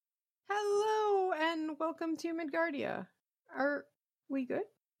welcome to Midgardia. Are we good?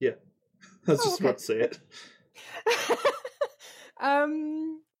 Yeah. I was just about to say it.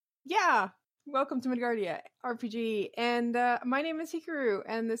 Yeah. Welcome to Midgardia RPG, and my name is Hikaru,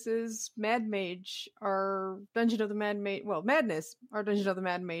 and this is Mad Mage, our Dungeon of the Mad Mage, Madness, our Dungeon of the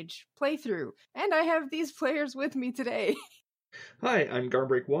Mad Mage playthrough, and I have these players with me today. Hi, I'm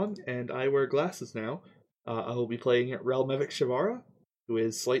Garmbreak1, and I wear glasses now. I will be playing at Relmevik Shavara, who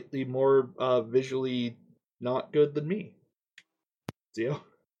is slightly more visually not good than me. Zio?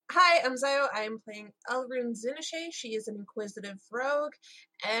 Hi, I'm Zio. I'm playing Elrune Zinashe. She is an inquisitive rogue,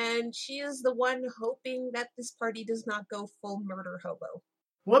 and she is the one hoping that this party does not go full murder hobo.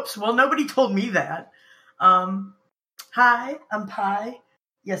 Whoops, well, nobody told me that. Hi, I'm Pi.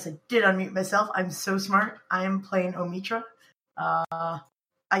 Yes, I did unmute myself. I'm so smart. I am playing Omitra.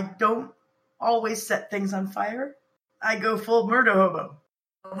 I don't always set things on fire. I go full murder hobo.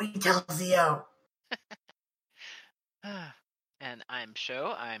 We tell Zio. And I'm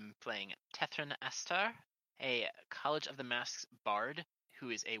Sho. I'm playing Tethran Astar, a College of the Masks bard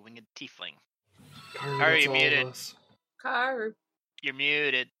who is a winged tiefling. Are you muted? Car. You're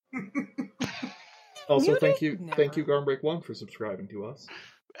muted. Also, Muted? thank you, Never. Garmbreak1 for subscribing to us.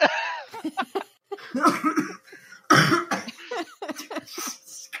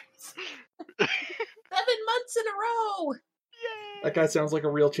 7 months in a row! That guy sounds like a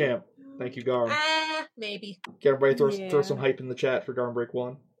real champ. Thank you, Garm. Maybe. Can everybody throw Yeah. some hype in the chat for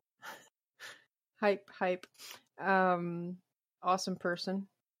Garmbreak1? Hype. Awesome person.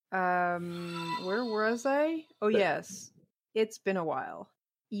 Where was I? Oh, yes. It's been a while.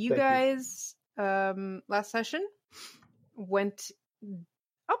 You Thank you. guys, last session, went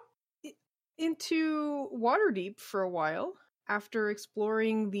up into Waterdeep for a while after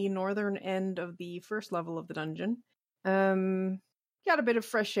exploring the northern end of the first level of the dungeon. Got a bit of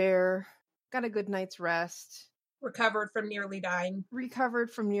fresh air, got a good night's rest, Recovered from nearly dying.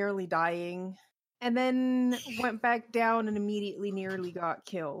 recovered from nearly dying, and then went back down and immediately nearly got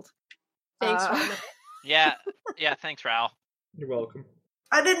killed. Thanks, Uh, Rama. Yeah, thanks, Raul. You're welcome.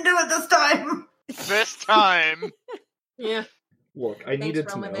 I didn't do it this time! This time! Yeah. Look, I needed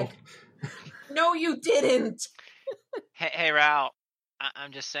to know. Relmevik. No, you didn't! Hey, Raul.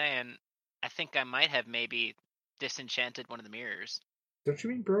 I'm just saying, I think I might have maybe disenchanted one of the mirrors. Don't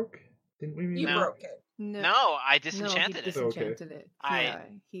you mean broke? Didn't we mean You No. broke it. No, I he disenchanted it. disenchanted it.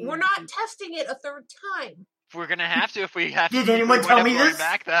 I- Yeah, We're not testing it a third time. We're gonna have to if we have Did to. anyone we tell wind me up going this?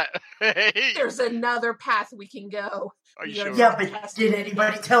 Back that. Hey, There's another path we can go. are you Yeah, sure? Yeah, but did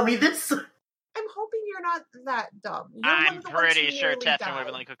anybody tell me this? I'm hoping you're not that dumb. You're one I'm of the ones pretty who sure nearly Tethran would died. have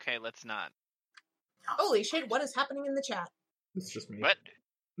been like, okay, let's not. Holy shit, what is happening in the chat? It's just me. What?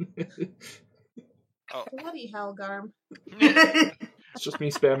 Oh. Bloody hell, Garm. It's just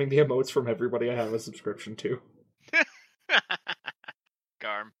me spamming the emotes from everybody I have a subscription to.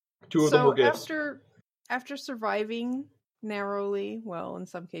 Garm. Two of them were gifts. After surviving narrowly, well, in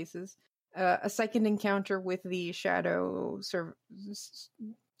some cases, a second encounter with the shadow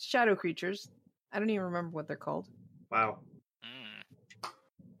creatures. I don't even remember what they're called. Wow. Mm.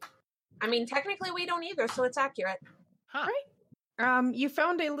 I mean, technically we don't either, so it's accurate. Huh. Right. You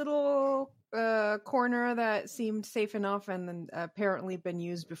found a little corner that seemed safe enough and then apparently been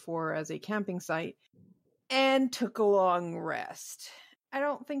used before as a camping site, and took a long rest. I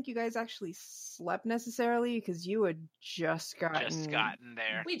don't think you guys actually slept necessarily because you had just gotten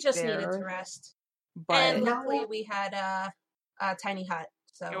there. We just There. needed to rest. but And luckily we had a tiny hut.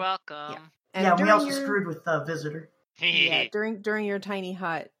 So You're welcome. and Yeah, we during also your- screwed with the visitor. Yeah, during your tiny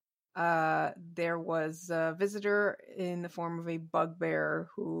hut, there was a visitor in the form of a bugbear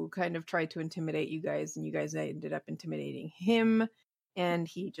who kind of tried to intimidate you guys, and you guys ended up intimidating him, and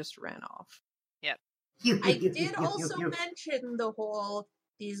he just ran off. I did also mention the whole,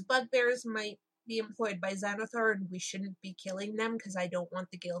 these bugbears might be employed by Xanathar and we shouldn't be killing them because I don't want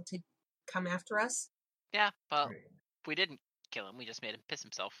the guild to come after us. Yeah, but Right. we didn't kill him. We just made him piss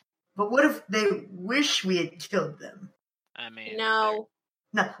himself. But what if they wish we had killed them? I mean, No.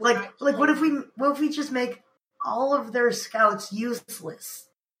 No, We're like not what if killing we just make all of their scouts useless?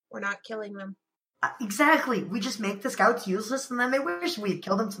 We're not killing them. Exactly. We just make the scouts useless, and then they wish we had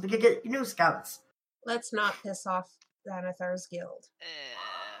killed them so they could get new scouts. Let's not piss off Xanathar's guild.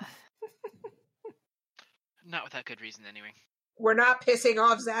 not without good reason, anyway. We're not pissing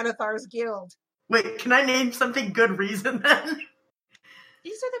off Xanathar's guild. Wait, can I name something good reason then?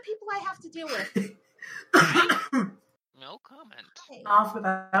 These are the people I have to deal with. No comment. Hey. Off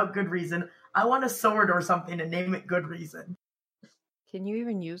without good reason. I want a sword or something and name it good reason. Can you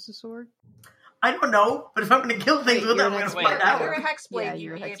even use the sword? I don't know, but if I'm going to kill things Wait, with it, you're I'm an going to expert. find You're a out. hexblade. Yeah,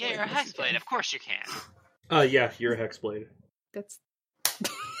 you're a can. hexblade. Yeah, you're a Yes, you hexblade. can. Of course you can. Yeah, you're a hexblade. That's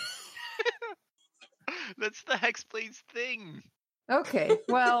That's the hexblade's thing. okay.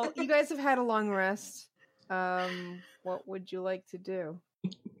 Well, you guys have had a long rest. What would you like to do?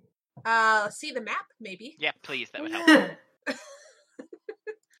 See the map, maybe. Yeah, please. That would Oh, help. yeah.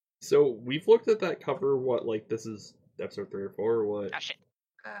 So we've looked at that cover. What, like, this is episode 3 or 4 or what? Ah, shit.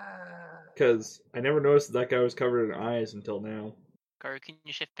 Because I never noticed that guy was covered in eyes until now. Karu, can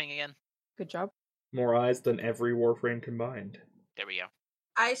you shift ping again? Good job. More eyes than every Warframe combined. There we go.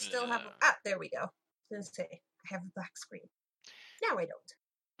 I still have. Yeah. There we go. I was gonna say I have a black screen. Now I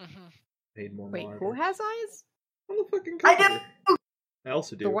don't. Mm-hmm. Made more Wait, monitor. who has eyes? On the fucking I cover. do. I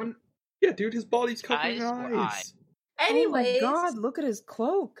also do. The one. Yeah, dude, his body's covered Eyes in or eyes. Anyways, Oh my god! Look at his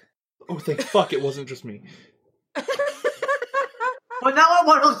cloak. Oh, thank fuck it wasn't just me. Well, now I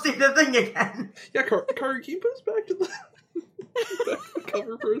want to see the thing again. Yeah, Karu, can you put us back to the, back to the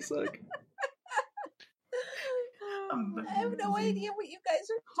cover for a sec? I have no idea what you guys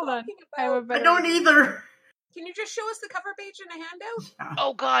are Hold on. talking I have a about. better I don't idea. either. Can you just show us the cover page in a handout?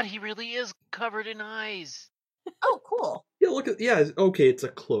 Oh god, he really is covered in eyes. Oh, cool. Yeah, look at okay, it's a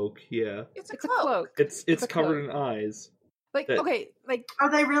cloak. Yeah, It's a It's a cloak. cloak. it's a covered cloak. in eyes. Like that- okay, like Are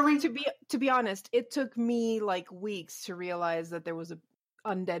they really? to be honest, it took me like weeks to realize that there was a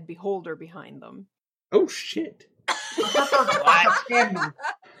undead beholder behind them. Oh shit! I thought that was a What? fucking scandal.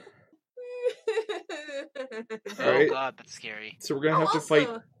 Oh Alright. god, that's scary. So we're gonna have to Also, fight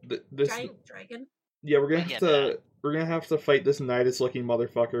this. giant dragon. Yeah, we're I gonna have get to. that. We're gonna have to fight this Nidus-looking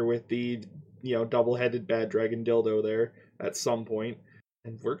motherfucker with the double-headed bad dragon dildo there at some point,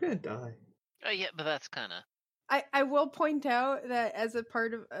 and we're gonna die. Oh yeah, but that's kind of. I will point out that as a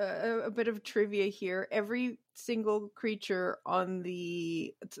part of a bit of trivia here, every single creature on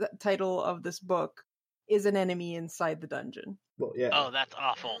the title of this book is an enemy inside the dungeon. Well, yeah. Oh, that's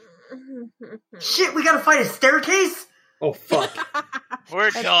awful. Shit, we gotta fight a staircase? Oh fuck!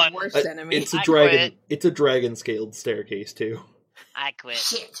 We're That's done. the worst Uh, enemy. It's a I dragon. quit. It's a dragon-scaled staircase too. I quit.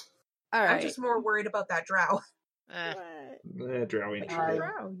 Shit. All I'm right. just more worried about that drow. Eh. Drow ain't But shit. you're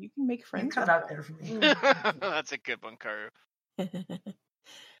Uh, drow. You can make You friends. cut with out drow. there for me. That's a good one, Karu.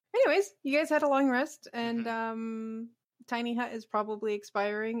 Anyways, you guys had a long rest, and Tiny Hut is probably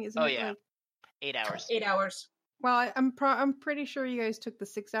expiring, isn't Oh, it? yeah. Like, 8 hours. 8 hours. well, I'm pretty sure you guys took the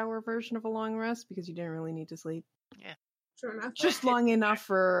 6-hour version of a long rest because you didn't really need to sleep. Sure enough. Just long enough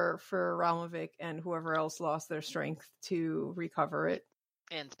for Ralmovic and whoever else lost their strength to recover it.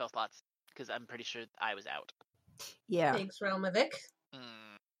 And spell slots, because I'm pretty sure I was out. Yeah. Thanks, Realmovic.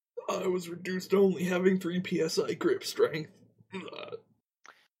 Mm. I was reduced to only having 3 psi grip strength.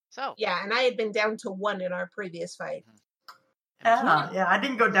 So, Yeah, and I had been down to 1 in our previous fight. Yeah, I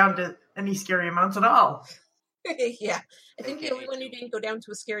didn't go down to any scary amounts at all. Yeah. I think the Okay, only one too. who didn't go down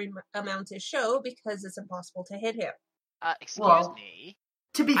to a scary amount is Show because it's impossible to hit him. Excuse Well- me.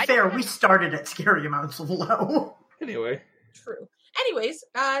 To be I fair, don't we have- started at scary amounts low. Anyway, True. Anyways,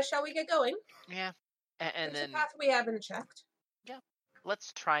 shall we get going? Yeah. And There's then a path we haven't checked.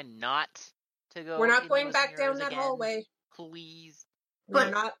 let's try not to go. We're not in going those back down mirrors that again, hallway. Please. We're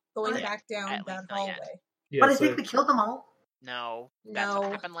But- not going but- back down At that least not yet. hallway. yeah. But I so think we killed them all. No. That's No.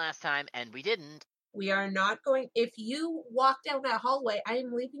 what happened last time, and we didn't. We are not going. If you walk down that hallway, I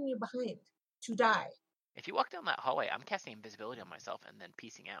am leaving you behind to die. If you walk down that hallway, I'm casting invisibility on myself and then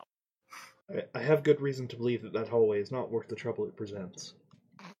piecing out. I have good reason to believe that hallway is not worth the trouble it presents.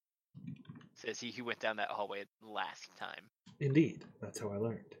 Says he who went down that hallway last time. Indeed, that's how I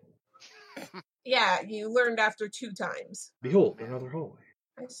learned. Yeah, you learned after 2 times. Behold, another hallway.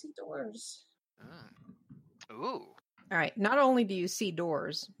 I see doors. Ooh. All right. Not only do you see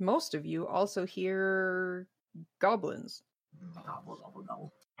doors, most of you also hear goblins.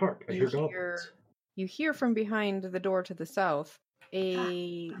 Hark, I You hear hear- goblins. You hear from behind the door to the south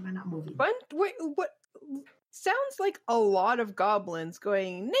a Am I not moving? what sounds like a lot of goblins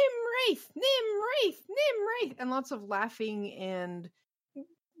going Nimwraith, Nimwraith, Nimwraith, and lots of laughing and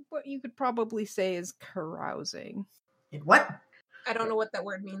what you could probably say is carousing. What? I don't know what that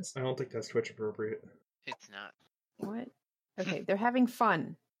word means. I don't think that's Twitch appropriate. It's not. What? Okay, they're having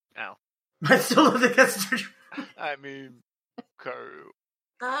fun. Oh. I still don't think that's true. I mean, Karu.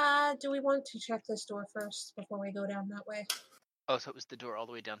 Do we want to check this door first before we go down that way? Oh, so it was the door all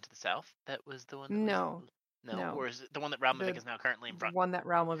the way down to the south? That was the one? That No. Was... No. No. Or is it the one that Ralmovic The- is now currently in The front? one that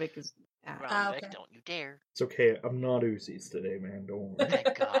Ralmovic is at. Ralmovic, okay. don't you dare. It's okay, I'm not Uzis today, man, don't worry.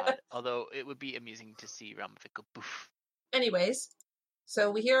 Thank God. Although it would be amusing to see Ralmovic go poof. Anyways, so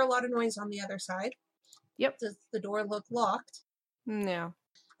we hear a lot of noise on the other side. Yep. Does the door look locked? No.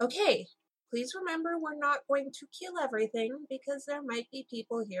 Okay, please remember we're not going to kill everything because there might be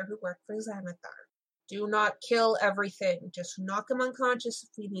people here who work for Xanathar. Do not kill everything. Just knock them unconscious if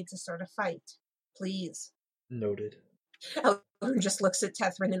we need to start a fight. Please. Noted. Elrin just looks at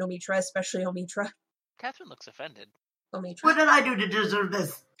Tethrin and Omitra, especially Omitra. Catherine looks offended. Omitra. What did I do to deserve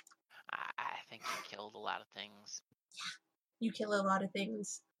this? I think you killed a lot of things. You kill a lot of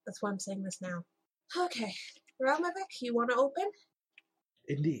things. That's why I'm saying this now. Okay. Relmavik, you want to open?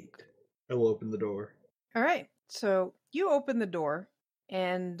 Indeed. I will open the door. All right. So you open the door,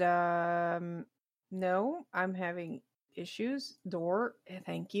 and no, I'm having issues. Door,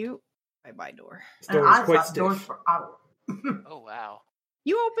 thank you. Bye, door. This And door I is quite thought doors stiff. were out. Oh, wow.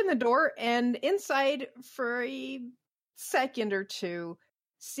 You open the door, and inside, for a second or two,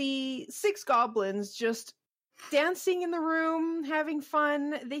 see 6 goblins just dancing in the room, having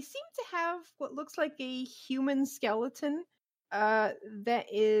fun. They seem to have what looks like a human skeleton that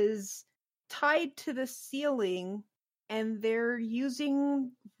is tied to the ceiling, and they're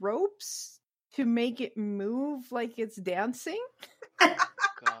using ropes to make it move like it's dancing.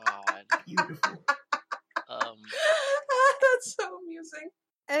 God. Beautiful. That's so amusing.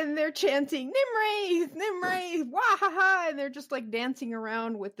 And they're chanting, Nimraith, Nimraith, wahaha, and they're just like dancing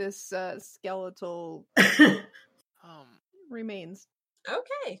around with this skeletal remains.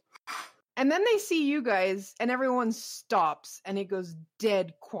 Okay. And then they see you guys, and everyone stops, and it goes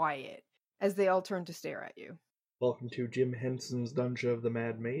dead quiet as they all turn to stare at you. Welcome to Jim Henson's Dungeon of the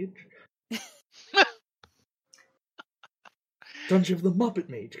Mad Mage. Dungeon of the Muppet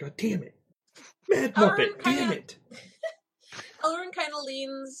Mage, god damn it. Mad Muppet, damn it. Elrin kind of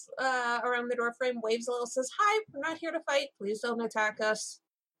leans around the doorframe, waves a little, says, "Hi, we're not here to fight. Please don't attack us.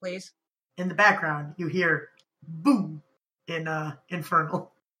 Please." In the background, you hear boom in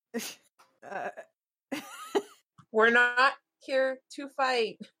Infernal. We're not here to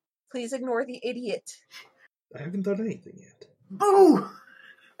fight. Please ignore the idiot. I haven't done anything yet. Boo!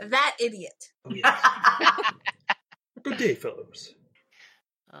 That idiot. Oh, yeah. Good day, fellows.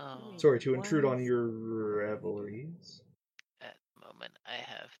 Oh, Sorry to intrude on your revelries. at the moment, I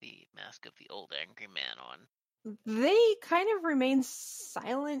have the Mask of the Old Angry Man on. They kind of remain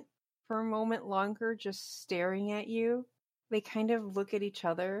silent for a moment longer, just staring at you. They kind of look at each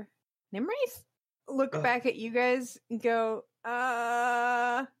other. Nimraith look back at you guys and go,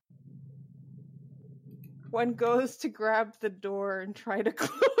 One goes to grab the door and try to close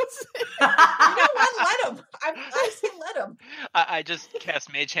it. You know what? Let him. I say let him. I just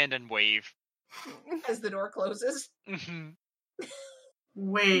cast Mage Hand and wave. As the door closes. Mhm.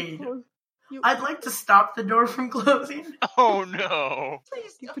 Wait. You, I'd like to stop the door from closing. Oh no!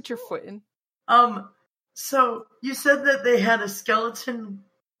 Please you don't. put your foot in. So you said that they had a skeleton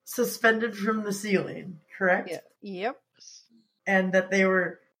suspended from the ceiling, correct? Yeah. Yep. And that they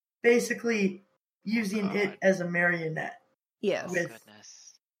were basically using God. it as a marionette, Yes. Oh With-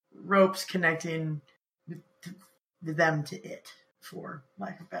 goodness. ropes connecting them to it, for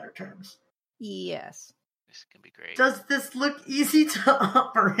lack of better terms. Yes. This can be great. Does this look easy to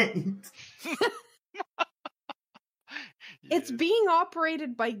operate? It's Yes. being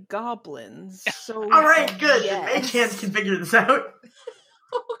operated by goblins, so All right, good. yes. Mage Hands can figure this out.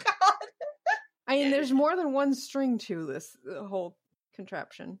 Oh, God. I mean, there's more than one string to this whole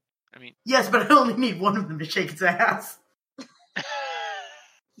contraption. I mean, Yes, but I only need one of them to shake its ass.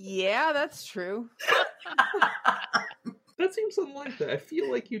 Yeah, that's true. That seems unlikely. I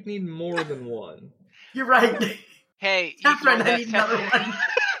feel like you'd need more than one. You're right. hey, That's right, I that's need another one.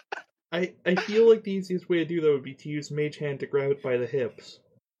 I feel like the easiest way to do that would be to use Mage Hand to grab it by the hips.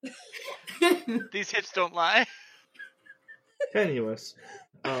 These hips don't lie. Tenuous.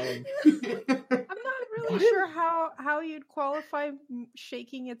 I'm not really What? sure how you'd qualify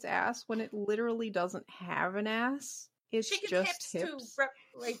shaking its ass when it literally doesn't have an ass. It's Shake its just hips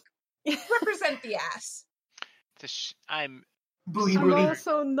to represent the ass. I'm Booty I'm booty.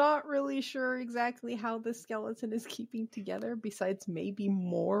 also not really sure exactly how the skeleton is keeping together, besides maybe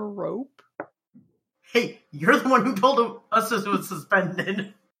more rope. Hey, you're the one who told us it was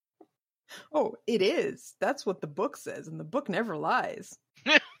suspended. Oh, it is. That's what the book says, and the book never lies.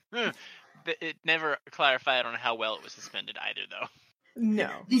 It never clarified on how well it was suspended either, though. No.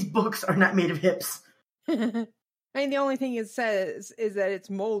 These books are not made of hips. I mean, the only thing it says is that it's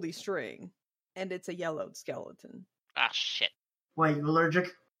moldy string, and it's a yellowed skeleton. Ah, shit. Why, you allergic?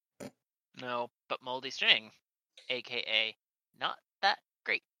 No, but moldy string, aka not that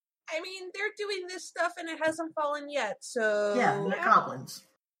great. I mean, they're doing this stuff and it hasn't fallen yet, so... Yeah, they're goblins.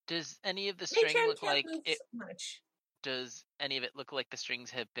 Does any of the Mage string Hand look can't like move it? so much. Does any of it look like the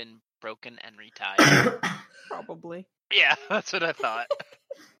strings have been broken and retied? Probably. Yeah, that's what I thought.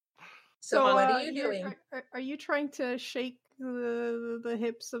 So what are you you're- doing? Are you trying to shake the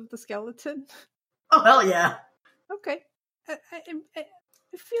hips of the skeleton? Oh, hell yeah. Okay. I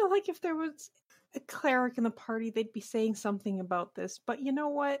feel like if there was a cleric in the party, they'd be saying something about this. But you know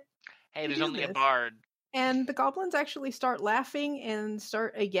what? Hey, You there's do only a this. bard. And the goblins actually start laughing and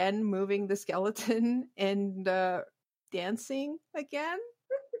start again moving the skeleton and dancing again.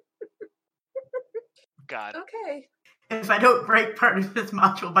 God. Okay. If I don't break part of this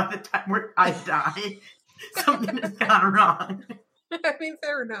module by the time where I die, something has gone wrong. I mean,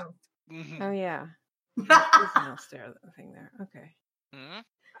 fair enough. Mhm. Oh yeah, there's no stair thing there. Okay.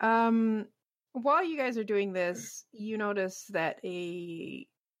 Mhm. While you guys are doing this, you notice that a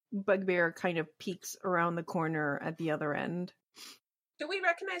bugbear kind of peeks around the corner at the other end. Do we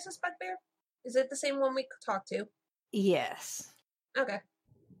recognize this bugbear? Is it the same one we talked to? Yes. Okay.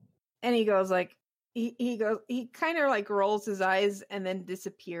 And he goes like he kind of like rolls his eyes and then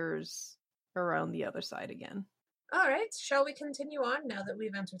disappears around the other side again. All right. Shall we continue on now that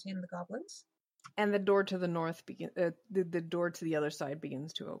we've entertained the goblins? And the door to the north the door to the other side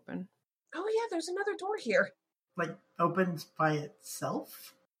begins to open. Oh yeah, there's another door here. Like, opens by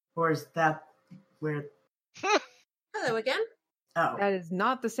itself? Or is that where... Hello again. Oh. That is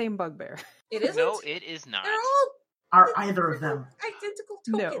not the same bugbear. It isn't. No, it is not. They're all Are either of them? identical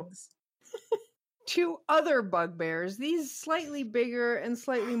No. tokens. Two other bugbears, these slightly bigger and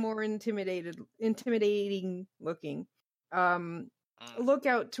slightly more intimidating looking, look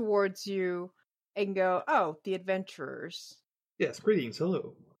out towards you and go, "Oh, the adventurers." Yes, greetings,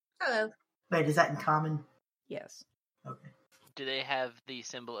 hello. Hello. Wait, is that in common? Yes. Okay. Do they have the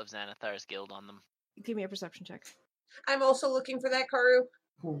symbol of Xanathar's guild on them? Give me a perception check. I'm also looking for that Karu.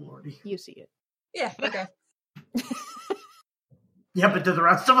 Oh, lordy. You see it. Yeah. Okay. Yeah, but do the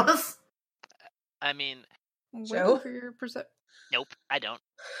rest of us? I mean, Joe? Waiting for your perception. nope, I don't.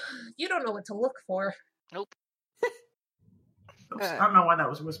 You don't know what to look for. Nope. Oops, I don't know why that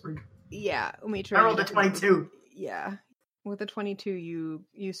was whispered. Yeah, Umitra. I rolled a 22. Yeah, with a 22,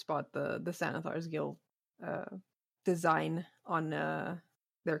 you spot the Xanathar's Guild design on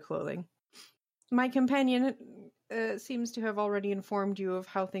their clothing. My companion seems to have already informed you of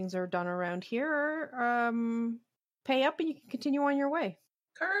how things are done around here. Pay up and you can continue on your way.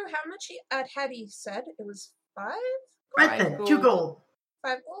 Karu, how much had he said? It was 5? Right then, 2 gold.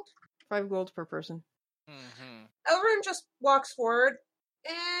 5 gold? 5 gold per person. Mm-hmm. Elrond just walks forward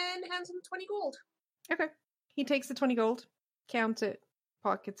and hands him 20 gold. Okay. He takes the 20 gold, counts it,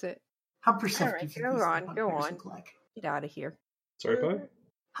 pockets it. How perceptive Alright, do go these on, go bugbears on. look like? Get out of here. Sorry, Pi?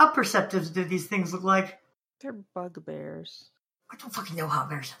 How perceptive do these things look like? They're bugbears. I don't fucking know how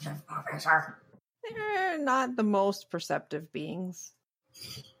perceptive bugbears are. They're not the most perceptive beings.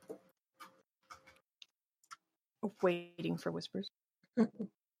 Waiting for whispers.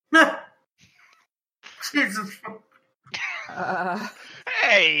 Jesus.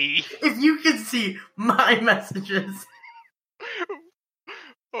 Hey! If you can see my messages.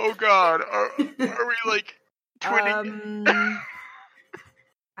 Oh God, are we like twinning?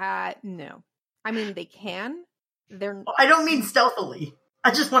 No. I mean, they can. I don't mean stealthily.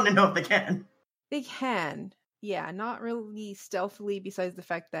 I just want to know if they can. They can. Yeah, not really stealthily besides the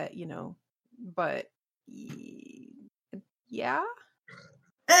fact that, but yeah.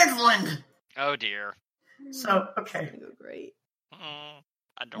 Excellent. Oh dear. So, okay. It's gonna go great.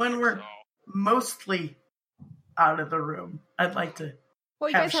 I don't When think we're so. mostly out of the room, I'd like to... Well,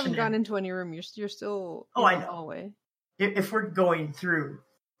 you guys haven't Shannon. gone into any room. You're still Oh, in I the know. hallway. If we're going through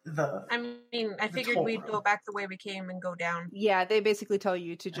the... I mean, I figured whole we'd room. go back the way we came and go down. Yeah, they basically tell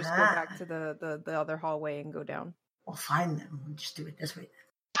you to just go Ah. back to the other hallway and go down. Well, fine then. We'll just do it this way.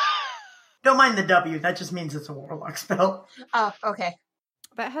 Don't mind the W. That just means it's a warlock spell. Oh, okay.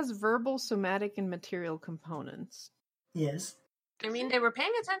 That has verbal, somatic, and material components. Yes. I mean, they were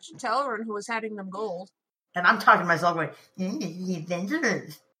paying attention to Elrond, who was handing them gold. And I'm talking to myself going, the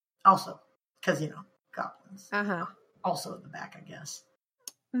Avengers. Also, because, goblins. Uh-huh. Also in the back, I guess.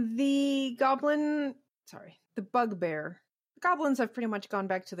 The bugbear. The goblins have pretty much gone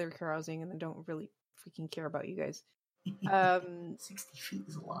back to their carousing and they don't really freaking care about you guys. 60 feet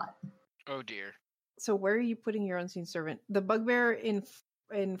is a lot. Oh dear. So where are you putting your unseen servant? The bugbear in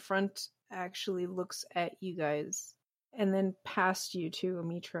front actually looks at you guys and then past you to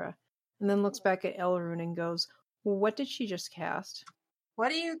Umitra and then looks back at Elrune and goes, "What did she just cast?"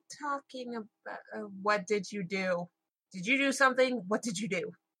 What are you talking about? What did you do? Did you do something? What did you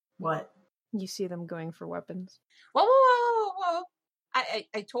do? What? You see them going for weapons. Whoa, whoa, whoa, whoa, whoa.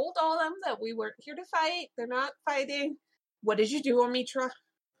 I told all of them that we weren't here to fight. They're not fighting. What did you do, Omitra?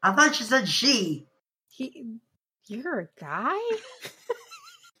 I thought you said she. You're a guy?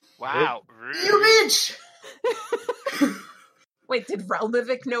 Wow, rude. You bitch! Wait, did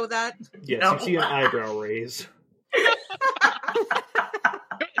Relmivik know that? Yes, No. you see an eyebrow raise.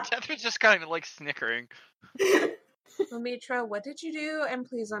 Tethrin's just kind of like snickering. Omitra, what did you do? And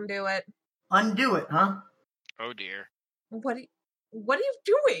please undo it. Undo it, huh? Oh dear. What are you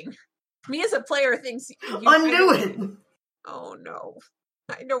doing? Me as a player thinks you Undo it! Oh no.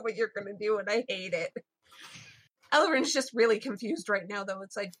 I know what you're gonna do and I hate it. Elrin's just really confused right now though.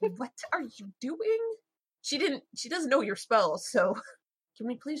 It's like, what are you doing? She doesn't know your spells, so can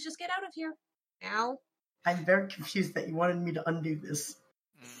we please just get out of here? Now? I'm very confused that you wanted me to undo this.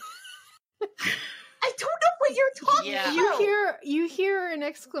 I don't know what you're talking Yeah. about. You hear an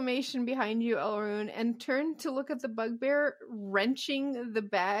exclamation behind you, Elrune, and turn to look at the bugbear wrenching the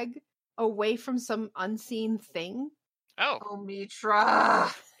bag away from some unseen thing. Oh,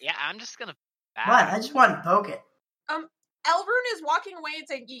 Omitra. yeah, I'm just gonna What? back. I just want to poke it. Elrune is walking away and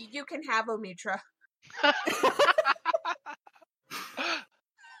saying, you can have Omitra.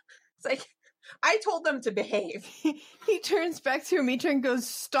 It's like, I told them to behave. He turns back to Amitra and goes,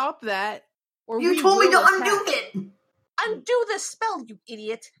 "Stop that!" Or You we told me will to attack." undo it! Undo the spell, you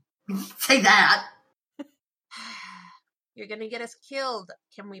idiot. Say that. You're gonna get us killed.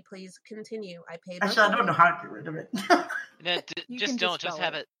 Can we please continue? I paid. Actually, I don't know how to get rid of it. No, You just can don't. Just dispel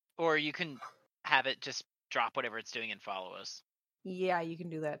have it. it, or you can have it just drop whatever it's doing and follow us. Yeah, you can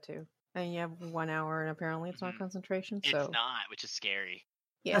do that too. And you have 1 hour, and apparently it's not Mhm. concentration. It's So not, which is scary.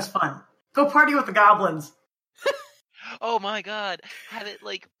 yeah, That's fun. Go party with the goblins. Oh my god! Have it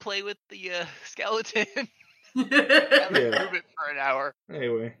like play with the skeleton. Have I it Yeah. move it for an hour.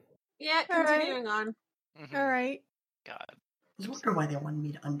 Anyway, Yeah, All right. continuing on. Mhm. all right. God, was wondering why they wanted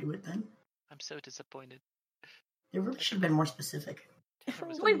me to undo it then. I'm so disappointed. They really should have been more specific. Tethrin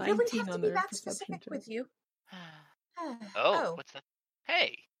was So We like, really 19 have to on be their that perception specific check. with you. oh, what's that?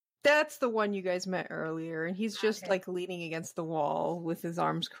 Hey, That's the one you guys met earlier, and he's just Okay. like leaning against the wall with his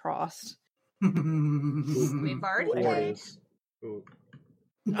arms crossed. We've What already what paid. is? Ooh.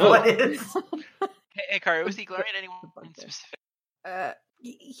 is? hey, Kari, was he glaring at anyone The bugbear. specific?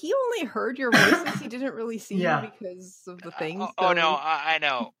 He only heard your voices. He didn't really see Yeah. you because of the things. Oh no, so I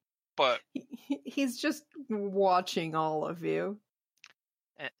know, but he's just watching all of you.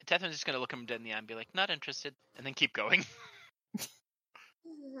 Tethrin's just gonna look him dead in the eye and be like, "Not interested," and then keep going.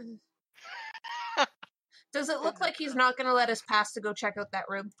 Does it look like he's not gonna let us pass to go check out that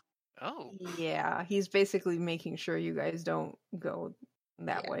room? Oh, Yeah, he's basically making sure you guys don't go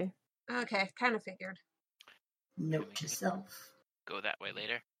that Yeah. way. Okay, kind of figured. Note to self. go that way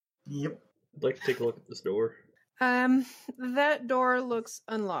later. Yep. I'd like to take a look at this door. That door looks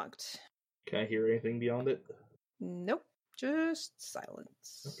unlocked. Can I hear anything beyond it? Nope, just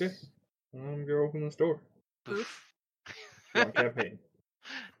silence. Okay. I'm gonna open this door. Oof. Wrong campaign.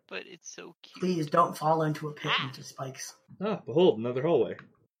 But it's so cute. Please don't fall into a pit into spikes. Ah, behold, another hallway.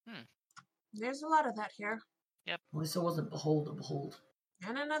 There's a lot of that here. At least it wasn't behold a behold.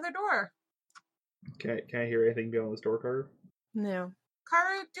 And another door. Can I hear anything beyond this door, Carter? No.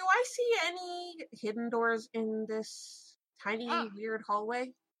 Karu, do I see any hidden doors in this tiny, weird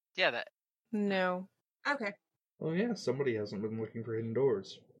hallway? Yeah, that. No. Okay. Oh yeah, somebody hasn't been looking for hidden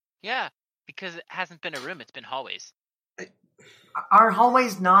doors. Yeah, because it hasn't been a room; it's been hallways. Are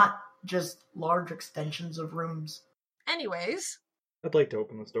hallways not just large extensions of rooms? Anyways, I'd like to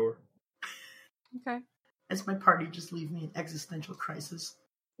open this door. Okay. As my party just leave me in existential crisis.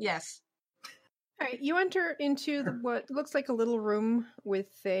 yes. All right. You enter into what looks like a little room with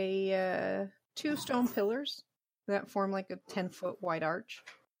a 2 stone pillars that form like a 10-foot wide arch.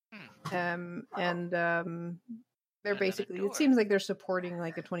 Hmm. They're Another basically. door. It seems like they're supporting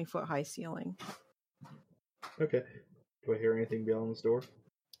like a 20-foot high ceiling. Okay. Do I hear anything beyond this door?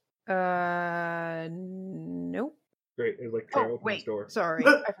 Nope. Great. I'd like to try to Oh, open this door. sorry,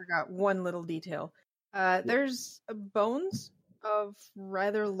 I forgot one little detail. There's bones of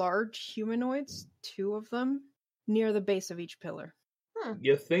rather large humanoids, 2 of them, near the base of each pillar.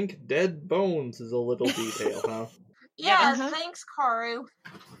 You think dead bones is a little detail, huh? Yeah, Uh-huh. thanks, Karu.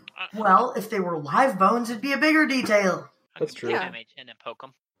 Well, if they were live bones, it'd be a bigger detail. That's true. Yeah. Damage and then poke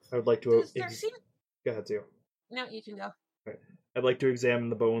them. I would like to. Does there seem... Go ahead, Zio. No, you can go. I'd like to examine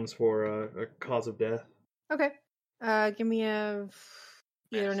the bones for a cause of death. Okay. Give me either an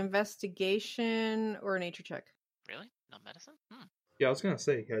Medicine. investigation or a nature check. Really? Not medicine? Yeah, I was gonna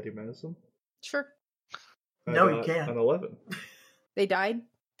say, can I do medicine? Sure. No, I you got can't. An 11. They died.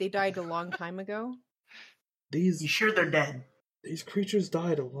 They died a long time ago. You These sure they're dead? creatures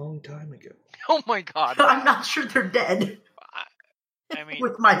died a long time ago. Oh my god. I'm not sure they're dead I mean,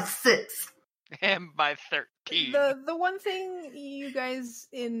 with my 6. And by 13. The one thing you guys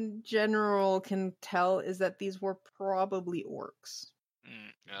in general can tell is that these were probably orcs.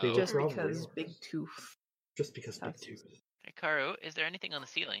 They Oh. were Just probably because orcs. Big Tooth. Just because Big That's- Tooth. Hey, Karu, is there anything on the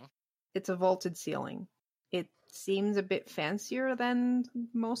ceiling? It's a vaulted ceiling. It seems a bit fancier than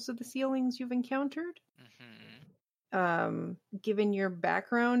most of the ceilings you've encountered. Mm-hmm. Given your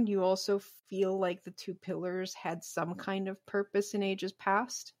background, you also feel like the two pillars had some kind of purpose in ages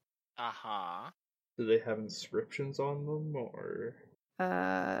past. Uh-huh. Do they have inscriptions on them, or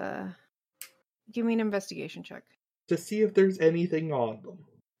Give me an investigation check. to see if there's anything on them?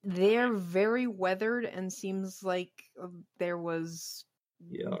 They're very weathered and seems like there was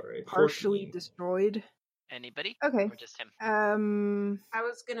Yeah, all right. partially 14. destroyed. Anybody? Okay. Or just him? I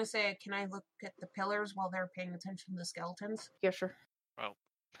was gonna say, can I look at the pillars while they're paying attention to the skeletons? Yeah, sure. Oh.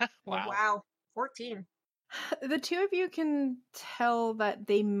 Oh, Wow. wow. 14. The two of you can tell that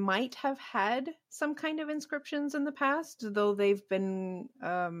they might have had some kind of inscriptions in the past, though they've been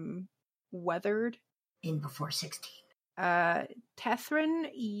weathered. In before 16. Tethrin,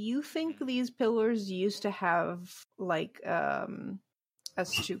 you think these pillars used to have like a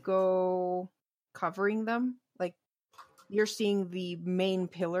stucco covering them? Like you're seeing the main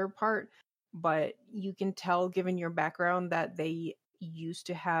pillar part, but you can tell given your background that they used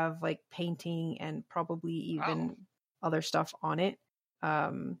to have like painting and probably even other stuff on it.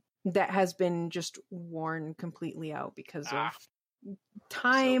 That has been just worn completely out because of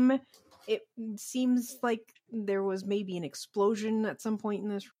time. It seems like there was maybe an explosion at some point in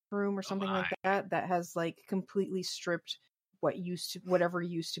this room or something like that has like completely stripped whatever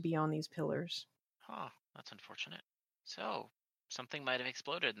used to be on these pillars. Huh, that's unfortunate. So, something might have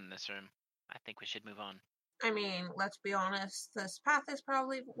exploded in this room. I think we should move on. I mean, let's be honest, this path is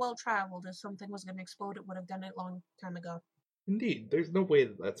probably well traveled. If something was gonna explode, it would have done it a long time ago. Indeed, there's no way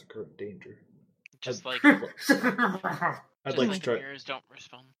that that's a current danger. Just like, I'd just like like to try. mirrors don't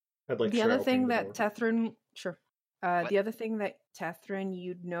respond. I'd like The to try other thing opening the that door. Tethrin, sure. The other thing that Tethrin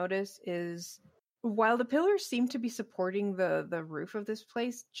you'd notice is while the pillars seem to be supporting the roof of this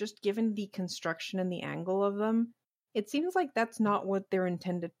place, just given the construction and the angle of them, it seems like that's not what their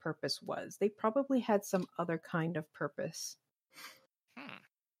intended purpose was. They probably had some other kind of purpose.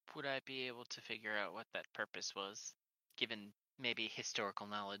 Would I be able to figure out what that purpose was, given maybe historical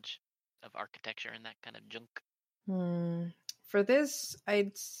knowledge of architecture and that kind of junk? For this,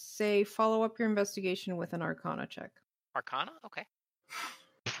 I'd say follow up your investigation with an Arcana check. Arcana? Okay.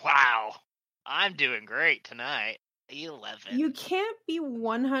 Wow. I'm doing great tonight. 11. You can't be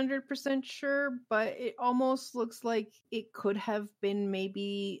 100% sure, but it almost looks like it could have been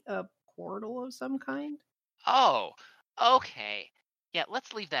maybe a portal of some kind. Oh, okay. Yeah,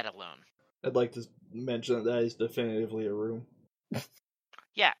 let's leave that alone. I'd like to mention that is definitively a room.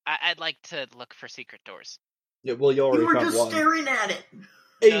 Yeah, I'd like to look for secret doors. Yeah, well, you You already were found just one. staring at it.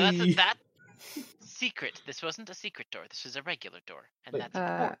 No, that's secret. This wasn't a secret door. This was a regular door. And Wait. that's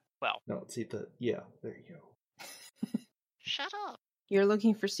a port. Well, No, see yeah, there you go. shut up. You're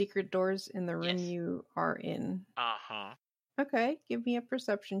looking for secret doors in the room Yes. you are in. Uh-huh. Okay, give me a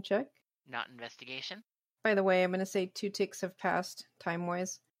perception check. Not investigation? By the way, I'm going to say 2 ticks have passed,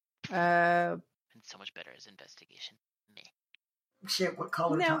 time-wise. And so much better as investigation. Meh. Shit, what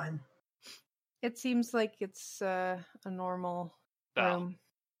color No. time? It seems like it's a normal Well, room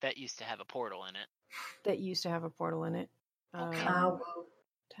that used to have a portal in it. that used to have a portal in it. Okay. Time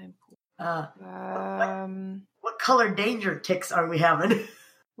pool. What color danger ticks are we having?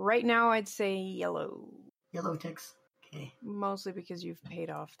 Right now, I'd say yellow. Yellow ticks. Okay. Mostly because you've paid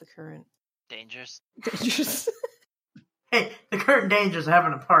off the current Dangerous. dangers. Hey, the current danger's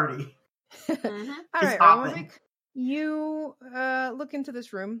having a party. Mm-hmm. All right, popping. Romovic, you look into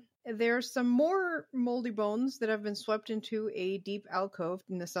this room. There's some more moldy bones that have been swept into a deep alcove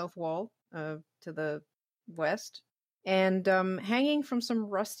in the south wall to the west. And hanging from some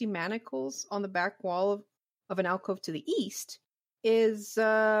rusty manacles on the back wall of an alcove to the east is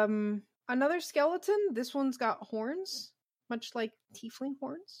another skeleton. This one's got horns, much like tiefling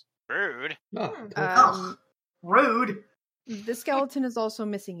horns. Rude. Ah, Oh, rude. The skeleton is also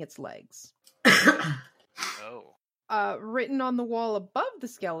missing its legs. Oh. Written on the wall above the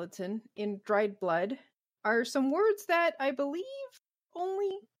skeleton in dried blood are some words that I believe only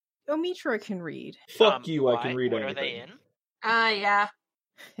Omitra can read. fuck you! I can Why? read What anything. are they in? Yeah.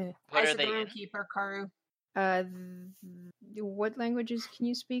 What I are said they the in? roomkeeper, Karu. What languages can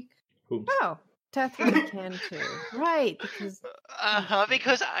you speak? Whom? Oh, Tethrin can too. Right, because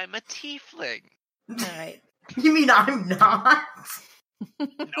Because I'm a tiefling. alright. You mean I'm not?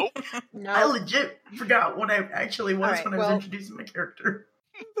 Nope. No. I legit forgot what I actually was Alright, when I was well- introducing my character.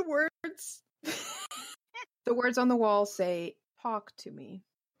 The words The words on the wall say, "Talk to me."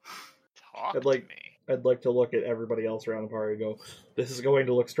 Talk I'd like- to me. I'd like to look at everybody else around the party and go, this is going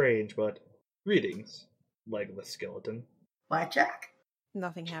to look strange, but greetings, legless skeleton. Blackjack?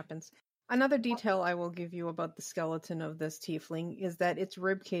 Nothing happens. Another detail I will give you about the skeleton of this tiefling is that its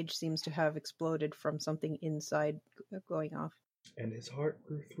ribcage seems to have exploded from something inside going off. And his heart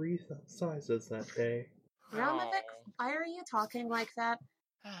grew 3 sizes that day. Realmavic, why are you talking like that?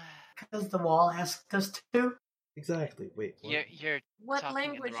 Because the wall asked us to. Exactly. Wait, what? You're What talking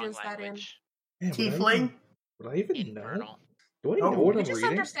language in the wrong is that in? language. Man, Tiefling? Would I even know? Infernal. Do I Oh. know what You I'm just reading?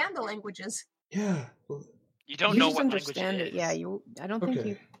 understand the languages. Yeah. well, You don't You know just what understand language it. Yeah, I don't think Okay.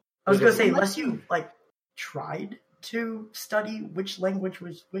 you. I was going to say, Unless unless you, tried to study which language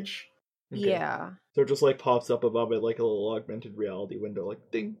was which. Okay. Yeah. So it just pops up above it like a little augmented reality window,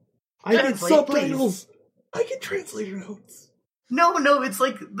 ding. I get Translate, subtitles. I get translator notes. No, it's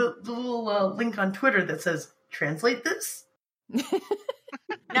like the little link on Twitter that says, translate this? No, doesn't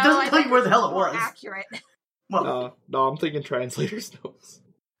I tell you think where the it's hell it more was. accurate. Well, No, I'm thinking translator's notes.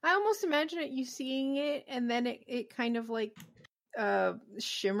 I almost imagine it you seeing it and then it kind of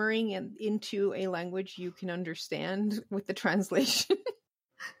shimmering and into a language you can understand with the translation.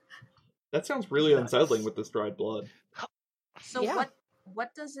 That sounds really Nice. unsettling with this dried blood. So Yeah.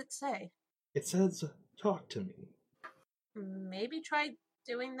 what does it say? It says, talk to me. Maybe try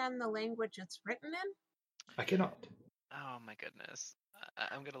doing that in the language it's written in? I cannot. Oh my goodness.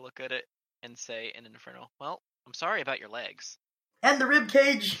 I'm gonna look at it and say in Infernal, well, I'm sorry about your legs. and the rib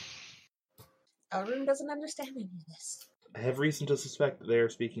cage. Elrune doesn't understand any of this. I have reason to suspect that they are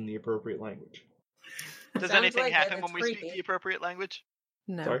speaking the appropriate language. Does Sounds anything like it, happen it's when we creepy. speak the appropriate language?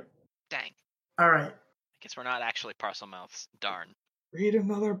 No. Sorry? Dang. All right. I guess we're not actually parcel mouths. Darn. Read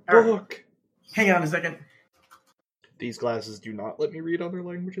another All right. book! Hang on a second. These glasses do not let me read other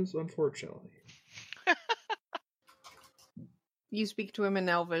languages, unfortunately. You speak to him in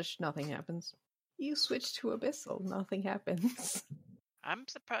Elvish, nothing happens. You switch to Abyssal, nothing happens. I'm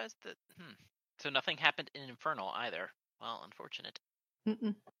surprised that. So nothing happened in Infernal either. Well, unfortunate.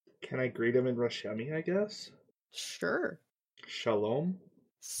 Mm-mm. Can I greet him in Rashemi, I guess? Sure. Shalom?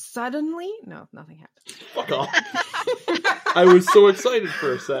 Suddenly? No, nothing happens. Fuck off. I was so excited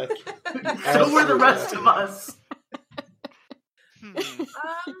for a sec. So were the rest of us.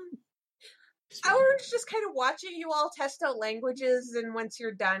 Elrune's just kind of watching you all test out languages, and once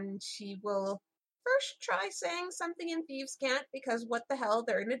you're done, she will first try saying something in Thieves' Cant, because what the hell,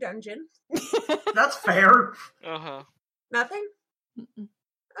 they're in a dungeon. That's fair. Uh-huh. Nothing? Mm-mm.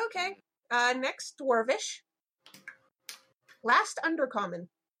 Okay. Next, Dwarvish. Last, Undercommon.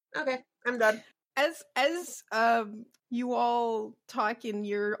 Okay, I'm done. As you all talk in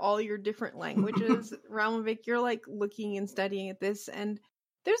all your different languages, Ralmovic, you're looking and studying at this, and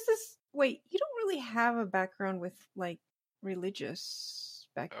there's this. Wait, you don't really have a background with religious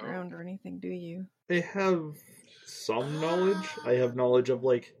background or anything, do you? I have some knowledge. I have knowledge of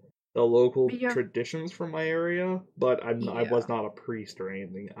the local But you're- traditions from my area, but I Yeah. was not a priest or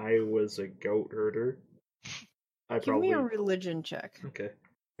anything. I was a goat herder. Give me a religion check. Okay.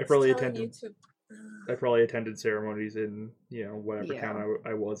 It's telling you to- I probably attended ceremonies in whatever Yeah. town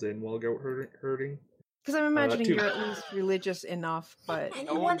I was in while goat herding. Because I'm imagining two. you're at least religious enough, but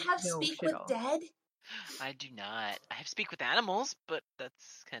Anyone you have know speak shit with all. dead? I do not. I have speak with animals, but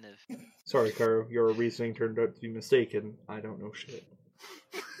that's kind of. Sorry, Karo, your reasoning turned out to be mistaken. I don't know shit.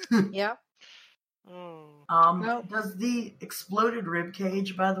 Yeah. Oh. Well- Does the exploded rib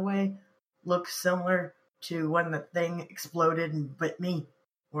cage, by the way, look similar to when the thing exploded and bit me?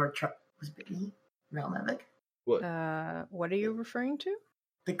 Or was it bit me? Realmavic? What? What are you referring to?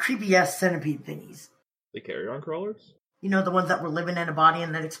 The creepy ass centipede thingies. The carry-on crawlers? You know, the ones that were living in a body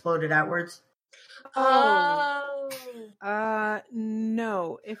and then exploded outwards? Oh.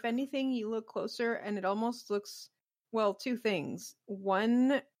 No. If anything, you look closer and it almost looks, well, two things.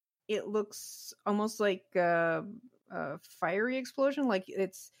 One, it looks almost like a fiery explosion. Like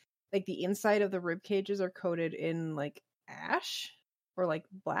it's like the inside of the rib cages are coated in ash or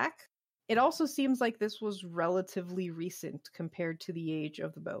black. It also seems like this was relatively recent compared to the age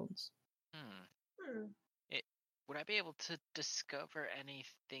of the bones. Would I be able to discover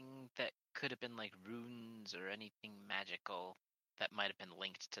anything that could have been runes or anything magical that might have been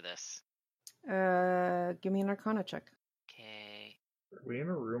linked to this? Give me an Arcana check. Okay. Are we in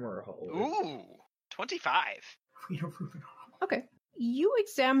a room or a hallway? Ooh, 25. We don't prove it all. Okay. You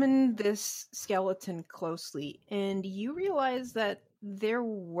examine this skeleton closely, and you realize that there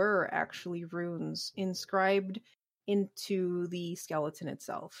were actually runes inscribed into the skeleton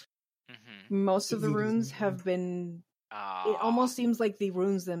itself. Mm-hmm. Most of the Easy to runes see. have been It almost seems like the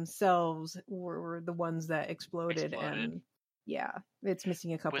runes themselves were the ones that exploded. And yeah, it's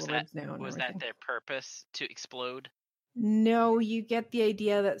missing a couple of ribs now. Was that their purpose, to explode? No, you get the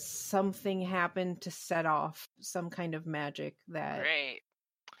idea that something happened to set off some kind of magic that... Great.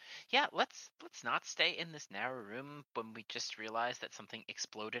 Yeah, let's not stay in this narrow room when we just realized that something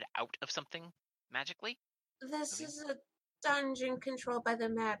exploded out of something magically. This is a dungeon controlled by the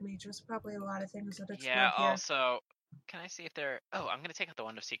Mad Mage. There's probably a lot of things that explode Yeah, here. also, can I see if they're... Oh, I'm going to take out the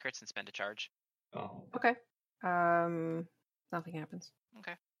Wand of Secrets and spend a charge. Oh. Okay. Nothing happens.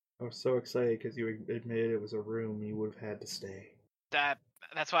 Okay. I was so excited because you admitted it was a room you would have had to stay.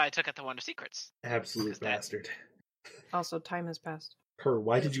 That's why I took out the Wand of Secrets. Absolute bastard. Also, time has passed.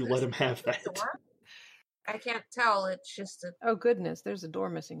 Why did you let him have that? Door? I can't tell. It's just a... Oh, goodness. There's a door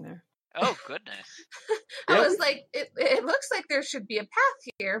missing there. Oh, goodness. I was like, it looks like there should be a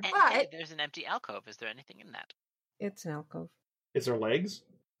path here, And but... there's an empty alcove. Is there anything in that? It's an alcove. Is there legs?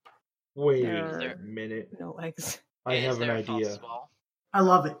 Wait There- a minute. No legs. I Is have an there a false idea. wall? I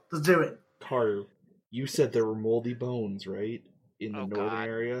love it. Let's do it. Carter, you said there were moldy bones, right? In the Oh, northern God.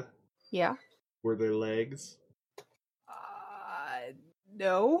 area? Yeah. Were there legs?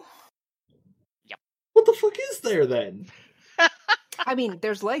 No. What the fuck is there then? I mean,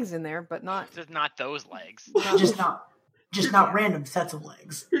 there's legs in there, but not... There's not those legs. Just not random sets of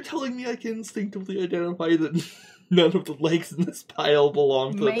legs. You're telling me I can instinctively identify that none of the legs in this pile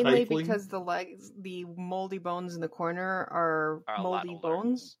belong to Mainly the tiefling? because the moldy bones in the corner are Are a lot moldy older.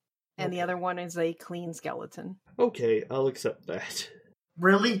 bones, and the Okay. other one is a clean skeleton. Okay, I'll accept that.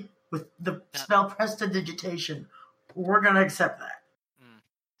 Really? With the spell prestidigitation, we're gonna accept that.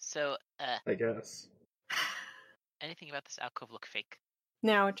 So, I guess. anything about this alcove look fake?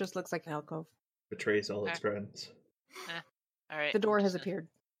 Now it just looks like an alcove. Betrays all its Okay. friends. All right. The door I'm has just gonna- appeared.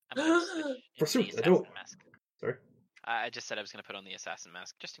 I'm gonna switch Forsooth, into the the door. assassin mask. Sorry? I just said I was going to put on the assassin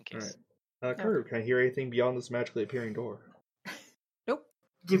mask, just in case. Alright. Carter, can I hear anything beyond this magically appearing door? Nope.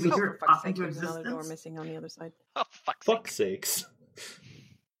 Did we Oh, hear for it fuck's pop sake, into there's another door existence? missing on the other side. Oh, fuck's Fuck's sake. sakes.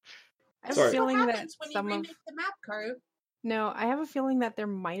 I have Sorry. a feeling what that happens when you some of... remake the map, Karu? No, I have a feeling that there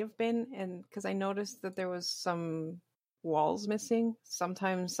might have been, and because I noticed that there was some walls missing.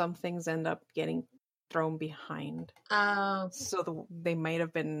 Sometimes some things end up getting thrown behind. So they might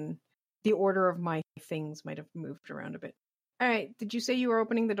have been... The order of my things might have moved around a bit. All right, did you say you were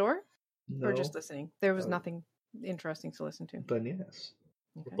opening the door? No. Or just listening? There was Oh. nothing interesting to listen to. Then yes.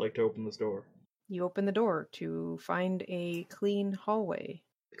 Okay. Would like to open this door. You open the door to find a clean hallway.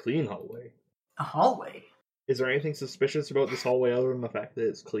 Clean hallway. A hallway. Is there anything suspicious about this hallway other than the fact that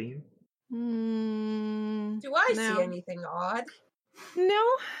it's clean? Do I No. see anything odd?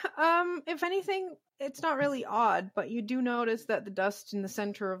 No. If anything, it's not really odd, but you do notice that the dust in the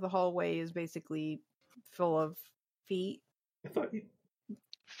center of the hallway is basically full of feet. I thought you...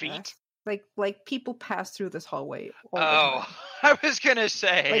 Feet? Like people pass through this hallway all the Oh, time. I was going to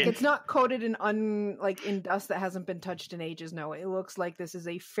say. Like it's not coated in in dust that hasn't been touched in ages. No, it looks like this is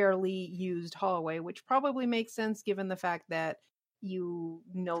a fairly used hallway, which probably makes sense given the fact that you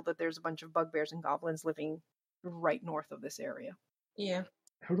know that there's a bunch of bugbears and goblins living right north of this area. Yeah.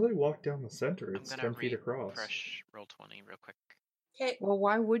 How do they walk down the center? I'm It's going 10 to feet across. refresh Roll20 real quick. Okay. Well,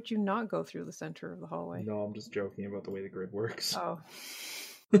 why would you not go through the center of the hallway? No, I'm just joking about the way the grid works. Oh,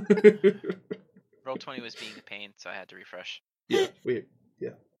 Roll20 was being a pain, so I had to refresh. Yeah, wait. Yeah.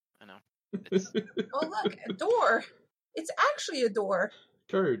 I know. It's, Oh, look, a door. It's actually a door.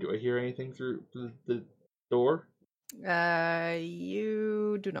 Carter, do I hear anything through the door?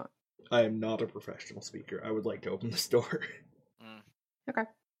 you do not. I am not a professional speaker. I would like to open this door.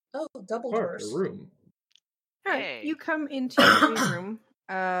 Oh, double Oh, doors. a room. All right, Hey. you come into a room.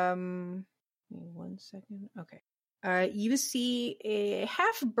 Give me 1 second. Okay. You see a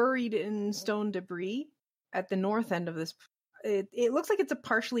half buried in stone debris at the north end of this. It looks like it's a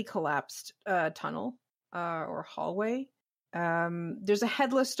partially collapsed tunnel or hallway. There's a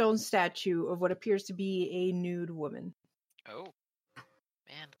headless stone statue of what appears to be a nude woman. oh.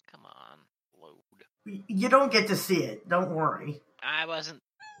 Man, come on. Load. You don't get to see it. Don't worry. I wasn't.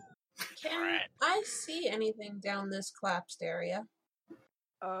 Can Alright. I see anything down this collapsed area?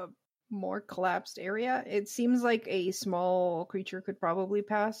 More collapsed area. It seems like a small creature could probably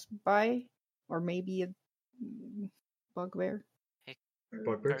pass by, or maybe a bugbear. Bugbear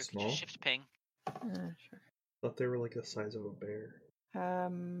Or could you small? shift ping. Sure. Thought they were like the size of a bear.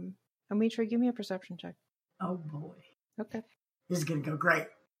 Omitra, give me a perception check. Oh boy. Okay. This is gonna go great.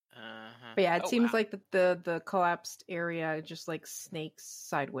 Uh-huh. But yeah, it Oh, seems wow. like the collapsed area just like snakes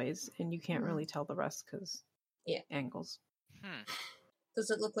sideways, and you can't really tell the rest because Yeah. angles. Hmm. Does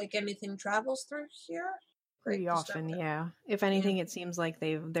it look like anything travels through here? Pretty often, destructive. yeah. If anything, it seems like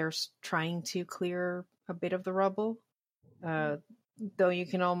they're trying to clear a bit of the rubble. Though you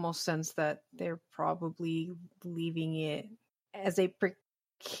can almost sense that they're probably leaving it as a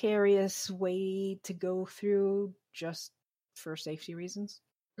precarious way to go through just for safety reasons.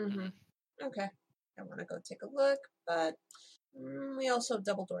 Mm-hmm. Okay. I want to go take a look, but we also have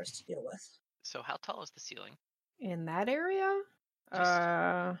double doors to deal with. So how tall is the ceiling? In that area?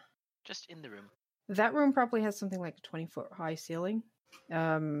 Just in the room. That room probably has something like a 20-foot high ceiling.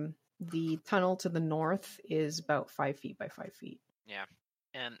 The tunnel to the north is about 5 feet by 5 feet. Yeah.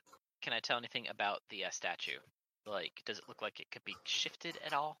 And can I tell anything about the statue? Like, does it look like it could be shifted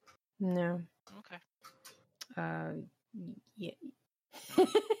at all? No. Okay. Yeah.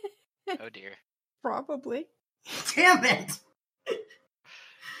 Oh dear. Probably. Damn it!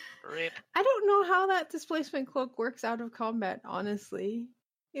 Rip. I don't know how that displacement cloak works out of combat, honestly.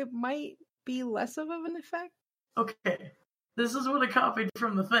 It might be less of an effect. Okay. This is what I copied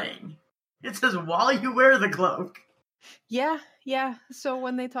from the thing. It says, while you wear the cloak. Yeah. So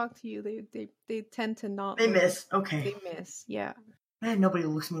when they talk to you, they tend to not. They miss. Okay. They miss. Yeah. Man, nobody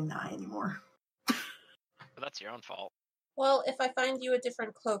looks me in the eye anymore. But that's your own fault. Well, if I find you a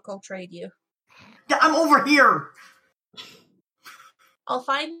different cloak, I'll trade you. Yeah, I'm over here! I'll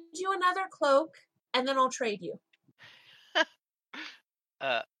find you another cloak, and then I'll trade you.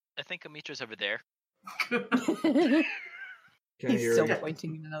 I think Amitra's over there. Can I He's hear still it?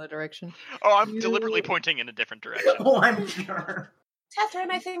 pointing in another direction. Oh, I'm You- deliberately pointing in a different direction. Oh, I'm sure.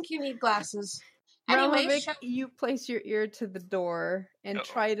 Tethryn, I think you need glasses. Anyway, Anyway, you place your ear to the door and Uh-oh.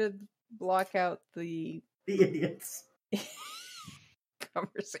 try to block out the The idiots.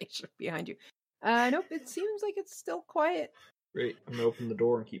 conversation behind you. Nope, it seems like it's still quiet. Great. I'm gonna open the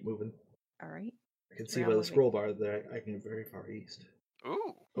door and keep moving. All right. I can see Yeah, by the moving. scroll bar that I can move very far east.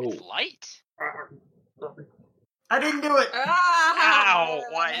 Ooh, Oh. it's light. I didn't do it! Ow!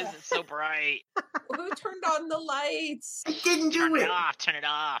 Why is it so bright? Who turned on the lights? I didn't do Turn it! it off. Turn it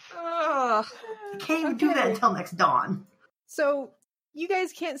off. Ugh. I can't even do that until next dawn. So you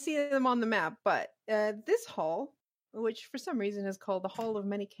guys can't see them on the map, but this hall, which for some reason is called the Hall of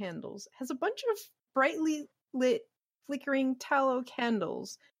Many Candles, has a bunch of brightly lit, flickering tallow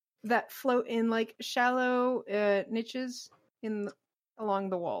candles that float in like shallow niches along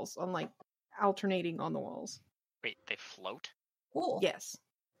the walls, on like alternating on the walls. Wait, they float? Cool. Yes.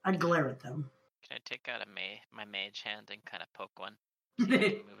 I glare at them. Can I take out my mage hand and kind of poke one? See if I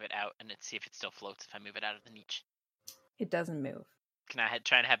can move it out and see if it still floats if I move it out of the niche. It doesn't move. Can I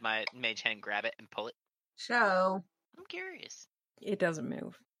try and have my mage hand grab it and pull it? So, I'm curious. It doesn't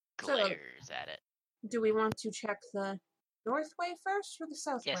move. So- Glares at it. do we want to check the north way first or the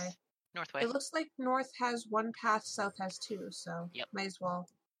south Yes. way? North way. It looks like north has one path, south has two, so Yep. might as well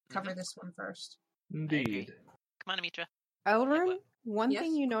cover Mhm. this one first. Indeed. Come on, Amitra. Elrond, what? one Yes?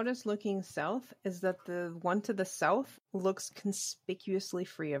 thing you notice looking south is that the one to the south looks conspicuously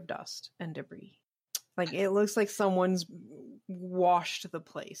free of dust and debris. Like it looks like someone's washed the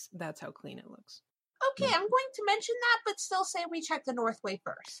place. That's how clean it looks. Okay, I'm going to mention that, but still say we check the north way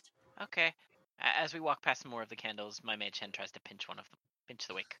first. Okay. As we walk past more of the candles, my mage hand tries to pinch pinch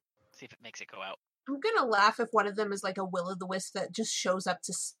the wick. See if it makes it go out. I'm gonna laugh if one of them is like a will-o'-the-wisp that just shows up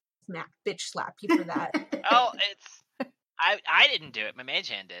to bitch slap you for that. Oh, it's... I didn't do it. My mage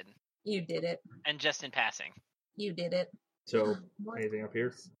hand did. You did it. And just in passing. You did it. So, What? anything up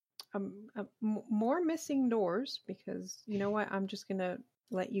here? More missing doors because you know what? I'm just gonna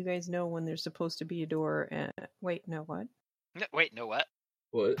let you guys know when there's supposed to be a door. Wait, no, what? No, wait, no what?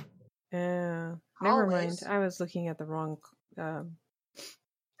 What? Never Always. mind. I was looking at the wrong. I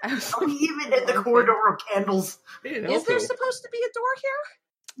was Are we looking even at the corridor of candles? Hey, an Is there alcove. supposed to be a door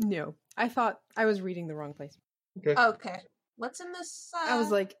here? No, I thought I was reading the wrong place. Okay. Okay. What's in this? I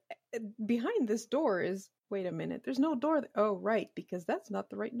was like, behind this door is. Wait a minute. There's no door. Oh, right, because that's not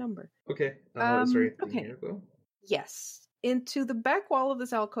the right number. Okay. Is there anything okay. here, though? Yes. Into the back wall of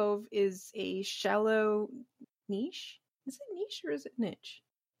this alcove is a shallow niche. Is it niche or is it niche?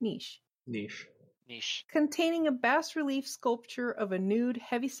 Niche. Niche. Niche. Containing a bas-relief sculpture of a nude,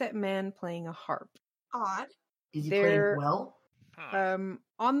 heavyset man playing a harp. odd. Is he There- playing well? Huh.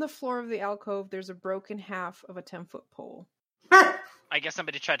 On the floor of the alcove, there's a broken half of a 10-foot pole. I guess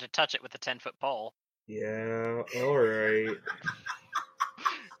somebody tried to touch it with a 10-foot pole. Yeah, alright.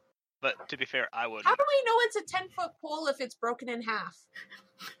 But to be fair, I wouldn't. How do we know it's a 10-foot pole if it's broken in half?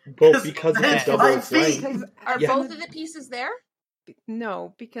 Both because of the That's double 5 feet. flank. Because Are Yeah. both of the pieces there?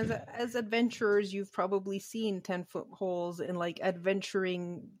 No, because as adventurers, you've probably seen 10-foot holes in like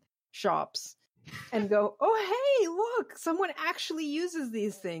adventuring shops. and go, oh, hey, look, someone actually uses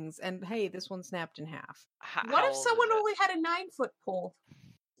these things. And hey, this one snapped in half. What How if old someone is it? only had a 9-foot pole?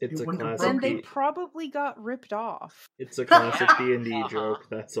 It's You a wouldn't have classic. Then they D- probably got ripped off. it's a classic Yeah. D&D Uh-huh. joke.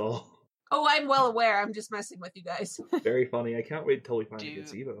 That's all. Oh, I'm well aware. I'm just messing with you guys. Very funny. I can't wait till we find a Do-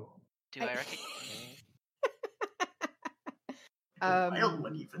 gazebo. Do I recognize? A wild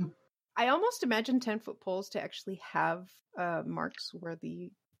one, even. I almost imagine 10-foot poles to actually have marks where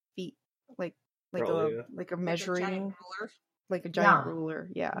the feet, like Probably, yeah. a Like a measuring, giant ruler. like a giant Yeah. ruler.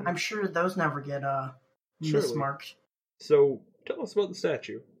 Yeah. I'm sure those never get Surely. mismarked. So, tell us about the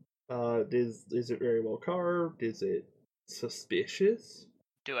statue. Is it very well carved? Is it suspicious?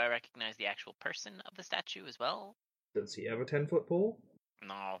 Do I recognize the actual person of the statue as well? Does he have a 10-foot pole?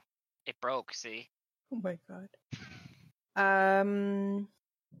 No. It broke, see? Oh my god.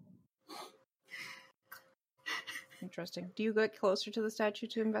 Interesting. Do you get closer to the statue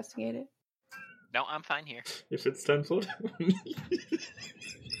to investigate it? No, I'm fine here. If it's 10 foot? Jesus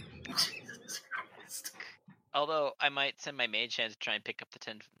Christ. Although I might send my mage hand to try and pick up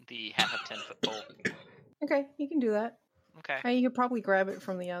the half of 10-foot pole. Okay, you can do that. Okay. You could probably grab it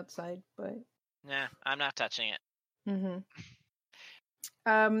from the outside, but Nah, I'm not touching it.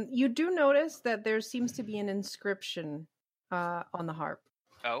 you do notice that there seems to be an inscription on the harp.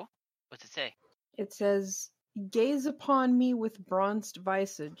 Oh? What's it say? It says, "Gaze upon me with bronzed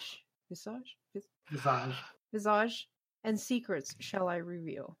visage, visage, and secrets shall I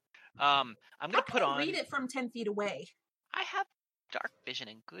reveal." I'm How gonna can put I on. read it from 10 feet away? I have dark vision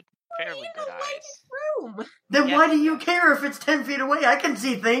and You're fairly in good a eyes. lighted room. Then Yeah. why do you care if it's 10 feet away? I can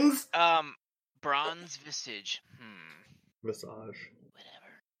see things. Bronze visage. Visage. Whatever.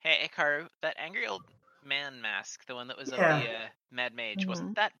 Hey, Ikaru, that angry old man mask, the one that was Yeah. of the Mad Mage,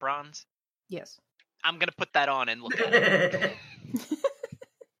 wasn't that bronze? Yes. I'm gonna put that on and look at it.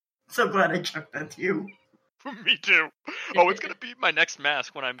 So glad I chucked that to you. Me too. Oh, it's gonna be my next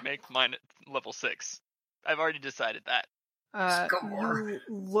mask when I make mine at level 6. I've already decided that. Score. You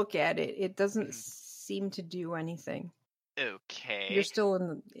look at it. It doesn't seem to do anything. Okay. You're still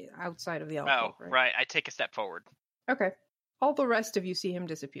in the outside of the alcove, Oh, right. I take a step forward. Okay. All the rest of you see him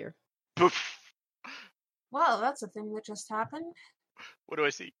disappear. Poof. Well, that's a thing that just happened. What do I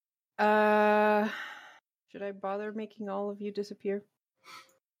see? Should I bother making all of you disappear?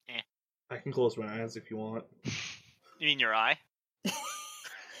 I can close my eyes if you want. You mean your eye?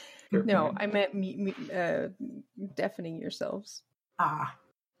 Fair No, point. I meant deafening yourselves.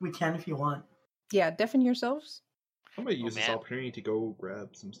 We can if you want. Yeah, deafen yourselves. I'm gonna use this man. opportunity to go grab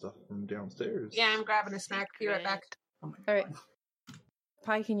some stuff from downstairs. Yeah, I'm grabbing a snack. Be right back. Oh my All right. God.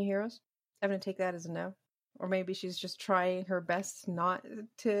 Pi, can you hear us? I'm gonna take that as a no. Or maybe she's just trying her best not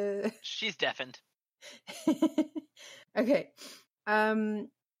to. She's deafened. Okay.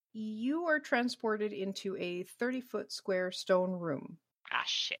 You are transported into a 30-foot square stone room. Ah,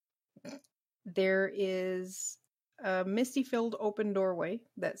 shit. There is a misty-filled open doorway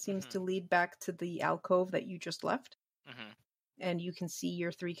that seems to lead back to the alcove that you just left. Mm-hmm. And you can see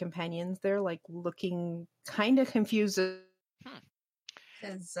your 3 companions there, like, looking kind of confused.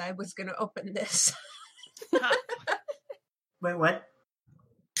 Because I was going to open this. Huh. Wait, what?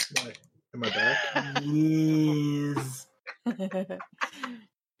 Why? Am I back? Yes.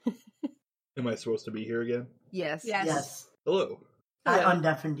 Am I supposed to be here again? Yes. Yes. Yes. Hello. I Hello.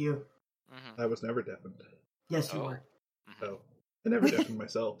 undeafened you. Mm-hmm. I was never deafened. Yes, you Oh. were. Oh. I never deafened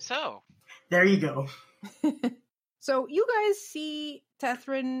myself. So, There you go. So you guys see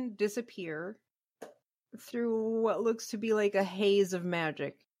Tethrin disappear through what looks to be like a haze of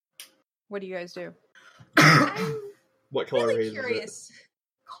magic. What do you guys do? I'm What color really haze is curious.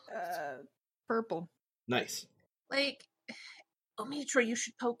 Purple. it? Nice. Like, Omitra, you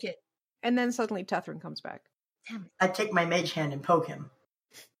should poke it. And then suddenly Tethrin comes back. Damn it. I take my mage hand and poke him.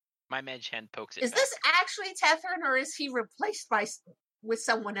 my mage hand pokes it Is back. this actually Tethrin, or is he replaced with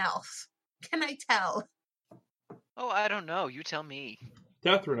someone else? Can I tell? Oh, I don't know. You tell me.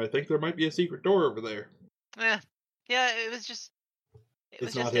 Catherine, I think there might be a secret door over there. Yeah, it was just... It was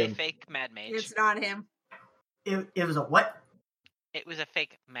It's just not a him. fake mad mage. It's not him. It was a what? It was a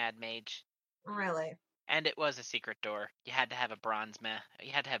fake mad mage. Really? And it was a secret door. You had to have a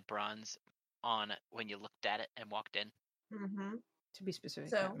You had to have bronze on when you looked at it and walked in. Mm-hmm. To be specific,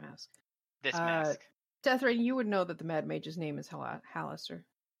 So- that mask. This Uh, mask. Tethrin, you would know that the Mad Mage's name is Hallister.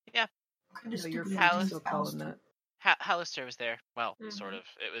 Kind of So you're stupid Alice names, still calling Alistair. that. Hallister was there. Well, Mhm. sort of.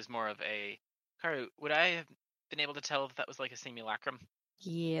 It was more of a... Karu, would I have been able to tell if that was like a simulacrum?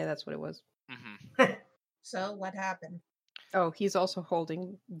 Yeah, that's what it was. Mm-hmm. So, what happened? Oh, he's also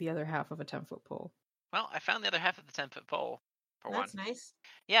holding the other half of a 10-foot pole. Well, I found the other half of the 10-foot pole. For That's one. nice.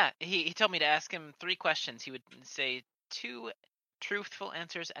 Yeah, he told me to ask him 3 questions. He would say 2 truthful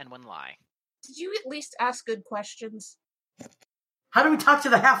answers and 1 lie. Did you at least ask good questions? How do we talk to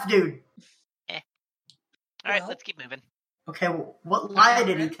the half dude? All right, Well- let's keep moving. Okay, well, what lie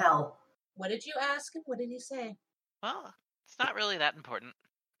did he tell? What did you ask him? What did he say? Well, it's not really that important.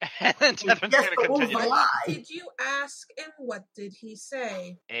 And then Tetherin's Yes, gonna but what was continue. the What lie? did you ask and what did he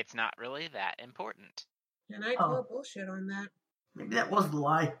say? It's not really that important. And I call bullshit on that. Maybe that was the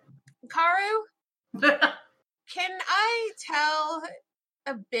lie. Karu, can I tell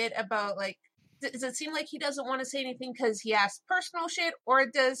a bit about, like, does it seem like he doesn't want to say anything because he asked personal shit, or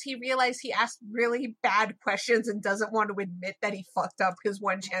does he realize he asked really bad questions and doesn't want to admit that he fucked up because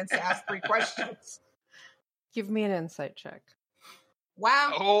one chance to ask 3 questions? Give me an insight check.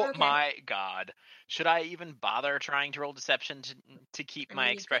 Wow. Oh okay. my god. Should I even bother trying to roll deception to keep I my mean,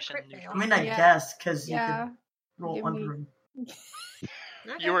 you could expression crit neutral? I mean, I Yeah. guess, because you Yeah. could roll Give me- under him.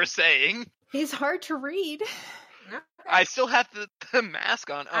 Okay. You were saying? He's hard to read. Okay. I still have the mask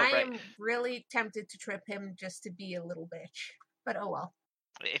on. Oh, I right. am really tempted to trip him just to be a little bitch. But oh well.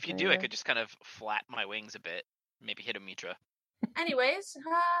 If you do, I Yeah. could just kind of flap my wings a bit. Maybe hit a Mitra. Anyways,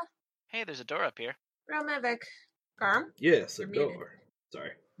 Hey, there's a door up here. Real Mavic. Garm? Yes, a You're muted. door.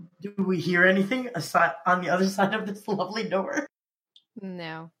 Sorry. Do we hear anything aside on the other side of this lovely door?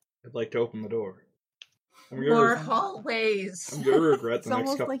 No. I'd like to open the door. I'm More gonna, hallways. I'm gonna regret It's the next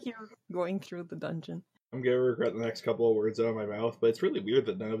almost couple. like you're going through the dungeon. I'm gonna regret the next couple of words out of my mouth, but it's really weird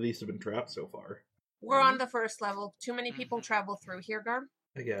that none of these have been trapped so far. We're on the first level. Too many people Mhm. travel through here, Garm.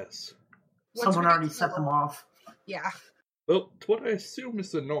 I guess. What's Someone already ridiculous- set them off. Yeah. Well, to what I assume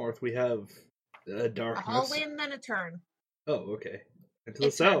is the north, we have A darkness. hallway and then a turn. Oh, okay. And to the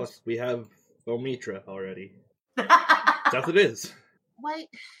It south, turns. we have Omitra already. South it is. Wait.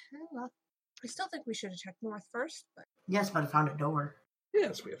 Oh, well. I still think we should have checked north first, but Yes, but I found a door.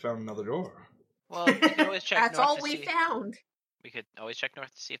 Yes, we have found another door. Well, we could always check that's north all to we see. found. We could always check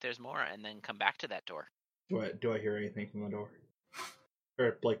north to see if there's more, and then come back to that door. Do I hear anything from the door?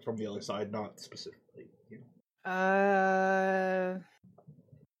 Or, like, from the other side, not specifically. You know.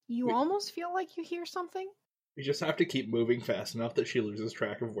 You We- almost feel like you hear something. We just have to keep moving fast enough that she loses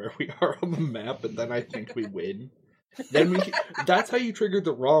track of where we are on the map, and then I think we win. Then that's how you triggered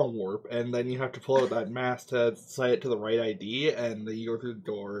the wrong warp, and then you have to pull out that mask to set it to the right ID, and then you go through the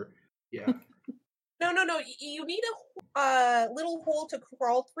door. Yeah. No. You need a little hole to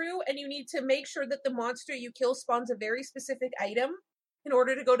crawl through, and you need to make sure that the monster you kill spawns a very specific item in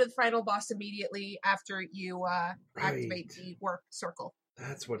order to go to the final boss immediately after you activate Right. the warp circle.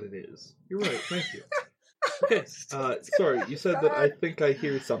 That's what it is. You're right, thank you. Okay, sorry, you said that I think I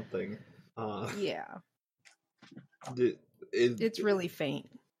hear something. Yeah, It's it's really faint,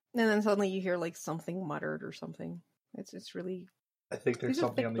 and then suddenly you hear like something muttered or something. It's really I think there's These are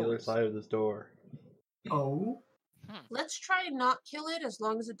something thick on the other doors. side of this door. Oh? Let's try and not kill it as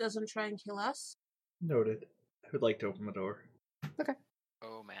long as it doesn't try and kill us. Noted. I would like to open the door.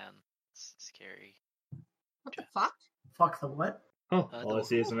 Oh man, it's scary. What the fuck? Fuck the what? Oh, The all I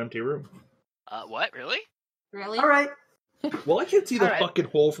see is an empty room. What? Really? Really? Alright. Well, I can't see the Alright. fucking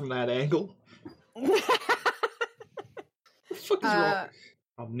hole from that angle. What the fuck is wrong?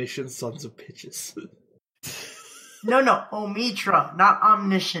 Omniscient sons of bitches. No, Omitra, not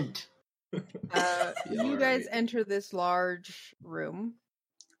omniscient. Yeah, you guys alright. enter this large room.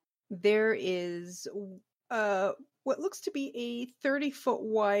 There is what looks to be a 30-foot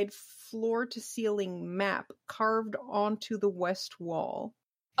wide floor-to-ceiling map carved onto the west wall.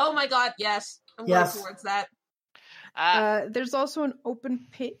 Oh my god, yes. I'm Yes. going towards that. There's also an open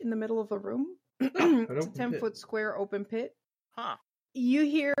pit in the middle of the room. It's a open pit. 10-foot square open pit. Huh. You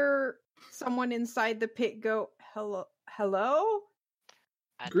hear someone inside the pit go, "Hello? Hello?"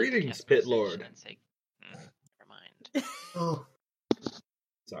 I'd like to Greetings, cast Pit message Lord. and say, never mind. Ugh.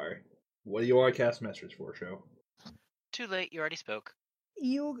 Sorry. What do you want to cast message for, show? Too late. You already spoke.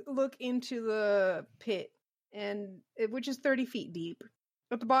 You look into the pit, which is 30 feet deep.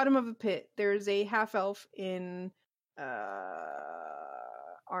 At the bottom of the pit, there's a half elf in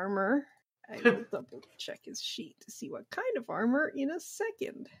armor. I will double check his sheet to see what kind of armor in a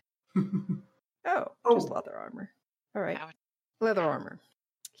second. Oh, just Oh. leather armor. All right, How- leather armor.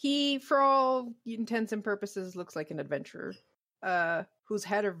 He, for all intents and purposes, looks like an adventurer who's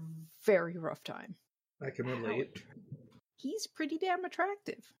had a very rough time. I can relate. He's pretty damn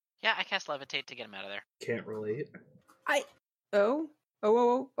attractive. Yeah, I cast levitate to get him out of there. Can't relate.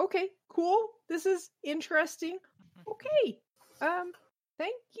 Oh, okay, cool. This is interesting. Okay,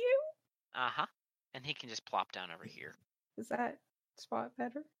 thank you. Uh-huh. And he can just plop down over here. Is that spot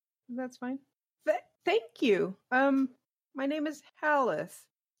better? That's fine. Thank you. My name is Halith.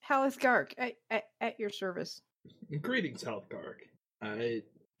 Halith Gark, at your service. Greetings, Halfgarg. I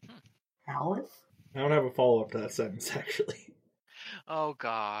Alice? don't have a follow-up to that sentence, actually. Oh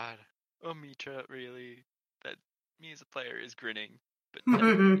God, Omitra really. That me as a player is grinning, but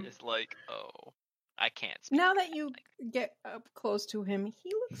Tevin is like, oh, I can't speak. Now that you get up close to him,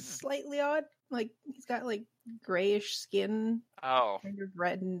 he looks slightly odd. Like, he's got, like, grayish skin, Oh, kind of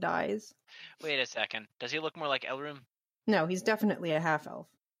reddened eyes. wait a second. Does he look more like Elrum? No, he's definitely a half-elf.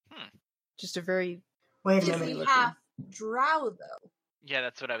 Hmm. Just a very... Wait a Is minute. he looking. half drow, though? Yeah,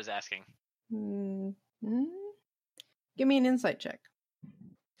 that's what I was asking. Give me an insight check.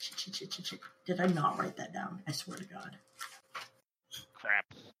 Did I not write that down? I swear to God. Crap.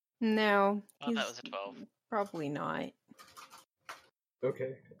 No, Oh, he's that was a 12. probably not.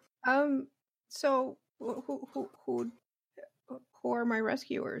 Okay. So who are my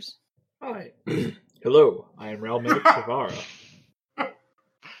rescuers? Hi. Hello, I am Ralmedic Shavara.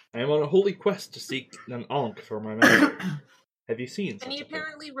 I am on a holy quest to seek an Ankh for my master. Have you seen such And he a thing?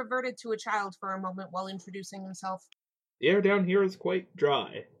 apparently reverted to a child for a moment while introducing himself. The air down here is quite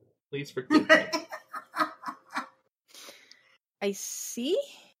dry. Please forgive me. I see.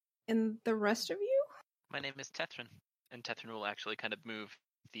 And the rest of you? My name is Tethrin, and Tethrin will actually kind of move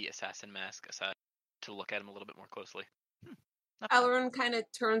the assassin mask aside to look at him a little bit more closely. Not bad. Elrond kind of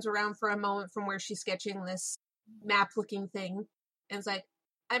turns around for a moment from where she's sketching this map-looking thing, and is like,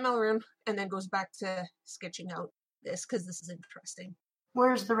 I'm Elrond, and then goes back to sketching out this, because this is interesting.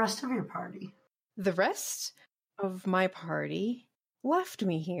 Where's the rest of your party? The rest of my party left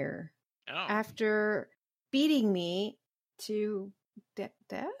me here Oh, after beating me to death.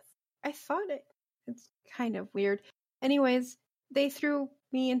 I thought it's kind of weird. Anyways, they threw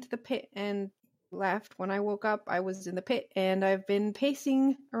me into the pit and left. When I woke up, I was in the pit, and I've been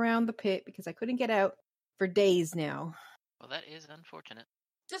pacing around the pit because I couldn't get out for days now. well, that is unfortunate.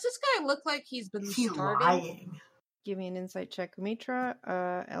 Does this guy look like he's been Is he starving? lying? Give me an insight check, Umitra.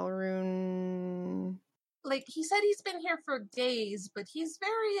 Elrune. Like, he said he's been here for days, but he's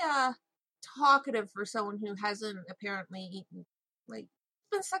very, talkative for someone who hasn't apparently eaten. Like,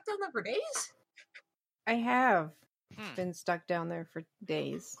 been stuck down there for days? I have Hmm. been stuck down there for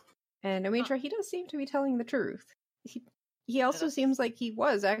days. And Umitra, he does seem to be telling the truth. He also seems like he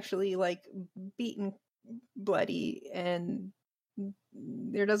was actually, like, beaten bloody, and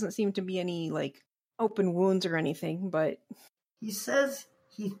there doesn't seem to be any, like, open wounds or anything, but He says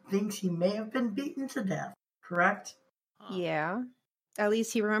he thinks he may have been beaten to death, correct? Huh. yeah. At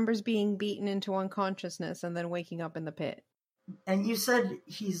least he remembers being beaten into unconsciousness and then waking up in the pit. And you said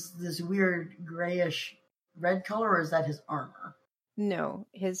he's this weird grayish red color, or is that his armor? No,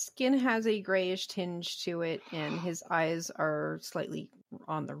 his skin has a grayish tinge to it, and his eyes are slightly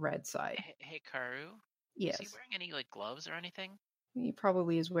on the red side. Hey, Karu? Yes. Is he wearing any, like, gloves or anything? He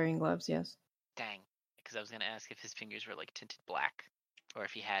probably is wearing gloves, yes. Dang. Because I was going to ask if his fingers were, like, tinted black. Or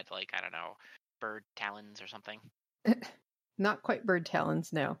if he had, like, I don't know, bird talons or something. Not quite bird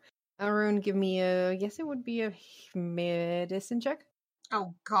talons, no. Arun, give me a... Yes, it would be a medicine check.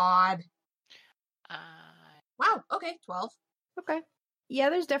 Oh, God. Uh, Wow, okay, 12. Okay.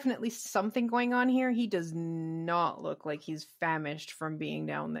 Yeah, there's definitely something going on here. He does not look like he's famished from being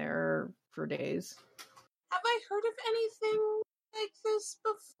down there for days. Have I heard of anything like this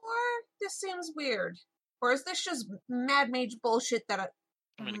before? This seems weird. Or is this just mad mage bullshit that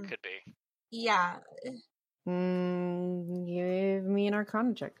I mean, it could be. Yeah. Give me an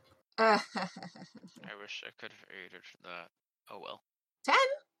Arcana check. I wish I could have aided that. Oh, well. 10?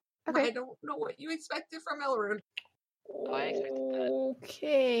 Okay. I don't know what you expected from Elrond. Oh, I expected that.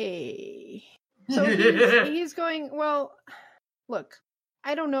 Okay. So he's going, well, look,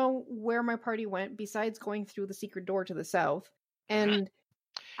 I don't know where my party went besides going through the secret door to the south. And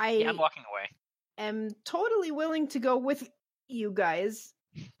Yeah, I'm walking away. am totally willing to go with you guys.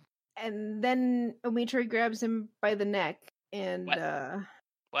 And then Omitri grabs him by the neck, and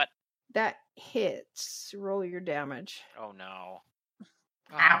What? that hits. Roll your damage. Oh, no.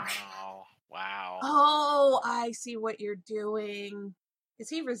 Oh, Ouch. no. Wow. Oh, I see what you're doing. Is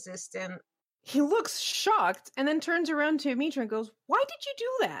he resistant? He looks shocked and then turns around to Omitri and goes, "Why did you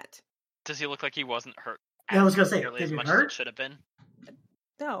do that?" Does he look like he wasn't hurt? Yeah, I was gonna say, nearly did as it much hurt? as it should have been.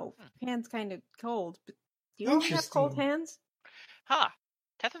 No, hands kind of cold. But do you all have cold Interesting. hands? Huh.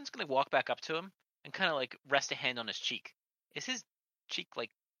 Tethrin's gonna walk back up to him and kind of like rest a hand on his cheek. Is his cheek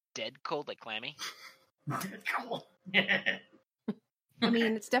like dead cold, like clammy? Cool. I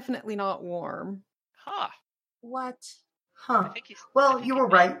mean, it's definitely not warm. Huh. What? I Huh. think he's. I Well, think you he were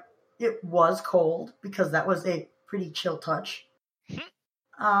may- right. It was cold because that was a pretty chill touch.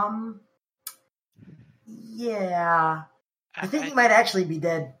 Yeah. I think he might actually be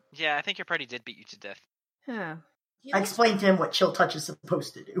dead. Yeah, I think your party did beat you to death. Huh. He I looks- explained to him what chill touch is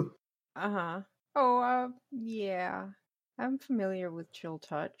supposed to do. Uh-huh. Oh, yeah. I'm familiar with Chill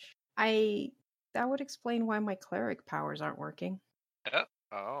Touch. That would explain why my cleric powers aren't working.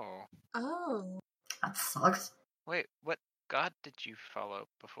 Oh. Oh. That sucks. Wait, what god did you follow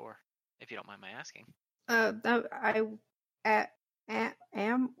before? If you don't mind my asking.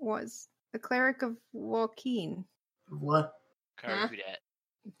 Was the cleric of Joaquin. What? Kari, Huh? who dat?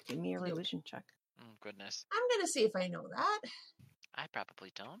 Give me a religion check. Oh, goodness. I'm gonna see if I know that. I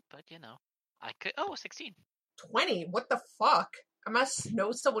probably don't, but you know. I could. Oh, 16. 20? What the fuck? I must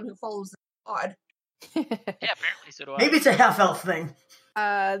know someone who follows the god. Yeah, apparently so do I. Maybe it's a half-elf thing.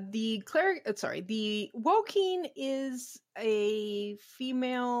 The cleric, the Wokin is a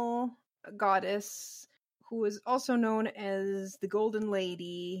female goddess who is also known as the Golden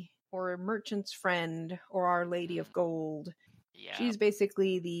Lady or Merchant's Friend or Our Lady of Gold. Yeah. She's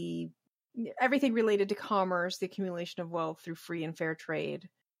basically everything related to commerce, the accumulation of wealth through free and fair trade.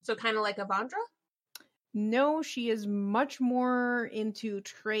 So kind of like Avandra? No, she is much more into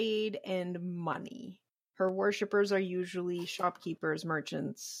trade and money. Her worshippers are usually shopkeepers,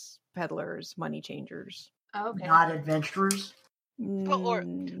 merchants, peddlers, money changers. Okay. Not adventurers.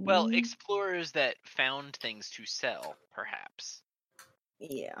 Well, explorers that found things to sell, perhaps.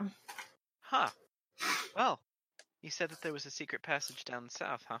 Yeah. Huh. Well, you said that there was a secret passage down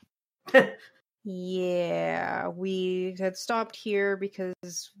south, huh? Yeah, we had stopped here because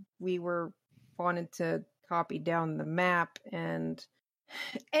we wanted to copy down the map, and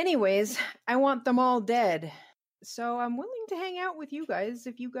anyways, I want them all dead. So I'm willing to hang out with you guys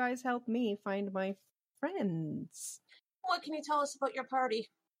if you guys help me find my friends. What can you tell us about your party?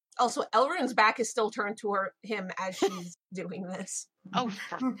 Also, Elrin's back is still turned to him as she's doing this. Oh,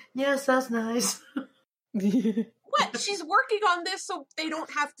 Yes, that's nice. What? She's working on this so they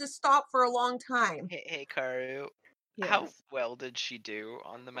don't have to stop for a long time. hey, Karu. Yes, How well did she do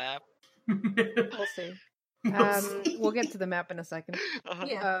on the map? we'll see. We'll see. We'll get to the map in a second. Uh-huh.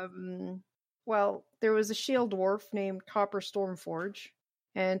 Yeah. Well, there was a shield dwarf named Copper Stormforge,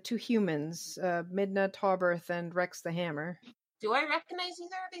 and 2 humans, Midna Tauberth and Rex the Hammer. Do I recognize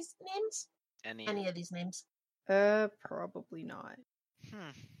either of these names? Any of these names? Probably not.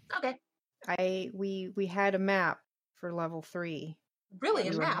 Okay. We had a map for level 3. Really,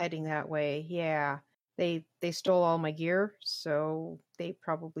 a We were map? heading that way. Yeah. They stole all my gear, so they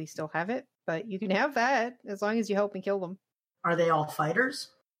probably still have it. But you can have that as long as you help me kill them. Are they all fighters?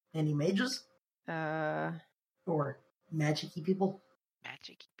 Any mages? Uh, Or magic-y people?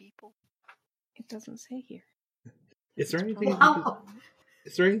 Magic people? it doesn't say here. Is there anything? Wow.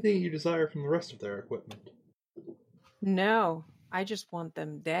 Is there anything you desire from the rest of their equipment? No, I just want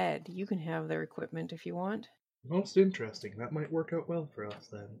them dead. You can have their equipment if you want. Most interesting. That might work out well for us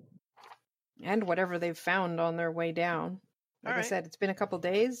then. And whatever they've found on their way down. Like I Alright. said, it's been a couple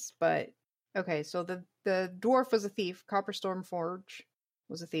days, but okay, so the dwarf was a thief. Copper Stormforge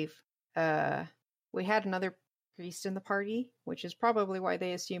was a thief. We had another priest in the party, which is probably why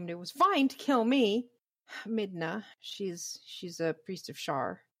they assumed it was fine to kill me. Midna, she's a priest of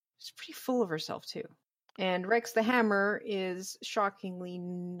Shar. She's pretty full of herself too. And Rex the Hammer is shockingly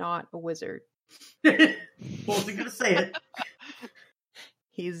not a wizard. Wasn't gonna say it.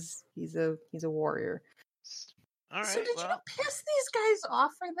 He's a warrior. All right. So did you well, piss these guys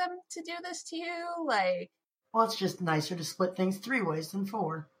off for them to do this to you? Like, Well, it's just nicer to split things 3 ways than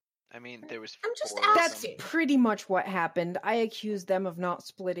 4. I mean, there was. I'm just 4 of That's them. pretty much what happened. I accused them of not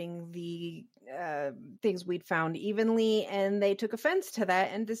splitting the things we'd found evenly, and they took offense to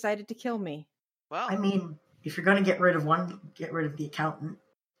that and decided to kill me. Well, I mean, if you're gonna get rid of one, get rid of the accountant,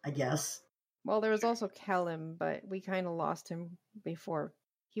 I guess. Well, there was also Kellim, but we kind of lost him before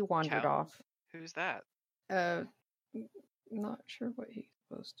he wandered Kellim? off. who's that? Not sure what he's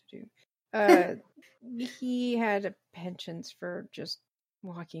supposed to do. He had a penchant for just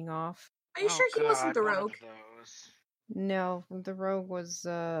walking off. are you Oh, sure he wasn't God, the one of rogue? those. No, the rogue was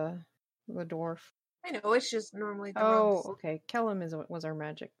the dwarf. I know, it's just normally the Oh, rogues. okay. Kellim was our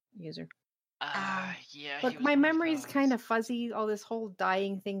magic user. Yeah. he Look, was my one of memory's those. kind of fuzzy. All this whole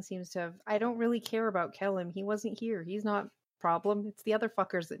dying thing seems to have. I don't really care about Kellim. He wasn't here. He's not problem. It's the other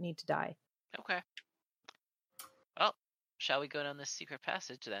fuckers that need to die. Okay. Well, shall we go down this secret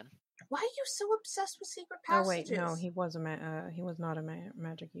passage then? Why are you so obsessed with secret passages? Oh wait, no, he was he was not a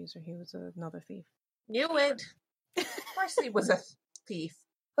magic user. He was another thief. Knew it. Of course he was a thief.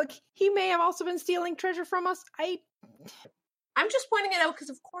 Look, he may have also been stealing treasure from us. I'm just pointing it out because,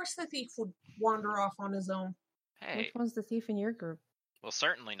 of course, the thief would wander off on his own. Hey, Which one's the thief in your group? well,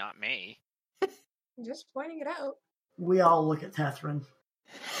 certainly not me. I'm just pointing it out. We all look at Tethrin.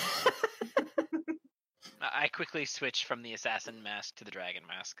 I quickly switch from the assassin mask to the dragon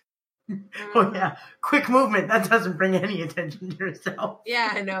mask. Oh yeah, quick movement. That doesn't bring any attention to yourself.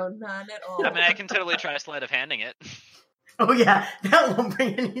 Yeah, no, none at all. I mean, I can totally try sleight of handing it. Oh yeah, that won't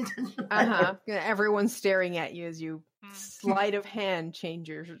bring any attention. Uh-huh. Everyone's staring at you as you sleight of hand change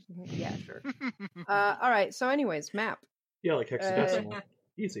your... Yeah, sure. All right, so anyways, map. Yeah, like hexadecimal.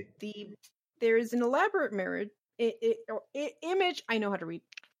 Easy. There is an elaborate image. I know how to read.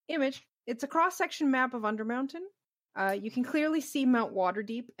 Image. It's a cross-section map of Undermountain. You can clearly see Mount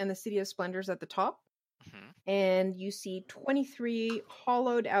Waterdeep and the City of Splendors at the top. Mm-hmm. And you see 23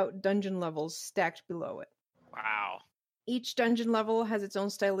 hollowed-out dungeon levels stacked below it. Wow. Each dungeon level has its own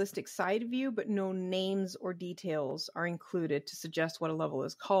stylistic side view, but no names or details are included to suggest what a level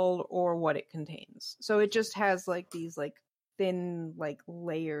is called or what it contains. So it just has these thin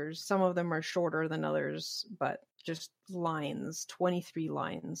layers. Some of them are shorter than others, but just lines, 23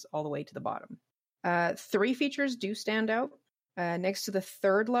 lines all the way to the bottom. 3 features do stand out. Next to the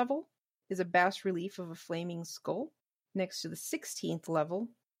 3rd level is a bas-relief of a flaming skull. Next to the 16th level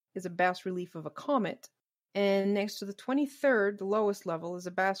is a bas-relief of a comet. And next to the 23rd, the lowest level, is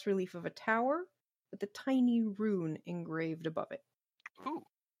a bas-relief of a tower with a tiny rune engraved above it. Ooh,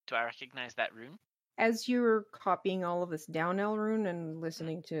 do I recognize that rune? As you're copying all of this down, Elrune, and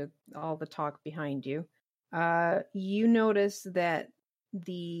listening to all the talk behind you, you notice that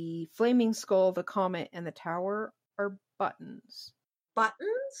the flaming skull, the comet, and the tower are buttons.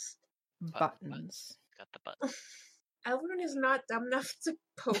 Buttons? Buttons. Got the button. Elrune is not dumb enough to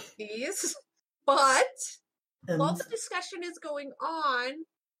poke these, but while the discussion is going on,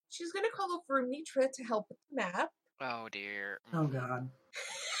 she's going to call over Mitra to help with the map. Oh dear. Oh god.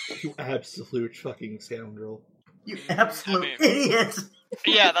 You absolute fucking scoundrel. You absolute idiot.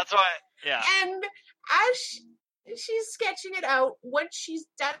 Yeah, that's why. Yeah. And as she's sketching it out, once she's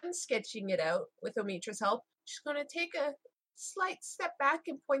done sketching it out with Omitra's help, she's going to take a slight step back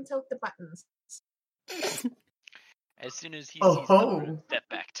and point out the buttons. As soon as he sees Tethrin step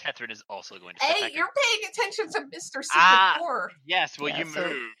back, Tethrin is also going to step back. Hey, you're paying attention to Mr. Secret Door. Yes, well, you moved.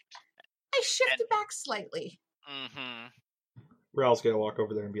 I shifted back slightly. Mm-hmm. Ral's gonna walk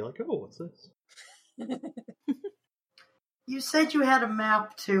over there and be like, "Oh, what's this?" You said you had a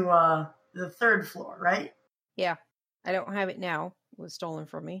map to the 3rd floor, right? Yeah, I don't have it now. It was stolen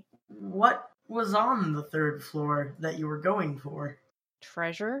from me. What was on the 3rd floor that you were going for?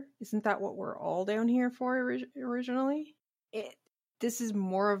 Treasure? Isn't that what we're all down here for originally? This is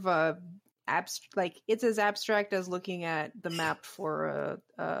more of a it's as abstract as looking at the map for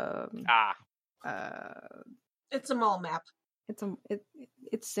it's a mall map.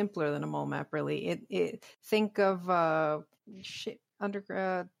 It's simpler than a mall map, really. Think of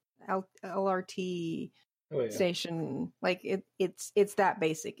LRT station. It's that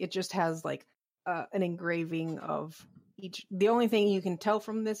basic. It just has an engraving of each. The only thing you can tell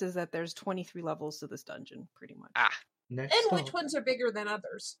from this is that there's 23 levels to this dungeon, pretty much. Which ones are bigger than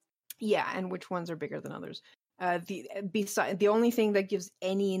others? Yeah, and which ones are bigger than others. The only thing that gives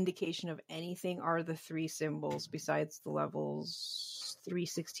any indication of anything are the 3 symbols besides the levels 3,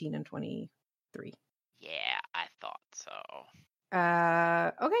 16, and 23. Yeah, I thought so.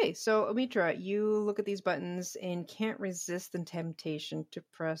 Okay, so Omitra, you look at these buttons and can't resist the temptation to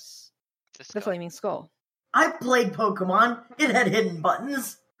press the flaming skull. I played Pokemon. It had hidden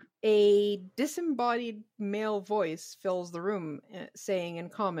buttons. A disembodied male voice fills the room, saying in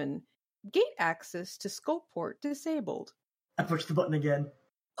common, "Gate access to Skullport disabled." I pushed the button again.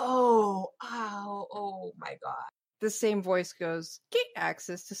 Oh my god. The same voice goes, "Gate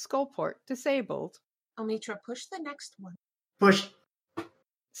access to Skullport disabled." Omitra, push the next one. Push.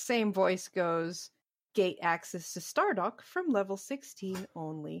 Same voice goes, "Gate access to Stardock from level 16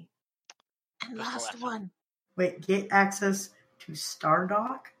 only." And last one. Wait, gate access to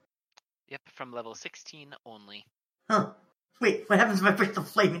Stardock? Yep, from level 16 only. Huh. Wait, what happens if I push the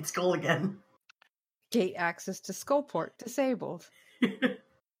flaming skull again? Gate access to Skullport disabled.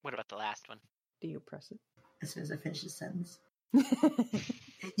 What about the last one? Do you press it? As soon as I finish the sentence.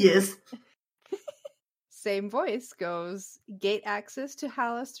 Yes. Same voice goes, "Gate access to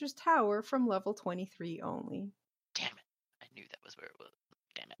Halaster's Tower from level 23 only." Damn it. I knew that was where it was.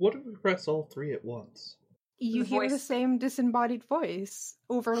 Damn it. What if we press all 3 at once? You hear the same disembodied voice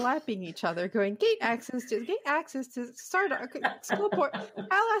overlapping each other, going, "Gate access to Stardock, Skullport,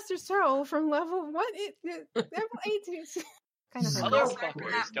 Halaster's Tower from level 18. Kind of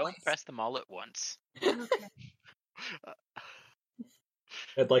Motherfuckers, don't press them all at once. Okay.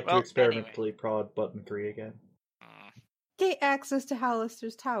 I'd like to experimentally prod button 3 again. Gate access to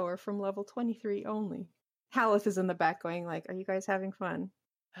Halaster's Tower from level 23 only. Halith is in the back going like, "Are you guys having fun?"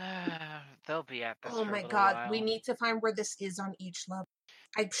 They'll be at this Oh for a my little god, while. we need to find where this is on each level.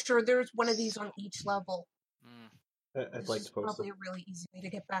 I'm sure there's one of these on each level. I'd This like is to post probably it. a really easy way to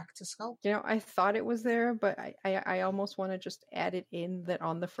get back to Skull. You know, I thought it was there, but I almost want to just add it in that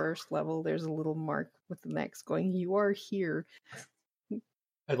on the first level there's a little mark with the X going, "You are here."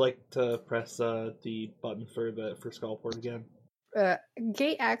 I'd like to press the button for Skullport again.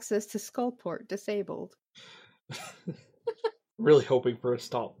 Gate access to Skullport disabled. Really hoping for a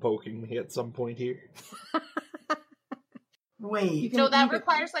stop poking me at some point here. Wait, So that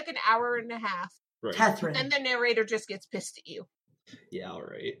requires like an hour and a half. Right. Catherine. Then the narrator just gets pissed at you. Yeah,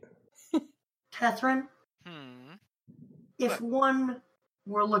 alright. Catherine, if What? one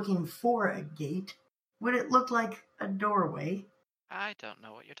were looking for a gate, would it look like a doorway, I don't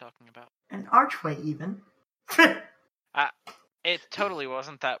know what you're talking about. an archway even? It totally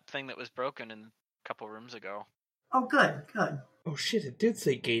wasn't that thing that was broken a couple rooms ago. Oh, good, good. Oh shit, it did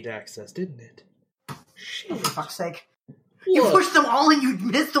say gate access, didn't it? Oh, Shit. for fuck's sake. You Look, pushed them all and you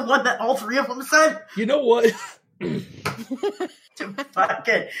missed the one that all three of them said? you know what? Fuck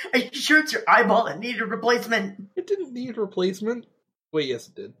it. Are you sure it's your eyeball that needed replacement? It didn't need replacement. Wait, yes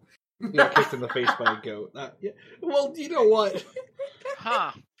it did. He got kicked in the face by a goat. Yeah. Well, you know what?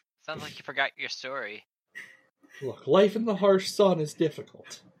 Huh. Sounds like you forgot your story. Look, life in the harsh sun is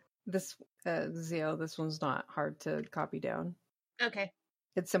difficult. This Zio, this one's not hard to copy down. Okay.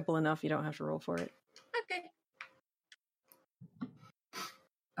 It's simple enough. You don't have to roll for it. Okay.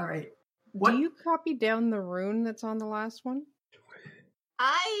 All right. What? Do you copy down the rune that's on the last one?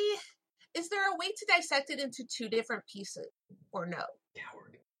 Is there a way to dissect it into two different pieces? Or no?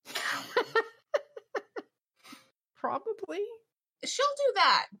 Coward. Probably. She'll do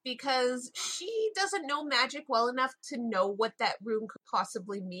that because she doesn't know magic well enough to know what that rune could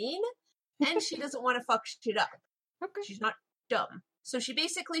possibly mean, and she doesn't want to fuck shit up. Okay. She's not dumb. So she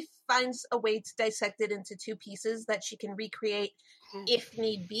basically finds a way to dissect it into two pieces that she can recreate if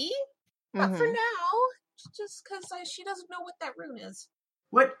need be. But for Mhm. now, just because she doesn't know what that rune is.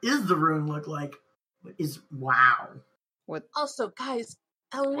 What is the rune look like? What is... Wow. What? Also, guys,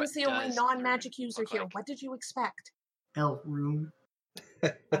 Ellen What is the only does the non-magic rune user look here. like? What did you expect? Elf rune.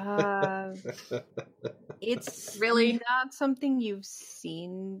 It's Really? not something you've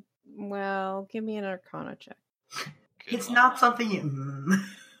seen. Well, give me an Arcana check. Good It's luck. not something you...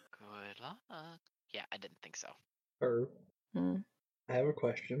 Good luck. Yeah, I didn't think so. Herb, Hmm. I have a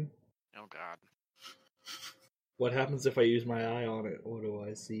question. Oh god. What happens if I use my eye on it? What do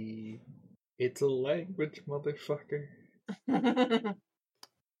I see? It's a language, motherfucker.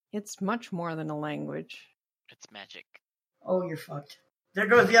 It's much more than a language. It's magic. Oh, you're fucked. There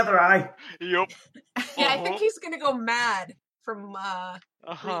goes the other eye. Yup. Yeah, I think he's gonna go mad from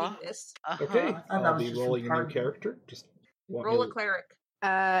Uh-huh. reading this. Okay, I thought that I'll was be just rolling a new retarded. character. Just want Roll me a to- cleric.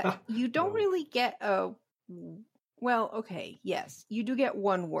 You don't no. really get a. Well, okay, yes, you do get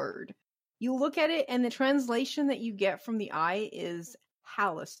one word. You look at it, and the translation that you get from the eye is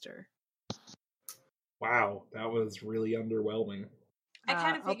Hallister. Wow, that was really underwhelming. I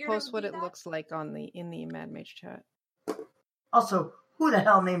kind of I'll figured post it what would it be that. looks like on in the Mad Mage chat. Also, who the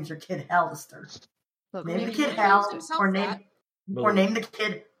hell names your kid Alistair? Look, Name the Maybe kid he Hal, names himself or that. name the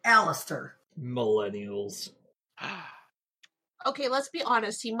kid Alistair. Millennials. Okay, let's be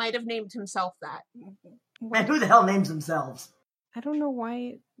honest. He might have named himself that. Man, who the hell names themselves? I don't know why.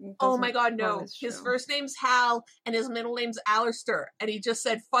 It Oh doesn't my god, go no. as His show. first name's Hal, and his middle name's Alistair. And he just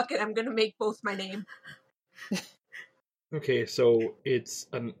said, fuck it, I'm gonna make both my name. Okay, so it's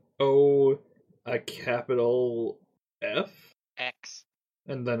an O, a capital F, X.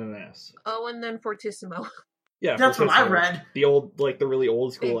 and then an S. Oh, and then Fortissimo. Yeah, That's what I Fortissimo. read. The old, like the really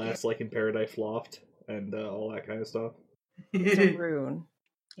old school Thank you. S, like in Paradise Loft and all that kind of stuff. It's a rune.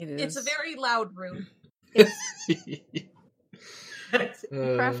 It is. It's a very loud rune. It's Uh,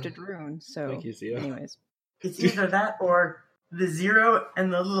 a crafted rune. So, Thank you, Zia. anyways, It's either that or the zero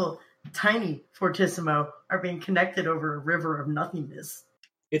and the little tiny Fortissimo are being connected over a river of nothingness.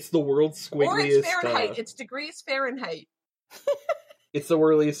 It's the world's squiggliest. Or it's Fahrenheit. It's degrees Fahrenheit. It's the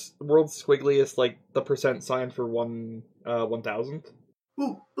world's squiggliest, like the percent sign for 1,000th.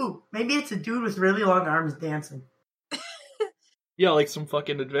 Ooh, maybe it's a dude with really long arms dancing. Yeah, like some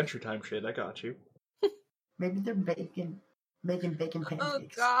fucking Adventure Time shit. I got you. Maybe they're making bacon Oh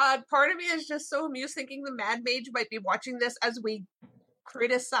pancakes. god, part of me is just so amused thinking the Mad Mage might be watching this as we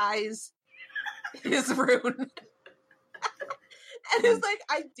criticize his rune. And it's like,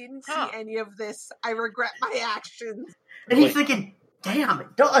 I didn't see Huh. any of this. I regret my actions. And he's Like- thinking, damn,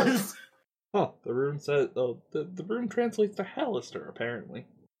 it does. Oh, the rune says the rune translates to Hallister, apparently.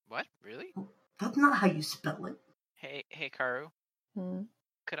 What? Really? That's not how you spell it. Hey, Karu. Hmm.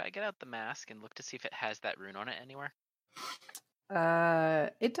 Could I get out the mask and look to see if it has that rune on it anywhere?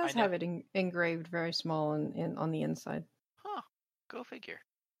 It does I know. have it engraved very small on the inside. Huh. Go figure.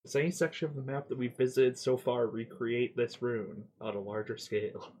 Does any section of the map that we've visited so far recreate this rune on a larger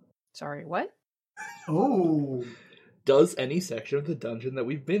scale? Sorry, what? Oh. Does any section of the dungeon that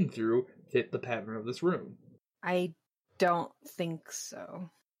we've been through fit the pattern of this rune? I don't think so.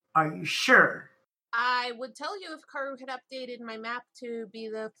 Are you sure? I would tell you if Karu had updated my map to be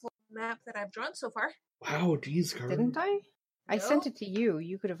the full map that I've drawn so far. Wow, geez, Karu. Didn't I? I sent No. it to you.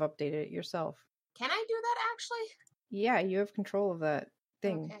 You could have updated it yourself. Can I do that actually? Yeah, you have control of that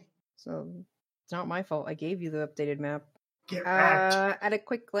thing. Okay. So it's not my fault. I gave you the updated map. Get wrecked. At a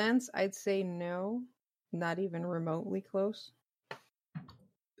quick glance, I'd say no. Not even remotely close.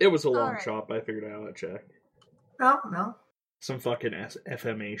 It was a long Alright. shot, but I figured out how to check. No. Some fucking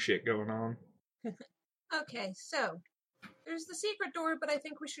FMA shit going on. Okay, so there's the secret door, but I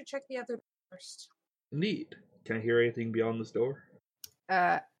think we should check the other door first. Indeed. Can I hear anything beyond this door?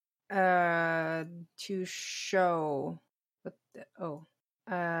 To show.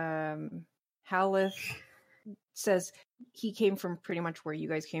 Haleth says he came from pretty much where you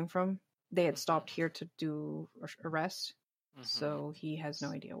guys came from. They had stopped here to do a rest, Mhm. so he has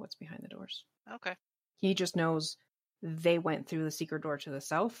no idea what's behind the doors. Okay. He just knows they went through the secret door to the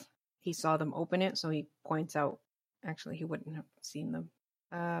south. He saw them open it, so he points out. Actually, he wouldn't have seen them.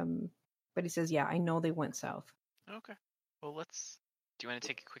 But he says, yeah, I know they went south. Okay. Well, let's. Do you want to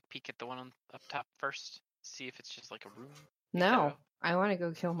take a quick peek at the one up top first? See if it's just like a room? No, I want to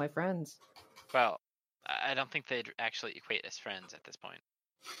go kill my friends. Well, I don't think they'd actually equate as friends at this point.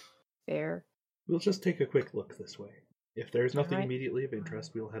 Fair. We'll just take a quick look this way. If there's nothing Alright. immediately of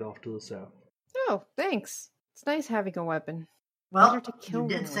interest, we'll head off to the south. Oh, thanks. It's nice having a weapon. Well, Better to kill you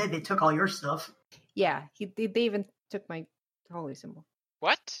did one. say they took all your stuff. Yeah, they even took my holy symbol.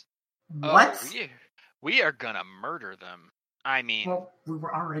 What? What? Oh, we are gonna murder them. I mean, Well, we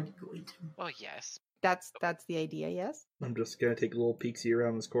were already going to. well, yes. That's the idea, yes? I'm just gonna take a little peek-see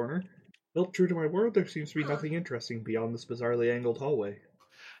around this corner. Well, true to my word, there seems to be nothing interesting beyond this bizarrely angled hallway.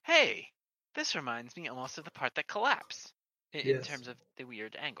 Hey, this reminds me almost of the part that collapsed. In Yes. terms of the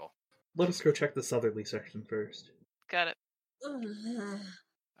weird angle. Let us go check the southerly section first. Got it. Ugh.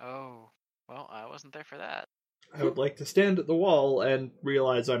 Oh, well, I wasn't there for that. I would like to stand at the wall and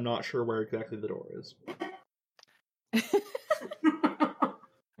realize I'm not sure where exactly the door is.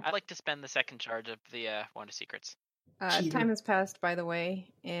 I'd like to spend the second charge of the Wand of Secrets. Cheater. Time has passed, by the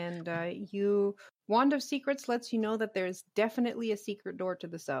way, and Wand of Secrets lets you know that there's definitely a secret door to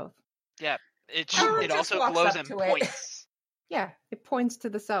the south. Yeah, it Aaron it just also walks glows up and to it. points. Yeah, it points to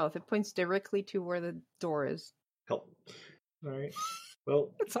the south. It points directly to where the door is. Help. Alright.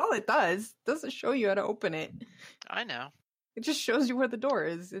 Well, That's all it does. It doesn't show you how to open it. I know. It just shows you where the door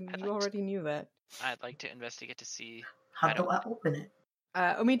is, and I'd you like to- already knew that. I'd like to investigate to see. How do I open it?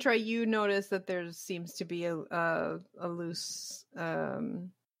 Omitra, you notice that there seems to be a loose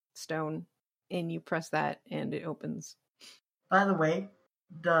stone, and you press that, and it opens. By the way,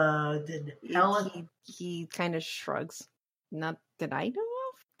 did Ellen... He kind of shrugs. Not that I know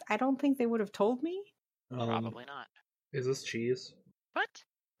of. I don't think they would have told me. Probably not. is this cheese? What?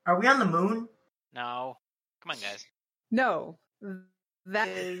 Are we on the moon? No. Come on, guys. No, that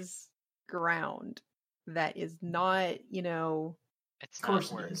is ground. That is not, It's Of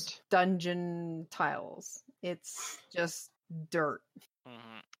course not it is. worked. dungeon tiles. It's just dirt.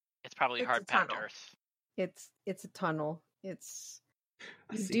 Mhm. It's probably It's hard a packed tunnel. earth. It's a tunnel. It's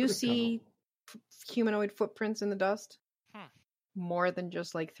A you do secret see tunnel. humanoid footprints in the dust. Hmm. More than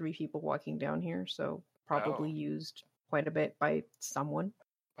just like 3 people walking down here, so probably Oh. used quite a bit by someone.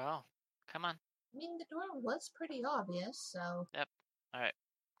 Well, come on. I mean, the door was pretty obvious, so. Alright.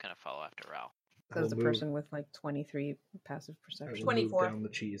 Gonna follow after Ral. I will Says the move- person with like 23 passive I will perception. move 24. down the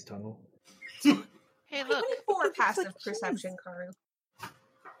cheese tunnel. Hey, look. 24 It's like passive cheese. perception, Karu.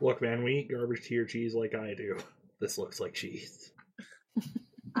 Look, man, we eat garbage tier cheese like I do. This looks like cheese.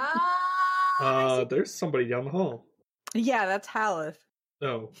 I see. There's somebody down the hall. Yeah, that's Haleth.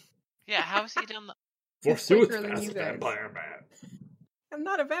 Oh. Yeah, how's he down the. Forsooth, quicker than you fast guys. vampire man. I'm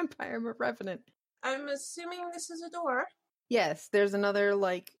not a vampire, I'm a revenant. I'm assuming this is a door. Yes, there's another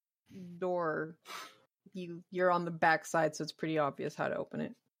like door. You're on the back side, so it's pretty obvious how to open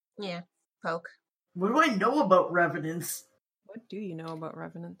it. Yeah, poke. What do I know about revenants? What do you know about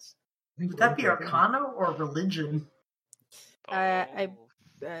revenants? Would that be Arcana or religion? I-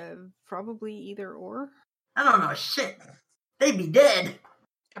 Oh, Probably either or. I don't know shit. They'd be dead.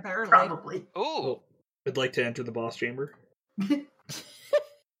 Apparently. Probably. Ooh! Oh, I'd like to enter the boss chamber. Yeah,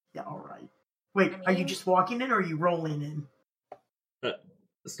 alright. Wait, I are you mean- just walking in or are you rolling in?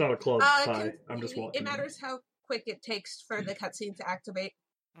 It's not a club tie. I'm just walking. It matters how quick it takes for the cutscene to activate.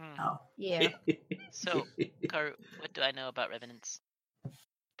 Mm. Oh. Yeah. So, Karu, what do I know about revenants?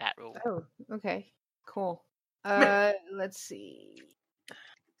 That rule. Oh, okay. Cool. Let's see.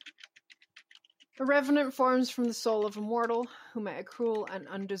 A revenant forms from the soul of a mortal who met a cruel and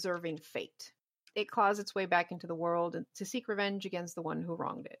undeserving fate. It claws its way back into the world to seek revenge against the one who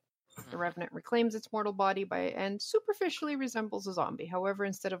wronged it. The revenant reclaims its mortal body and superficially resembles a zombie. However,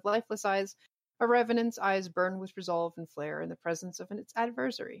 instead of lifeless eyes, a revenant's eyes burn with resolve and flare in the presence of its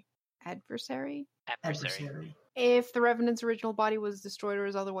adversary. Adversary? Adversary. If the revenant's original body was destroyed or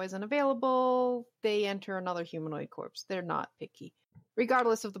is otherwise unavailable, they enter another humanoid corpse. They're not picky.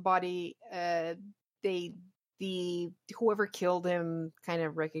 Regardless of the body, whoever killed him kind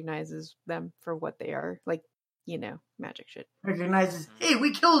of recognizes them for what they are. Like, magic shit. Recognizes, hey,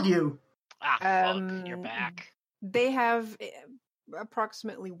 we killed you. Ah, fuck, you're back. They have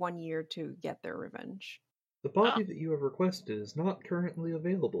approximately 1 year to get their revenge. The body that you have requested is not currently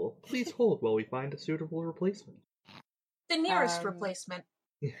available. Please hold while we find a suitable replacement. The nearest replacement.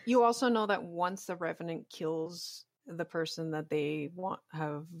 You also know that once the revenant kills the person that they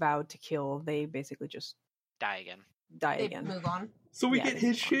have vowed to kill, they basically just Die again. die They again. move on. So we Yeah, get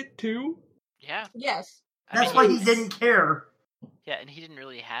his shit too? Yeah. Yes. That's why he didn't care. Yeah, and he didn't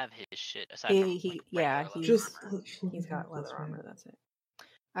really have his shit aside from He's got leather armor. That's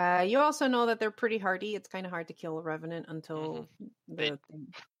it. You also know that they're pretty hardy. It's kind of hard to kill a revenant until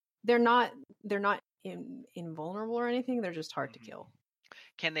they're not invulnerable or anything. They're just hard to kill.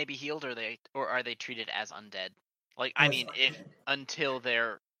 Can they be healed, or are they treated as undead? Like, I mean, until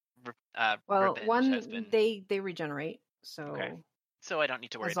their revenge has been... they regenerate. So okay. So I don't need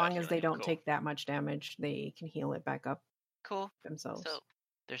to worry. As long about as they healing. don't Cool. take that much damage, they can heal it back up. Cool. Themselves. So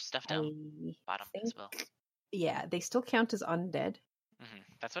there's stuff down bottom as well. Yeah, they still count as undead.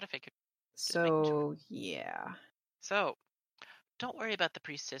 That's what I figured. So yeah. So don't worry about the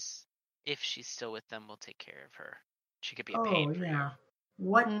priestess. If she's still with them, we'll take care of her. She could be a pain for you.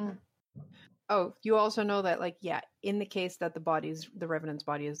 What? Oh, you also know that, in the case that the revenant's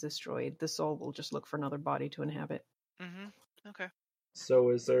body is destroyed, the soul will just look for another body to inhabit. Okay. So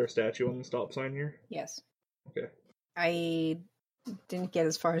is there a statue on the stop sign here? Yes. Okay. I didn't get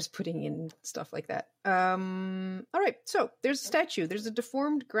as far as putting in stuff like that. All right. So there's a statue. There's a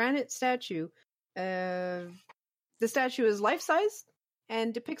deformed granite statue. The statue is life-size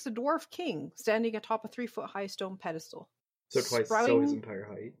and depicts a dwarf king standing atop a 3-foot-high stone pedestal. So twice his entire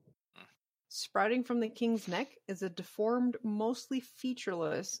height. Sprouting from the king's neck is a deformed, mostly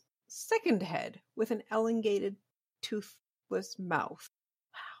featureless second head with an elongated, toothless mouth.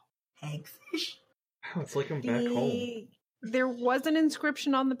 Wow. Hagfish? Wow, it's like I'm back home. There was an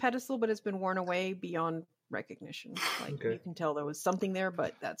inscription on the pedestal, but it's been worn away beyond recognition. You can tell there was something there,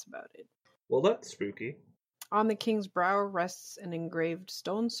 but that's about it. Well, that's spooky. On the king's brow rests an engraved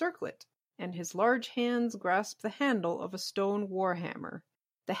stone circlet, and his large hands grasp the handle of a stone warhammer,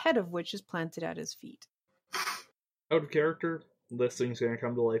 the head of which is planted at his feet. Out of character, this thing's gonna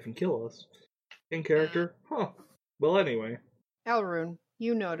come to life and kill us. In character, well, anyway. Elrune,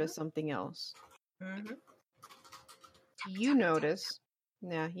 you notice something else. You notice...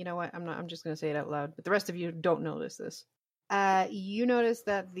 Nah, you know what? I'm just going to say it out loud, but the rest of you don't notice this. You notice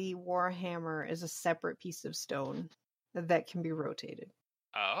that the warhammer is a separate piece of stone that can be rotated.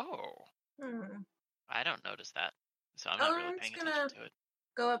 Oh. I don't notice that, so I'm not really paying attention to it.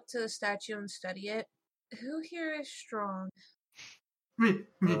 Go up to the statue and study it. Who here is strong? I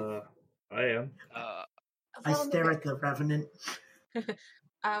am. I stare at the revenant.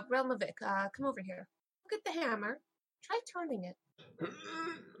 Relmavik, come over here. Look at the hammer. Try turning it.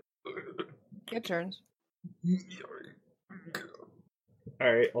 It turns.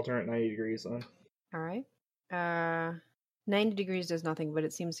 Alright, I'll turn it 90 degrees then. Alright. 90 degrees does nothing, but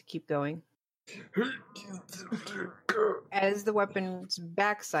it seems to keep going. As the weapon's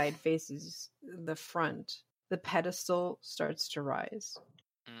backside faces the front, the pedestal starts to rise.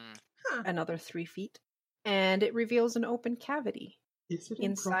 Another 3 feet. And it reveals an open cavity.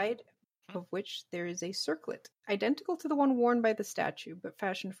 Inside of which there is a circlet, identical to the one worn by the statue, but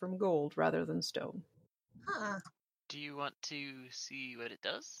fashioned from gold rather than stone. Do you want to see what it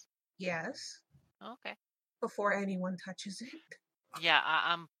does? Yes. Okay. Before anyone touches it. Yeah,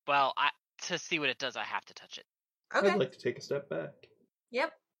 to see what it does, I have to touch it. Okay. I'd like to take a step back.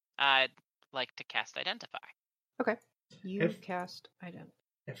 Yep. I'd like to cast Identify. Okay. You cast Identify.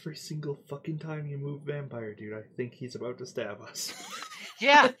 Every single fucking time you move vampire, dude, I think he's about to stab us.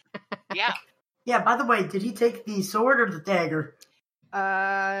 Yeah. Yeah. Yeah, by the way, did he take the sword or the dagger?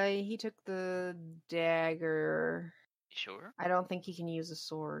 He took the dagger. You sure? I don't think he can use a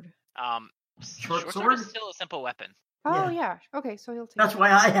sword. Short Short sword? is still a simple weapon. Oh, Yeah. yeah. Okay, so he'll take That's it. why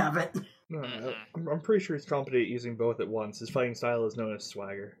I have it. No, Mhm. I'm pretty sure he's competent at using both at once. His fighting style is known as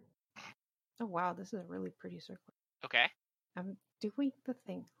swagger. Oh, wow. This is a really pretty circle. Okay. I'm doing the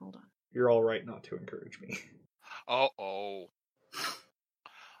thing. Hold on. You're all right not to encourage me. Oh. Well,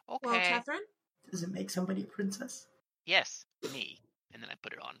 Okay. Catherine? Does it make somebody a princess? Yes, me. And then I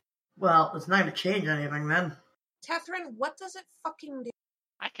put it on. Well, it's not going to change anything then. Catherine, what does it fucking do?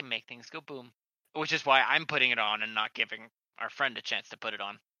 I can make things go boom. Which is why I'm putting it on and not giving our friend a chance to put it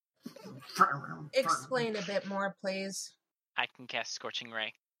on. Explain a bit more, please. I can cast Scorching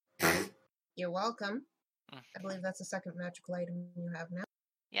Ray. You're welcome. Mm. I believe that's the second magical item you have now.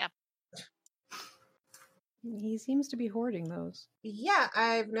 Yeah. He seems to be hoarding those. Yeah,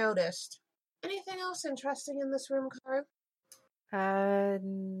 I've noticed. Anything else interesting in this room, Karu?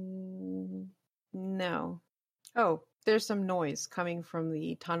 No. Oh, there's some noise coming from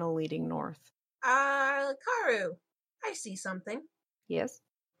the tunnel leading north. Karu, I see something. Yes,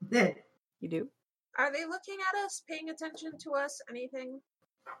 Yeah. you do? Are they looking at us, paying attention to us, anything?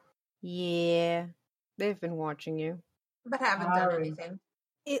 Yeah, they've been watching you. But haven't done Karu. anything.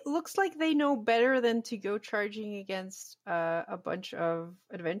 It looks like they know better than to go charging against a bunch of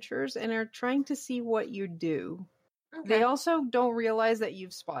adventurers and are trying to see what you do. Okay. They also don't realize that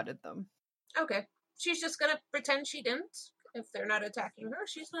you've spotted them. Okay. She's just gonna pretend she didn't. If they're not attacking her,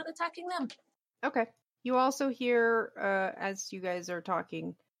 she's not attacking them. Okay. You also hear, as you guys are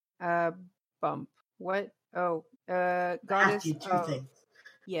talking, bump. What? Oh, Ask goddess. you two of- things.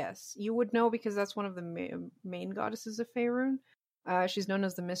 Yes, you would know because that's one of the main goddesses of Faerun. She's known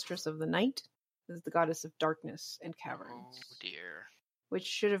as the Mistress of the Night. This is the goddess of darkness and caverns. Oh dear. Which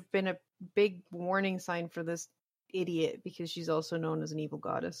should have been a big warning sign for this idiot because she's also known as an evil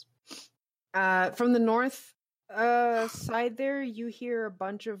goddess. From the north side there, you hear a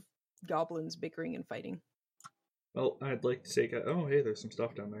bunch of goblins bickering and fighting. Well, I'd like to take a... Oh, hey, there's some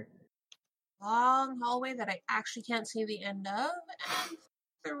stuff down there. Long hallway that I actually can't see the end of, and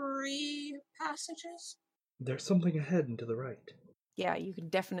 3 passages. There's something ahead and to the right. Yeah, you can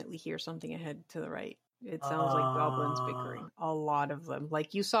definitely hear something ahead to the right. It sounds like goblins bickering. A lot of them.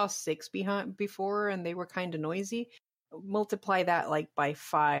 Like you saw 6 behind before and they were kind of noisy. Multiply that like by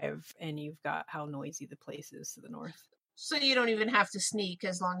 5 and you've got how noisy the place is to the north. So you don't even have to sneak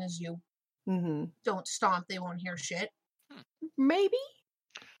as long as you Mm-hmm. don't stomp, they won't hear shit. Maybe?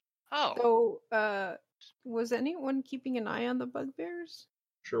 Oh. So, was anyone keeping an eye on the bugbears?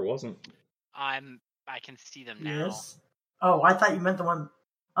 Sure wasn't. I can see them now. Yes. Oh, I thought you meant the one.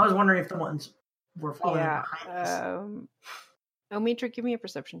 I was wondering if the ones were following Yeah. behind us. Omitra, give me a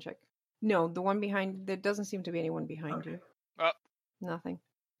perception check. No, the one behind. There doesn't seem to be anyone behind Okay. you. Oh. Nothing.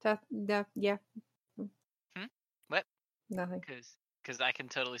 Yeah. What? Nothing. Because I can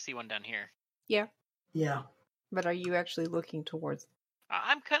totally see one down here. Yeah. Yeah. But are you actually looking towards?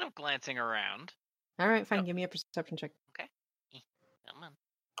 I'm kind of glancing around. All right, fine. Yep. Give me a perception check. Come on.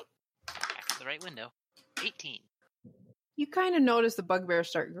 Back to the right window. 18. You kind of notice the bugbears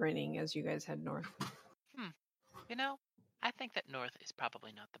start grinning as you guys head north. You know, I think that north is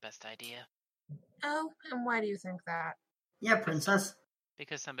probably not the best idea. Oh, and why do you think that? Yeah, princess.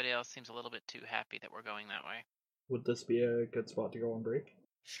 Because somebody else seems a little bit too happy that we're going that way. Would this be a good spot to go on break?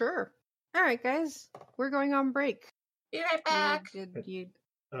 Sure. All right, guys, we're going on break. Be right back. Did you?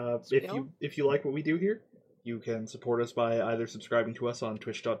 If you like what we do here, you can support us by either subscribing to us on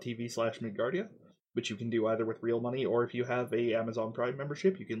twitch.tv/Midgardia, which you can do either with real money, or if you have a Amazon Prime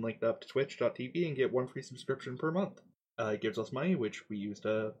membership, you can link it up to twitch.tv and get 1 free subscription per month. It gives us money, which we use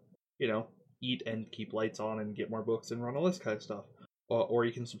to, eat and keep lights on and get more books and run all this kind of stuff. Or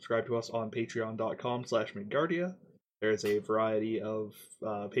you can subscribe to us on patreon.com/Midgardia. There's a variety of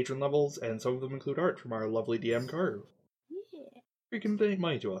patron levels, and some of them include art from our lovely DM Karu. Yeah. You can donate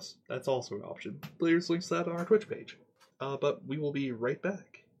money to us. That's also an option. There's links to that on our Twitch page. But we will be right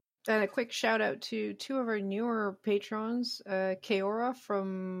back. And a quick shout out to 2 of our newer patrons, Kaora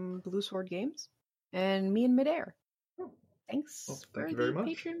from Blue Sword Games, and me in Midair. Thanks Well, for thank you the very much.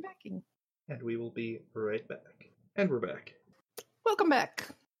 Patreon backing. And we will be right back. And we're back. Welcome back.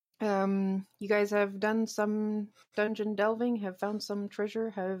 You guys have done some dungeon delving, have found some treasure,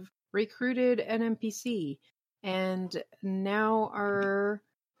 have recruited an NPC, and now are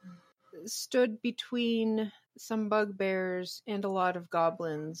stood between some bugbears and a lot of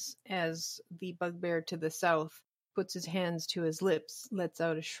goblins as the bugbear to the south puts his hands to his lips, lets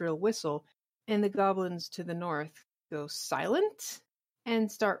out a shrill whistle, and the goblins to the north go silent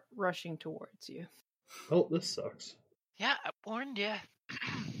and start rushing towards you. Oh, this sucks. Yeah, I warned you.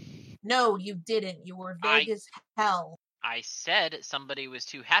 No, you didn't. You were vague as hell. I said somebody was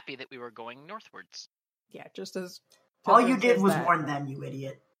too happy that we were going northwards. Yeah, just as All you Tilted did says was that. warn them, you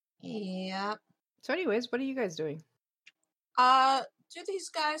idiot. Yep. So, anyways, what are you guys doing? Do these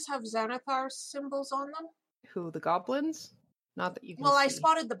guys have Xanathar symbols on them? Who, the goblins? Not that you can Well, I see.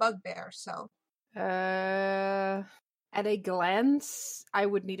 spotted the bugbear, so. At a glance, I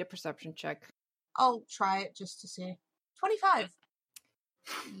would need a perception check. I'll try it just to see. 25.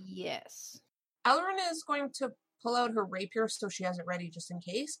 Yes. Elrond is going to pull out her rapier so she has it ready just in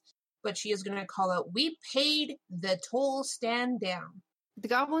case, but she is going to call out, "We paid the toll, stand down." The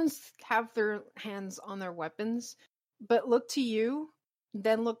goblins have their hands on their weapons, but look to you,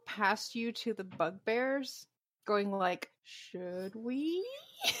 then look past you to the bugbears, going like, should we?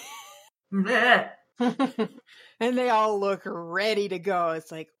 Meh. And they all look ready to go.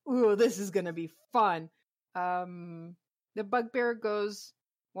 It's like, ooh, this is gonna be fun. The bugbear goes,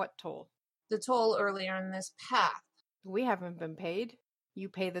 what toll? The toll earlier in this path. We haven't been paid. You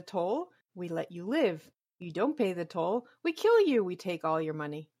pay the toll, we let you live. You don't pay the toll, we kill you, we take all your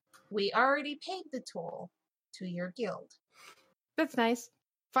money. We already paid the toll to your guild. That's nice.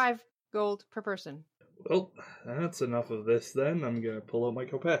 5 gold per person. Well, that's enough of this then. I'm gonna pull out my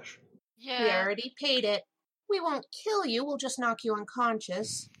Kopesh. Yeah. We already paid it. We won't kill you, we'll just knock you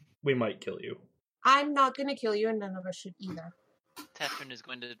unconscious. We might kill you. I'm not going to kill you, and none of us should either. Tefrin is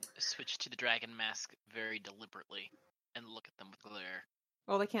going to switch to the dragon mask very deliberately and look at them with glare.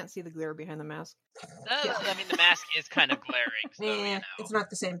 Well, they can't see the glare behind the mask. I mean, the mask is kind of glaring, so you know. It's not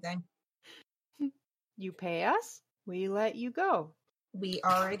the same thing. You pay us, we let you go. We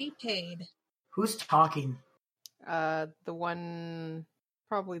already paid. Who's talking? The one,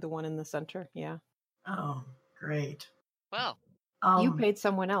 probably the one in the center, yeah. Oh, great. Well, You paid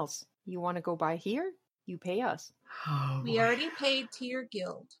someone else. You want to go by here? You pay us. Oh, We boy. already paid to your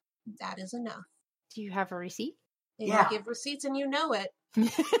guild. That is enough. Do you have a receipt? They Yeah. don't give receipts, and you know it.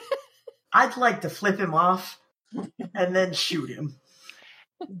 I'd like to flip him off and then shoot him.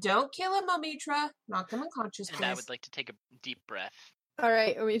 Don't kill him, Omitra. Knock him unconscious, and please. I would like to take a deep breath. All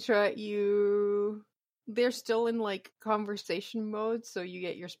right, Omitra, they're still in like conversation mode, so you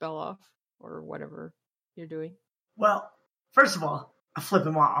get your spell off or whatever you're doing. Well, first of all, I flip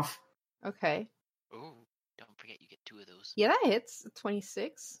him off. Okay. Ooh, don't forget you get 2 of those. Yeah, that hits.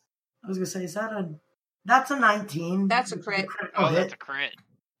 26. I was gonna say, that's a 19. That's a crit. critical Oh, hit. that's a crit.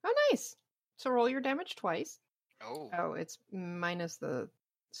 Oh, nice. So roll your damage twice. Oh. Oh, it's minus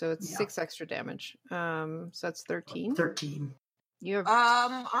so it's Yeah. 6 extra damage. So that's 13. 13. You have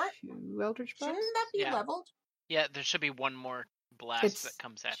Aren't 2 Eldritch Blasts? shouldn't that be Yeah. leveled? Yeah, there should be one more blast It's- that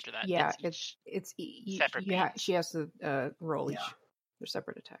comes after that. Yeah, It's each. it's separate beams. she has to roll each. Yeah. They're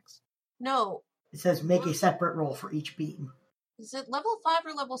separate attacks. No. It says make a separate roll for each beam. Is it level 5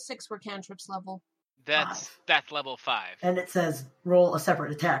 or level 6 where cantrips level? That's level 5. And it says roll a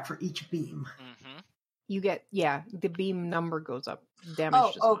separate attack for each beam. Mm-hmm. You get, the beam number goes up. Damage Oh,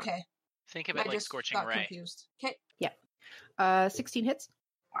 does not. okay. Think of I it like just Scorching got Ray. confused. Okay. 16 hits.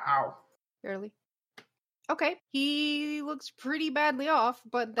 Wow. Barely. Okay. He looks pretty badly off,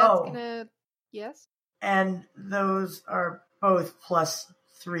 but that's Oh. gonna... Yes? And those are both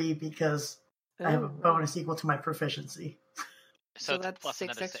 +3 because I have a Oh. bonus equal to my proficiency. So, it's that's plus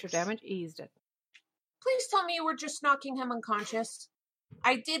 6 another extra 6. damage. He's dead. Please tell me you were just knocking him unconscious.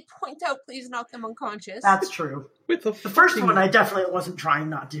 I did point out, please knock them unconscious. That's true. With the The first fucking- one I definitely wasn't trying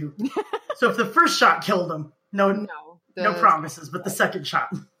not to. So if the first shot killed him, no No. promises, but the second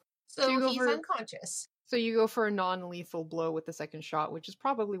shot. so you go he's for- unconscious. So you go for a non-lethal blow with the second shot, which is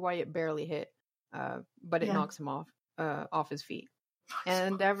probably why it barely hit. But it Yeah. knocks him off his feet.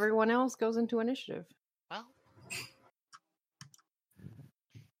 And everyone else goes into initiative. Well,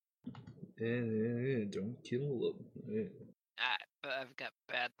 Don't kill them. I've got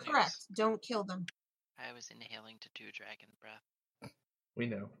bad news. Correct. Don't kill them. I was inhaling to do dragon breath. We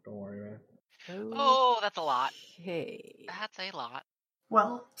know. Don't worry, man. Oh, that's a lot. Okay. That's a lot.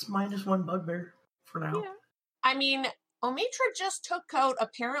 Well, it's -1 bugbear for now. Yeah. I mean, Omitra just took out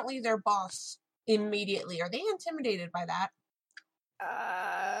apparently their boss immediately. Are they intimidated by that?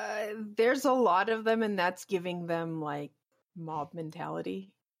 There's a lot of them, and that's giving them like mob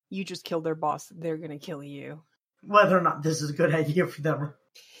mentality. You just killed their boss, they're gonna kill you. Whether or not this is a good idea for them.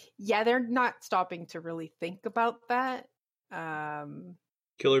 Yeah, they're not stopping to really think about that.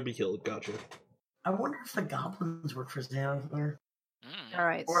 Kill or be killed. Gotcha. I wonder if the goblins work for Xanathar, All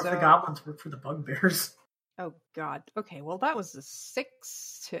right, or so if the goblins work for the bugbears. oh god. Okay, well that was a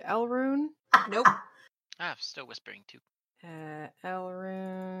 6 to Elrune. Nope. I'm still whispering too.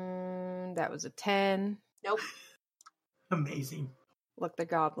 Elrune, that was a 10. Nope. Amazing. Look, the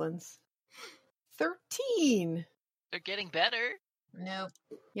goblins. 13. They're getting better. Nope.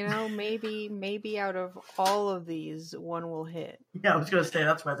 You know, maybe out of all of these, one will hit. Yeah, I was going to say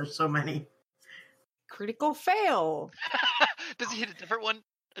that's why there's so many. Critical fail. Does he hit a different one?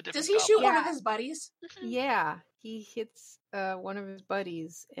 Does he shoot one of Yeah. his buddies? Yeah, he hits one of his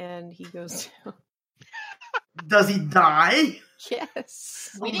buddies, and he goes down. Does he die?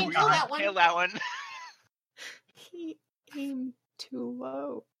 Yes. We Oh didn't my kill God. that one. Kill that one. He aimed too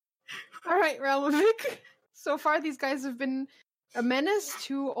low. All right, Relmovic. So far, these guys have been a menace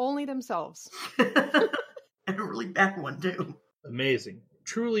to only themselves. And a really bad one, too. Amazing.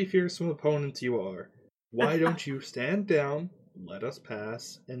 Truly fearsome opponents you are. Why don't you stand down, let us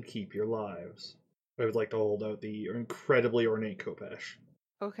pass, and keep your lives? I would like to hold out the incredibly ornate Khopesh.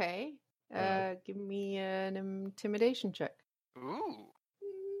 Okay. Give me an intimidation check. Ooh.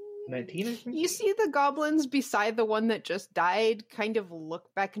 19, I think? You see the goblins beside the one that just died kind of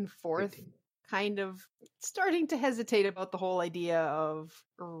look back and forth, 15. kind of starting to hesitate about the whole idea of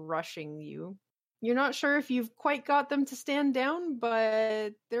rushing you. You're not sure if you've quite got them to stand down,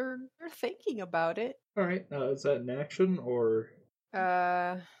 but they're thinking about it. Alright, is that an action or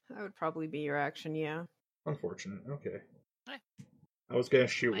That would probably be your action, yeah. unfortunate? Okay. Hey. I was gonna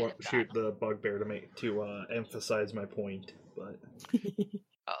shoot Might have shoot the bugbear to emphasize my point, but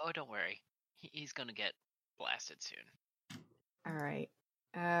Oh, don't worry. He's gonna get blasted soon. All right.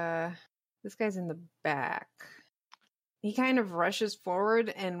 This guy's in the back. He kind of rushes forward,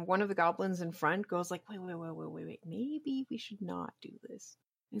 and one of the goblins in front goes like, wait. Maybe we should not do this.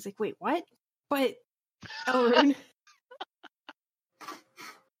 And he's like, wait, what? But, Elrune.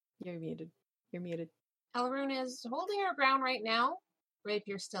 You're muted. Elrune is holding her ground right now.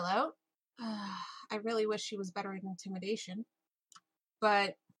 Rapier's still out. I really wish she was better at intimidation.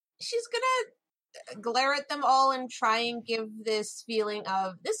 But she's gonna glare at them all and try and give this feeling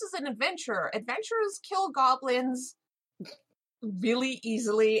of, this is an adventure. Adventurers kill goblins really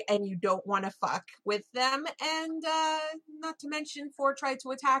easily, and you don't want to fuck with them. And not to mention, 4 tried to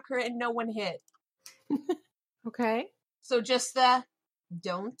attack her and no one hit. Okay. So just the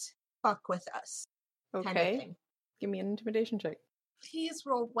don't fuck with us kind of Okay. thing. Give me an intimidation check. Please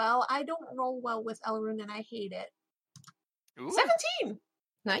roll well. I don't roll well with Elrune and I hate it. Ooh. 17!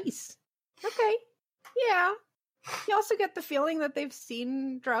 Nice. Okay. Yeah. You also get the feeling that they've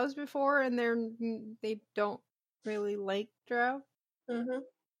seen drows before, and they don't really like drow. Mm-hmm.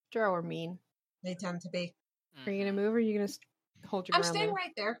 Drow are mean. They tend to be. Are you gonna move, or are you gonna hold your I'm ground staying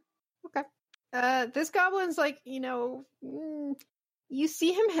there? right there. This goblin's like, you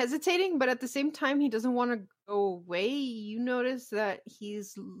see him hesitating, but at the same time, he doesn't want to go away. You notice that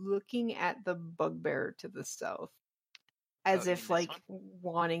he's looking at the bugbear to the south, as you if mean this like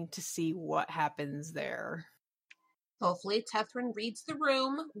wanting to see what happens there. Hopefully, Tethrin reads the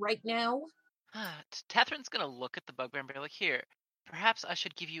room right now. Tethrin's gonna look at the bugbear and be like, here, perhaps I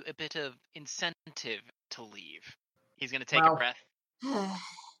should give you a bit of incentive to leave. He's gonna take a Wow. breath.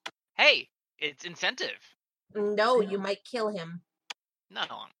 Hey, it's incentive. No, you might kill him. No.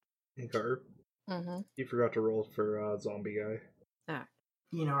 hey, Carter, Mm-hmm. you forgot to roll for zombie guy,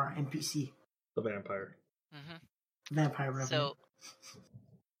 You know, our NPC. the vampire. Mm-hmm. Vampire Revenant. So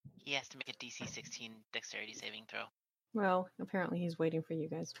he has to make a DC 16 dexterity saving throw. Well, apparently he's waiting for you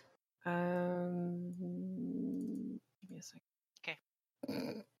guys. Give me a second.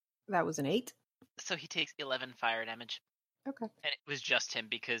 Okay. That was an 8. So he takes 11 fire damage. Okay. And it was just him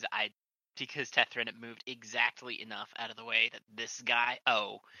because Tethrin had moved exactly enough out of the way that this guy.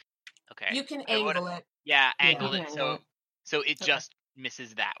 Oh, okay. You can I would've- angle it. Yeah, angled Yeah. it so it Okay. just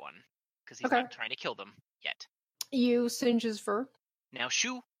misses that one because he's Okay. not trying to kill them yet. You singe his fur. Now,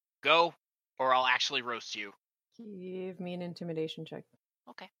 Shu, go, or I'll actually roast you. Give me an intimidation check.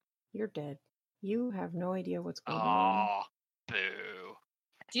 Okay. You're dead. You have no idea what's going on. Oh, boo.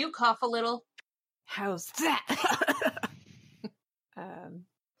 Do you cough a little? How's that?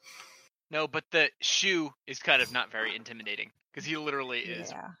 No, but the Shu is kind of not very intimidating because he literally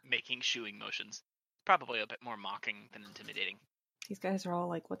is Yeah. making shooing motions. Probably a bit more mocking than intimidating. These guys are all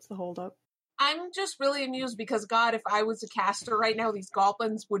like, what's the holdup? I'm just really amused because, God, if I was a caster right now, these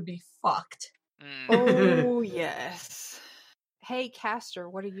goblins would be fucked. Mm. Oh, yes. Hey, Caster,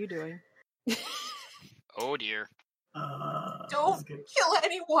 what are you doing? Oh dear. This Don't is good. kill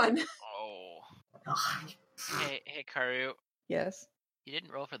anyone! Oh. Ugh. Hey, Karu. Yes. You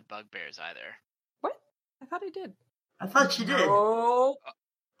didn't roll for the bugbears either. What? I thought I did. I thought you did. No,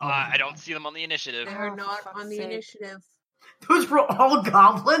 I don't see them on the initiative. they're Oh, for not fuck's on the sake. initiative. Those were all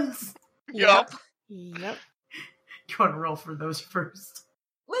goblins? Yup. Yep. You want to roll for those first?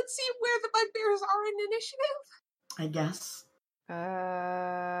 Let's see where the bugbears are in initiative. I guess.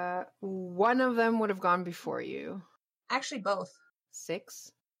 One of them would have gone before you. Actually, both.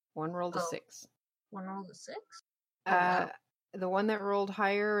 6. One rolled a Oh. 6. One rolled a 6? Oh, wow. The one that rolled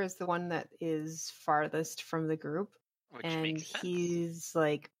higher is the one that is farthest from the group. Which And makes sense. he's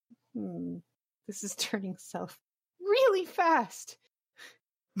like, this is turning south really fast.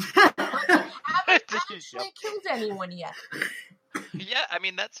 Haven't actually Yep. killed anyone yet. Yeah, I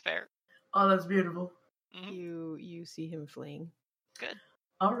mean, that's fair. Oh, that's beautiful. Mhm. You see him fleeing.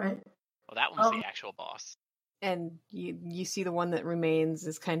 All right. Well, that one's the actual boss. And you see the one that remains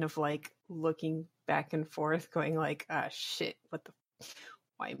is kind of like looking back and forth, going like, shit,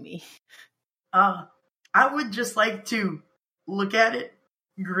 why me? I would just like to look at it,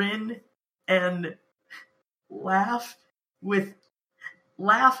 grin, and laugh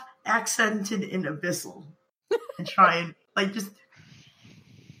accented in abyssal, and try and like just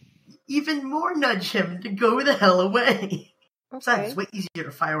even more nudge him to go the hell away. Besides, it's way easier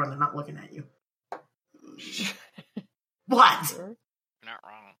to fire when they're not looking at you. What? Sure. You're not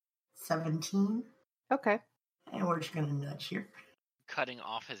wrong. 17? Okay. And we're just gonna nudge here. Cutting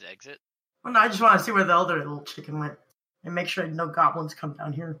off his exit. Well, no, I just want to see where the other little chicken went. And make sure no goblins come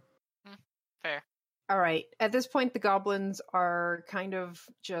down here. Fair. All right. At this point, the goblins are kind of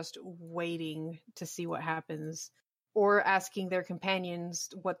just waiting to see what happens, or asking their companions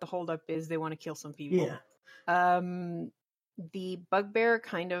what the holdup is. They want to kill some people. Yeah. The bugbear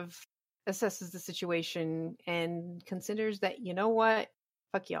kind of assesses the situation and considers that, you know what,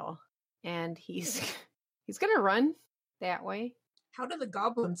 fuck y'all, and he's gonna run that way. How do the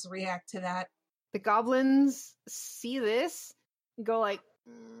goblins react to that? The goblins see this, go like,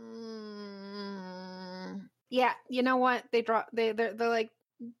 yeah, you know what? They're like,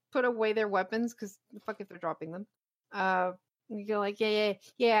 put away their weapons, because fuck if they're dropping them. You go like,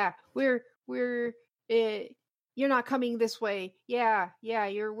 yeah, we're you're not coming this way. Yeah,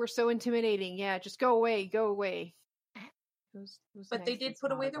 we're so intimidating. Yeah, just go away. Who's But they next did that's put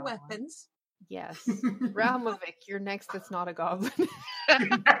not away a their goblin? weapons. Yes. Ralmovic, you're next that's not a goblin. I'm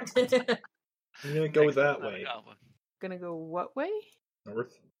gonna go that way. Gonna go what way?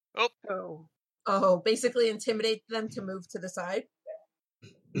 North. Oh. Oh, basically intimidate them to move to the side.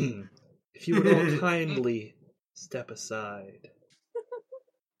 If you would all kindly step aside.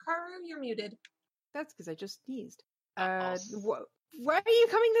 Karu, you're muted. That's because I just sneezed. Uh-oh. Why are you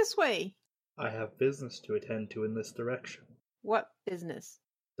coming this way? I have business to attend to in this direction. What business?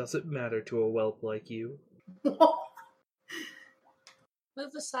 Does it matter to a whelp like you? Move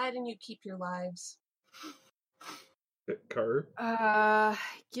aside and you keep your lives. Car?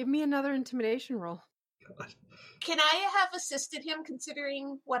 Give me another intimidation roll. God. Can I have assisted him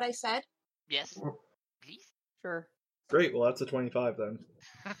considering what I said? Yes. Please? Sure. Great, well that's a 25 then.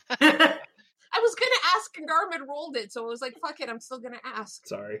 I was gonna ask and Garmin rolled it, so I was like, fuck it, I'm still gonna ask.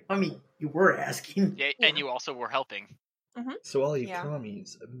 Sorry. I mean, you were asking. Yeah, and you also were helping. So all you Yeah.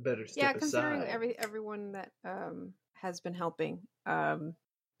 commies better step Yeah, considering aside. everyone that has been helping,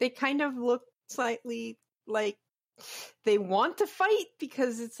 they kind of look slightly like they want to fight,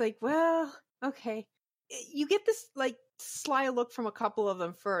 because it's like, well, okay. You get this like sly look from a couple of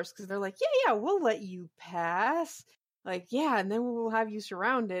them first, because they're like, yeah, we'll let you pass. Like, yeah, and then we'll have you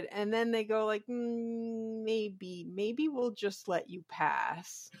surrounded. And then they go like, maybe we'll just let you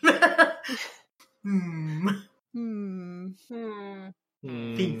pass.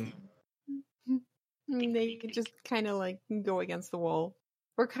 Thinking. They could just kind of like go against the wall.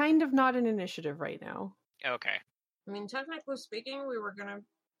 We're kind of not in initiative right now. Okay. I mean, technically speaking, we were gonna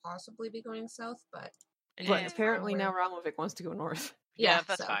possibly be going south, but But Yeah, apparently now Ralmovic wants to go north. yeah,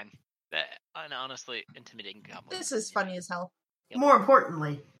 that's so fine. And honestly, intimidating goblins. This is funny as hell. More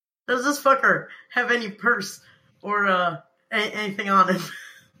importantly, does this fucker have any purse or anything on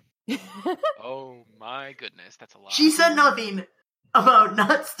him? Oh my goodness, that's a lot. She said nothing about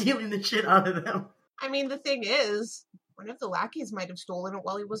not stealing the shit out of them. I mean, the thing is, one of the lackeys might have stolen it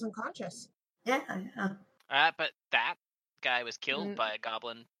while he was unconscious. Yeah. But that guy was killed by a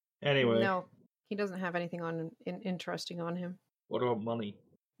goblin. Anyway, No, he doesn't have anything interesting on him. what about money?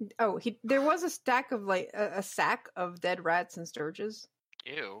 Oh, there was a stack of like a sack of dead rats and sturges.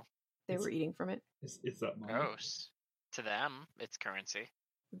 Ew. They were eating from it. Is that money? Gross. To them, it's currency.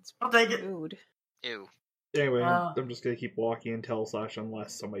 It's I'll take it. food. Ew. Anyway, Wow. I'm just gonna keep walking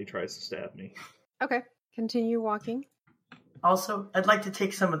unless somebody tries to stab me. Okay, continue walking. Also, I'd like to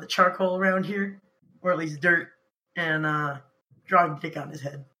take some of the charcoal around here, or at least dirt, and draw a dick on his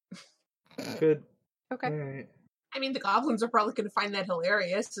head. Good. Okay. Alright. I mean, the goblins are probably going to find that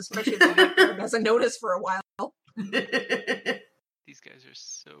hilarious, especially if he doesn't notice for a while. These guys are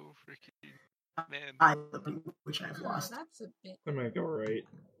so freaking Man. I which I've Oh, lost. that's a bit. I'm gonna go right.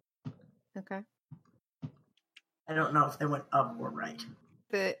 Okay. I don't know if they went up or right.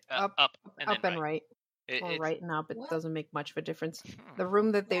 The Up and up then and right. Or It's right and up. It What? doesn't make much of a difference. Hmm. The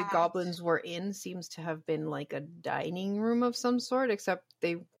room that the That- goblins were in seems to have been like a dining room of some sort, except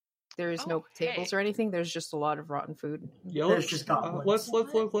there's no Oh, tables hey. or anything. There's just a lot of rotten food. Yeah, There's let's just let's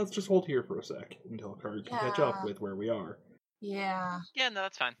goblins. let's just hold here for a sec until Karu can catch up Yeah. with where we are. Yeah. Yeah, no,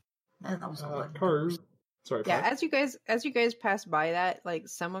 that's fine. Man, that was a lot of Karu, doors. sorry, Yeah, Pi. as you guys pass by that, like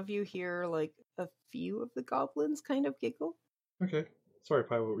some of you hear like a few of the goblins kind of giggle. Okay, sorry,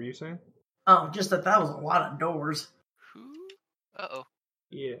 Pi. What were you saying? Oh, just that was a lot of doors. Who? Uh-oh.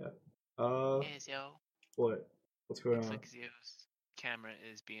 Yeah. Hey, Zio. What's going Looks on? like Zio's camera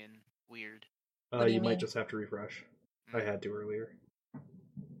is being weird. What do You you might mean? just have to refresh. I had to earlier.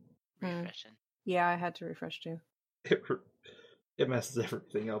 Refreshing. Yeah, I had to refresh too. It messes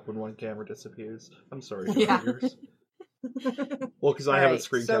everything up when one camera disappears. I'm sorry, Yeah. viewers. Well, because I have it Alright,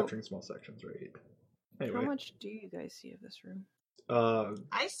 screen so- capturing small sections, right? How Anyway, much do you guys see of this room?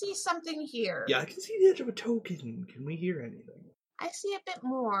 I see something here. yeah, I can see the edge of a token. Can we hear anything? I see a bit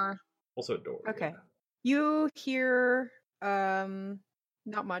more. Also, a door. Okay. yeah. You hear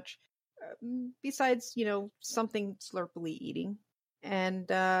not much besides, something slurpily eating. And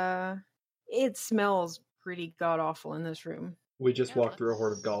it smells pretty god awful in this room. We just Yeah, walked through a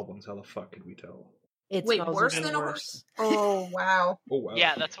horde of let's- goblins. How the fuck could we tell? It Wait, smells worse even than a worse. horse? Oh, wow. Oh wow.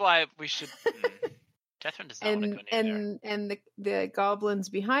 Yeah, that's why we should. Catherine does not want to go near there. And the goblins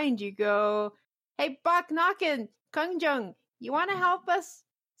behind you go, "Hey, Bak Nakin, Kungjung, you want to help us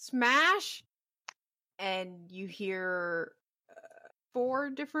smash?" And you hear 4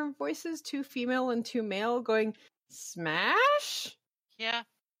 different voices, 2 female and 2 male, going, "Smash?" Yeah,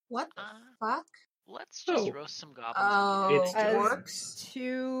 What the uh, fuck? let's just Oh. roast some goblins. Oh, It's As orcs?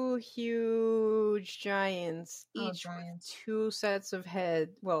 2 huge giants, Oh, each giants. with 2 sets of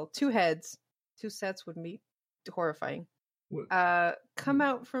head. Well, 2 heads. 2 sets would be horrifying. What? Come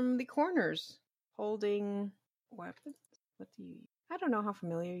out from the corners, holding weapons. What do you? I don't know how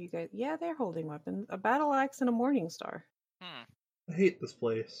familiar you guys. Yeah, they're holding weapons. A battle axe and a morning star. Hmm. I hate this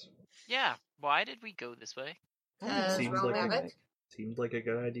place. Yeah, why did we go this way? I don't know. Seems Realm like a- Havoc? Seemed like a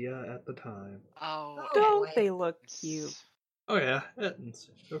good idea at the time. Oh, Don't Wait. they look cute? Oh yeah, Ettins.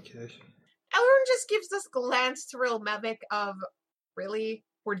 Okay. Elrond just gives this glance to Rilmevic of, really?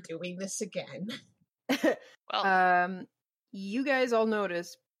 We're doing this again. well, You guys all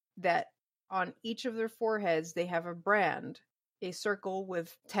notice that on each of their foreheads they have a brand, a circle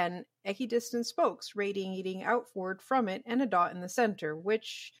with 10 equidistant spokes radiating outward from it, and a dot in the center,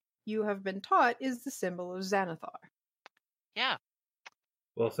 which you have been taught is the symbol of Xanathar. yeah.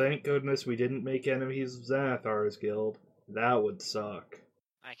 Well, thank goodness we didn't make enemies of Xanathar's guild. That would suck.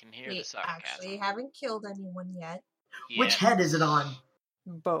 I can hear We the sarcasm. actually haven't killed anyone yet. Which head is it on?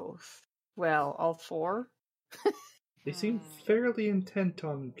 Both. Well, all 4. They seem Hmm. fairly intent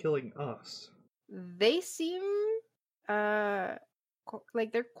on killing us. They seem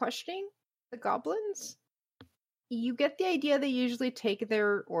like they're questioning the goblins. You get the idea they usually take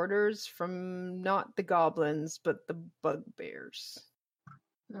their orders from not the goblins but the bugbears.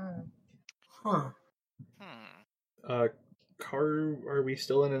 Hmm. Huh. Hmm. Karu, are we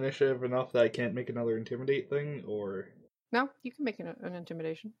still in initiative enough that I can't make another intimidate thing, or? No, you can make an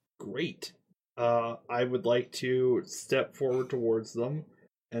intimidation. Great. I would like to step forward towards them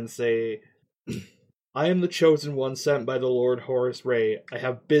and say, I am the chosen one sent by the Lord Horace Ray. I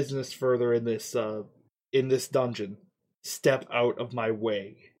have business further in this dungeon. Step out of my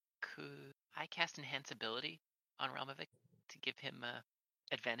way. Could I cast Enhance Ability on Realmovic to give him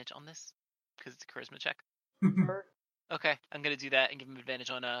advantage on this? Because it's a charisma check. Okay, I'm gonna do that and give him advantage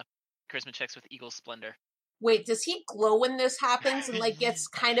on charisma checks with Eagle Splendor. Wait, does he glow when this happens and like gets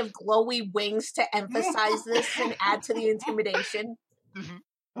kind of glowy wings to emphasize this and add to the intimidation?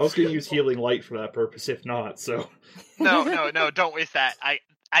 I was going to use healing light for that purpose, if not, so. No, don't waste that. I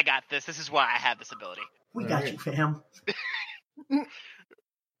got this. This is why I have this ability. We got Alright. you, fam. Okay,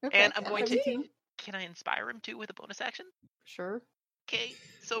 And I'm going to- 17. Can I inspire him too with a bonus action? Sure. Okay,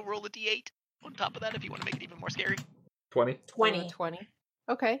 so roll a d8 on top of that if you want to make it even more scary. 20. 20. 20.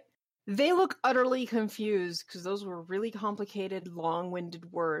 Okay. They look utterly confused because those were really complicated,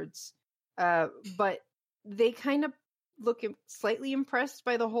 long-winded words. But they kind of look slightly impressed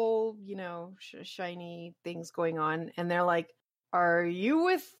by the whole, shiny things going on. And they're like, "Are you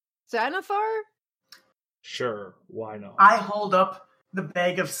with Xanathar?" Sure, why not? I hold up the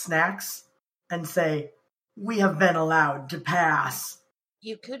bag of snacks and say, "We have been allowed to pass."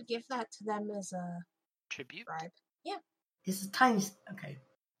 You could give that to them as a Tribute? bribe. It's a tiny. Okay.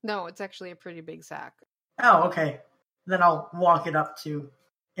 No, it's actually a pretty big sack. Oh, okay. Then I'll walk it up to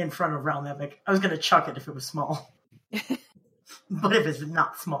in front of Ralmevic. I was gonna chuck it if it was small, but if it's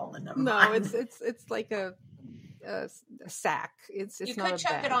not small, then never mind. No, it's like a sack. It's You not could a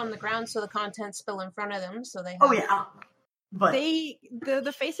chuck bag. it on the ground so the contents spill in front of them, so they. Oh have- yeah, but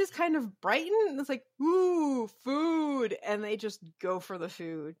The faces kind of brighten. It's like, ooh, food, and they just go for the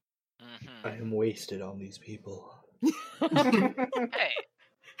food. Mm-hmm. I am wasted on these people. Hey,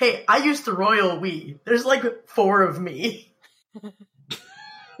 hey, I used the royal we. There's like 4 of me.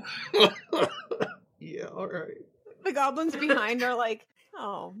 Yeah, alright. The goblins behind are like,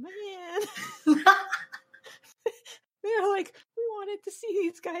 oh man. They're like, we wanted to see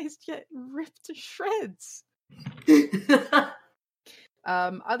these guys get ripped to shreds.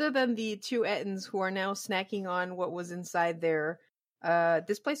 Other than the 2 Ettins who are now snacking on what was inside there,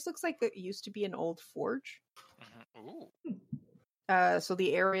 this place looks like it used to be an old forge. ooh, So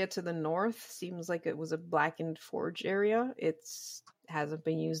the area to the north seems like it was a blackened forge area. It's hasn't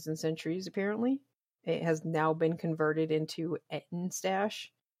been used in centuries, apparently. It has now been converted into Ettin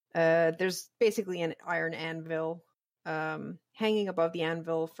stash. There's basically an iron anvil. Hanging above the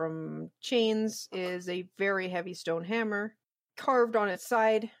anvil from chains is a very heavy stone hammer. Carved on its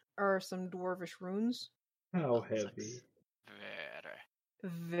side are some dwarvish runes. How heavy? Very.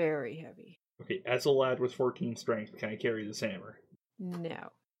 Very heavy. Okay, as a lad with 14 strength, can I carry this hammer?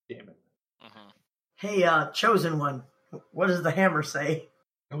 No. Damn it. Mm-hmm. Hey, chosen one. What does the hammer say?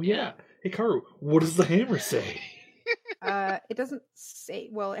 Oh yeah. Hey Karu, what does the hammer say? It doesn't say.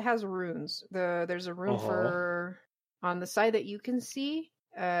 Well, it has runes. There's a rune Uh-huh. for on the side that you can see.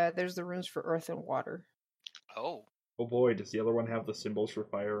 There's the runes for earth and water. Oh, Oh boy, does the other one have the symbols for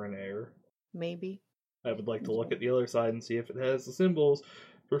fire and air? Maybe. I would like to look at the other side and see if it has the symbols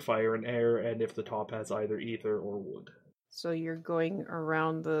for fire and air, and if the top has either ether or wood. So you're going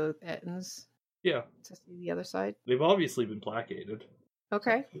around the Ettins Yeah, to see the other side. they've obviously been placated.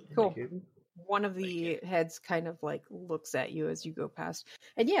 Okay, cool. Placated? One of the heads kind of like looks at you as you go past,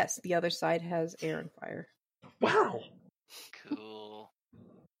 and yes, the other side has air and fire. Wow! cool.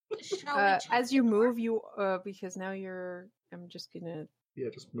 Shall we check As you the door? move, you because now you're. I'm just gonna. Yeah,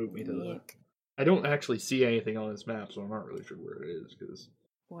 just move me to the... Yank. I don't actually see anything on this map, so I'm not really sure where it is, because...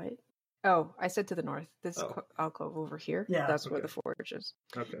 What? Oh, I said to the north. This Oh. alcove over here. Yeah, That's where okay. the forge is.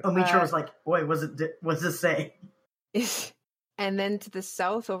 Okay. Omitra Uh, was like, boy, what's this say? And then to the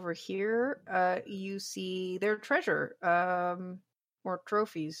south over here, you see their treasure, or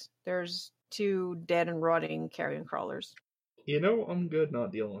trophies. There's 2 dead and rotting carrion crawlers. You know, I'm good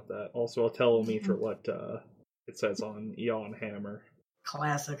not dealing with that. Also, I'll tell Omitra what it says on Eon Hammer.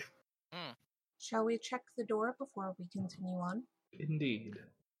 Classic. Shall we check the door before we continue on? Indeed.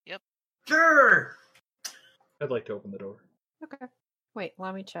 Sure. I'd like to open the door. Okay. Wait,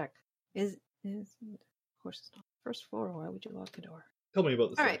 let me check. Is of course it's not first floor? Why would you lock the door? Tell me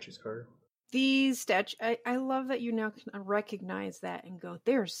about the All right. statues, Carter. These statues. I love that you now can recognize that and go.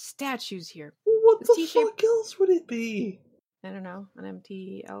 There's statues here. What This the T-shaped- fuck else would it be? I don't know, an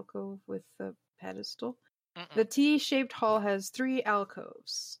empty alcove with a pedestal. Mm-mm. The T-shaped hall has 3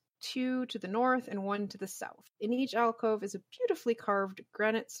 alcoves, 2 to the north and 1 to the south. In each alcove is a beautifully carved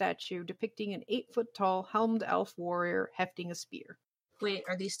granite statue depicting an 8-foot-tall helmed elf warrior hefting a spear. Wait,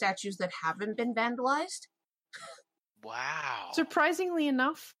 are these statues that haven't been vandalized? Wow. Surprisingly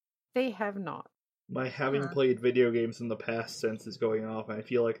enough, they have not. My having Huh. played video games in the past sense is going off, and I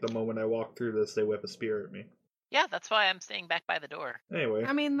feel like the moment I walk through this, they whip a spear at me. Yeah, that's why I'm staying back by the door. Anyway.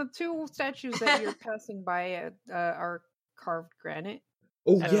 I mean, the 2 statues that you're passing by are carved granite.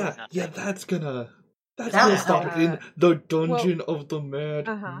 Oh, That's yeah, not yeah, bad. that's gonna That will stop help. it in the Dungeon of the Mad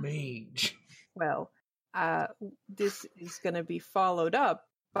Uh-huh. Mage. Well, this is going to be followed up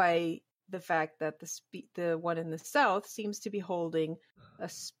by the fact that the one in the south seems to be holding a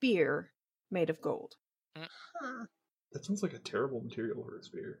spear made of gold. Huh. That sounds like a terrible material for a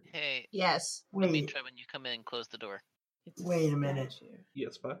spear. Hey, Yes. let me Wait, try when you come in, close the door. It's Wait a minute. statue.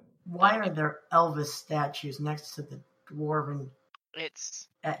 Yes, but why are there Elvis statues next to the dwarven It's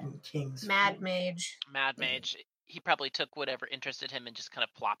Etten kings? Mad Mage. Mad Mage. He probably took whatever interested him and just kind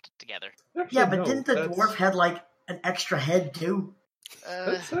of plopped it together. actually, Yeah, but no, didn't the that's- dwarf had like an extra head too?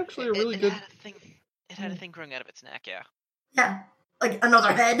 That's actually a really it good- Had a thing, it had a thing growing out of its neck, yeah. Yeah, like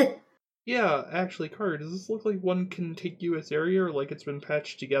another head. Yeah, actually, Carter, does this look like one contiguous area, or like it's been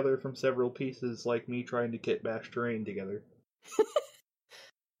patched together from several pieces, like me trying to kit bash terrain together?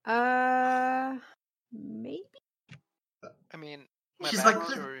 Maybe I mean, my She's like,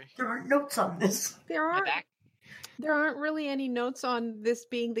 backstory. there aren't notes on this. there My aren't back. there aren't really any notes on this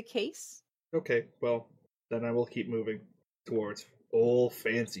being the case. Okay, well, then I will keep moving towards Old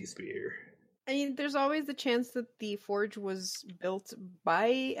fancy spear. I mean, there's always the chance that the forge was built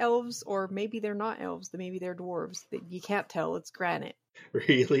by elves, or maybe they're not elves. Maybe they're dwarves. You can't tell. It's granite.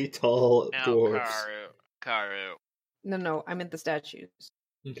 Really tall No, dwarves. Karu. No, I meant the statues.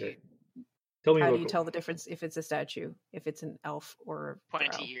 Okay. Tell me How about do you tell the difference if it's a statue, if it's an elf or a drow?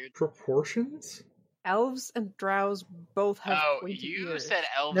 Pointy-eared. proportions? Elves and drows both have Oh, pointy you ears. said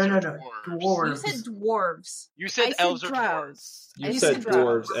elves No, or no, dwarves. dwarves. You said dwarves. You I said said elves or dwarves. drows. You I said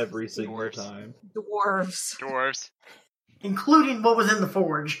drows. dwarves every single Dwarves. time. Dwarves. Dwarves. Including what was in the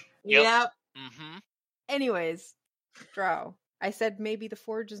forge. Yep. Mm-hmm. Anyways, drow. I said maybe the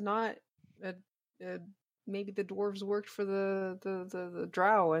forge is not. Maybe the dwarves worked for the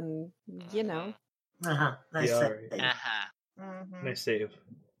drow, and you know. Uh-huh. Nice Yeah, set. alright. Uh-huh. Mhm. Nice save.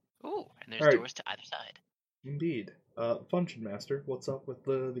 Ooh, and there's Alright. doors to either side. Indeed. Function Master, what's up with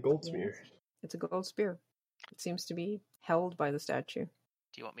the gold spear? It's a gold spear. It seems to be held by the statue.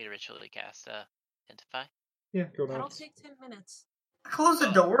 Do you want me to ritually cast Identify? Yeah, go That'll nuts. take 10 minutes. Close the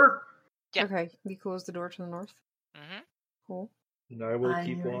door. Yeah. Okay, you close the door to the north. Mm-hmm. Cool. And I will I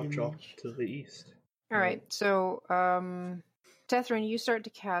keep know watch you off mean. to the east. All right, so Tethrin, you start to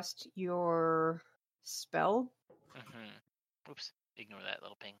cast your spell. Mm-hmm. Oops. Ignore that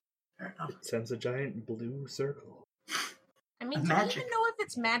little ping. Fair enough. It sends a giant blue circle. I mean, do Magic. you even know if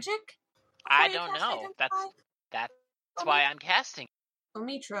it's magic? I Before you don't cast know. Identify? That's Oh, why I'm casting.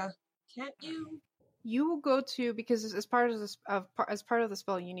 Omitra, can't you? You will go to, because as part of this as part of the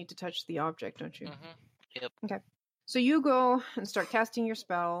spell, you need to touch the object, don't you? Mm-hmm. Yep. So you go and start casting your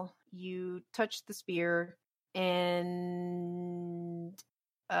spell. You touch the spear, and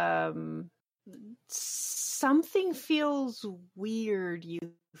something feels weird. You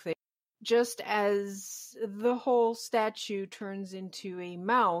think, just as the whole statue turns into a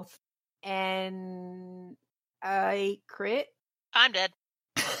mouth, and I crit. I'm dead.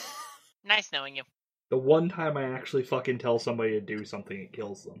 Nice knowing you. The one time I actually fucking tell somebody to do something, it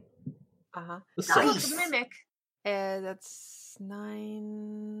kills them. Uh-huh. This Nice. sucks. The mimic. That's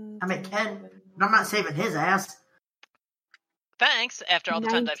 9. I'm at 10. But I'm not saving his ass. Thanks. After all the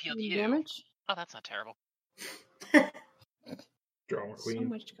times I've healed 19 you. damage. Oh, that's not terrible. Drama So queen.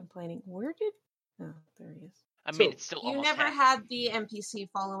 much complaining. Where did? Oh, there he is. I mean, So, it's still You almost never half. had the NPC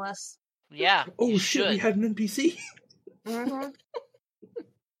follow us. Yeah. Oh you shit, we should. had an NPC. Mm-hmm.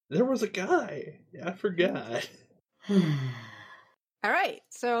 There was a guy. Yeah, I forgot. All right,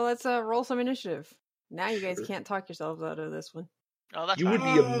 so let's roll some initiative. Now you guys Sure. can't talk yourselves out of this one. Oh, that's You fine.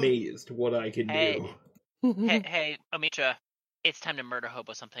 would be amazed what I can Hey. do. Hey, Omitra, it's time to murder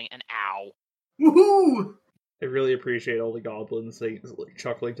hobo something, and ow. Woohoo! I really appreciate all the goblins things, like,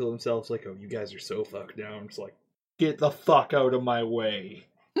 chuckling to themselves, like, "Oh, you guys are so fucked now." I'm just like, get the fuck out of my way.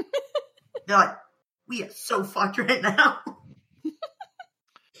 They're like, we are so fucked right now.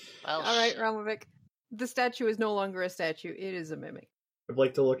 Well, All right, Ramovic. The statue is no longer a statue; it is a mimic. I'd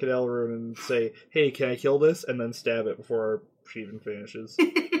like to look at Elrune and say, "Hey, can I kill this?" and then stab it before she even finishes.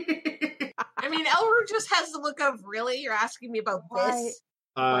 I mean, Elrond just has the look of, really? You're asking me about Why- this?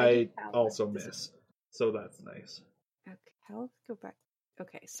 Why I did Alex also dis- miss, so that's nice. Okay, let's go back.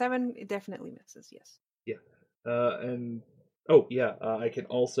 Okay, 7 it definitely misses. Yes. And oh yeah, I can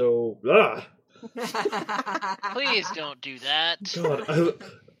also. please don't do that. God,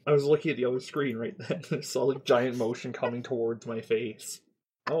 I was looking at the other screen right then. I saw like giant motion coming towards my face.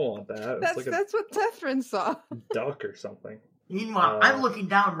 I don't want that. It's like a That's what Tethrin saw. duck or something. Meanwhile, Uh, I'm looking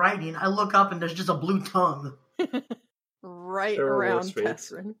down writing. I look up and there's just a blue tongue. Right There are around worse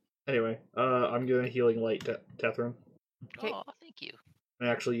fates. Tethrin. Anyway, I'm gonna healing light Tethrin. Okay. Oh, thank you. I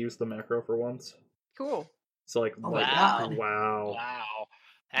actually used the macro for once. Cool. So like, Oh light- my God. wow, Wow.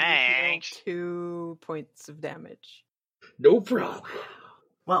 You heal Thanks. 2 points of damage. no problem.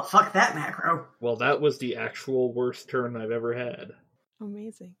 Well, fuck that macro. Well, that was the actual worst turn I've ever had.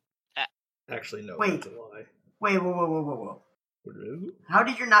 Amazing. Actually, no, Wait. that's a lie. Wait, whoa. What is it? How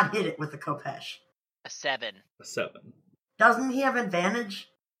did you not hit it with the Kopesh? A 7. A 7. Doesn't he have advantage?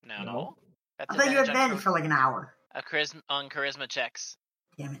 No. No. That's I thought you had on advantage for like an hour. on charisma checks.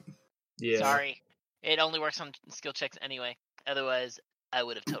 Damn it. Yeah. Sorry. It only works on skill checks anyway. Otherwise, I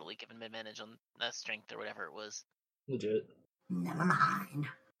would have totally given him advantage on strength or whatever it was. Legit. Never mind.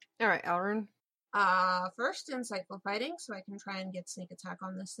 All right, Elrune. First, insightful fighting, so I can try and get sneak attack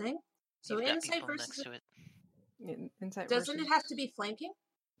on this thing. So You've got insight people versus. next to it. Insight. Doesn't versus- it have to be flanking?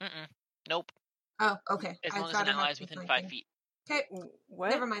 Mm-mm. Nope. Oh, okay. As I long as thought an it had ally's to be within 5 flanking. feet. Okay, What?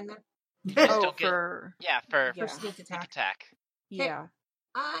 never mind then. Just Oh, don't get- for Yeah, for Yeah. Sneak sneak attack. attack. yeah.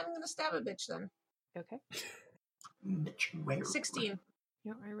 I'm gonna stab a bitch then. Okay. Bitch, where? 16.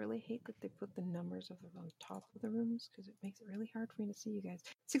 You know, I really hate that they put the numbers of them on top of the rooms because it makes it really hard for me to see you guys.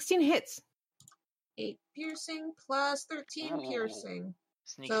 16 hits. 8 piercing plus 13 Ooh. piercing.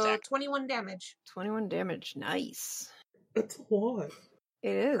 Sneak So attack. 21 damage. 21 damage. Nice. That's a lot.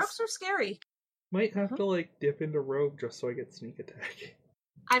 It is. Rogues are scary. Might have to like dip into rogue just so I get sneak attack.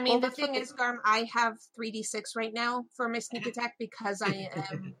 I mean, Well, the that's what thing the- is, Garm, I have 3d6 right now for my sneak attack because I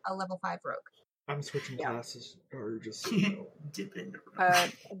am a level 5 rogue. I'm switching Yeah. classes, or just so you know. Dip into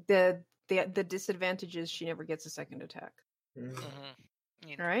The disadvantage is she never gets a second attack. Mm.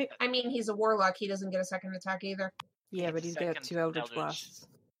 You All right. I mean, he's a warlock. He doesn't get a second attack either. Yeah, It's but a he's got second 2 Eldritch Eldritch. Blasts.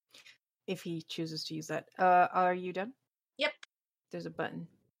 If he chooses to use that. Are you done? Yep. There's a button.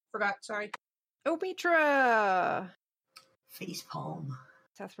 Forgot, sorry. Omitra! face palm.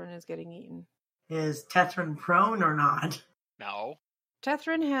 Tethrin is getting eaten. Is Tethrin prone or not? No.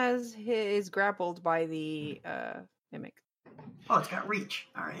 Tethrin is grappled by the mimic. Oh, it's got reach.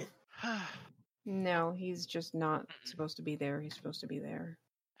 All right. No, he's just not supposed to be there. He's supposed to be there.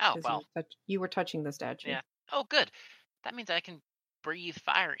 Oh, 'Cause well. you were touching the statue. Yeah. Oh, good. That means I can breathe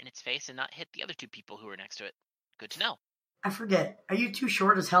fire in its face and not hit the other 2 people who are next to it. Good to know. I forget. Are you too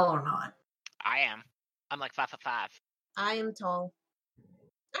short as hell or not? I am. I'm like 5'5". I am tall.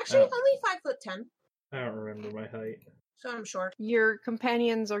 Actually, Oh. only 5'10", I don't remember my height. so I'm short. Your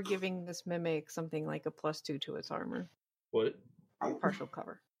companions are giving this mimic something like a +2 to its armor. What? Partial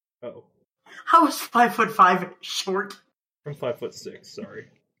cover. Oh, How is 5'5" short? I'm 5'6". Sorry,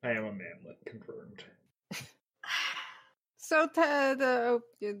 I am a manlet. Confirmed. So,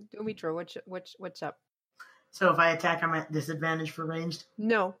 Omitra, what's up? So if I attack, I'm at disadvantage for ranged.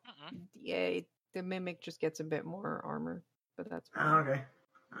 No. Mm-mm. Yeah, the mimic just gets a bit more armor, but that's Oh, fine. okay.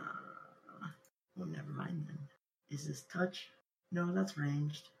 Well, never mind then. Is this touch? No, that's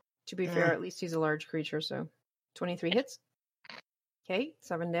ranged. To be fair, at least he's a large creature, so 23 hits. Okay,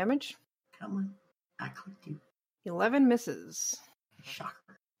 7 damage. Come on. I clicked you. 11 misses.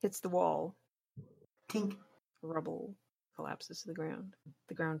 Shocker. Hits the wall. Tink. Rubble collapses to the ground.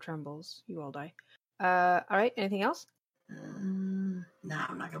 The ground trembles. You all die. Alright, anything else? Nah,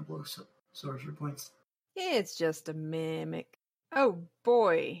 I'm not gonna blow sorcery points. It's just a mimic. Oh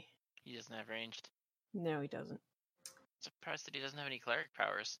boy. He doesn't have ranged. No, he doesn't. Surprised that he doesn't have any cleric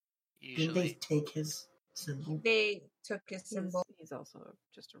powers. Didn't they Usually. take his symbol? They took his symbol. He's also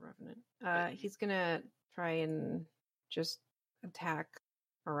just a revenant. He's gonna try and just attack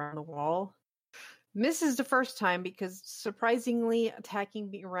around the wall. Misses the first time because surprisingly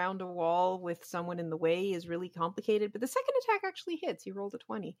attacking around a wall with someone in the way is really complicated, but the second attack actually hits. He rolled a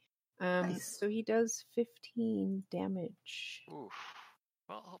 20. Nice. So he does 15 damage. Oof.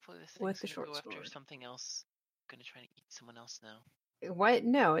 Well, hopefully this With thing's the gonna short go after sword. something else. I'm gonna try to eat someone else now. What?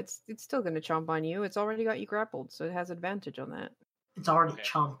 No, it's still gonna chomp on you. It's already got you grappled, so it has advantage on that. It's already Okay.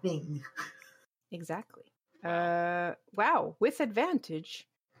 chomping. Exactly. Wow. Wow. With advantage,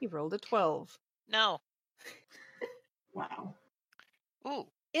 he rolled a 12. No. Wow. Ooh.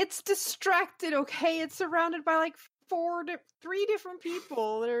 It's distracted, okay? It's surrounded by like 3 different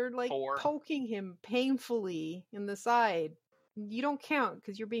people that are like 4. poking him painfully in the side. You don't count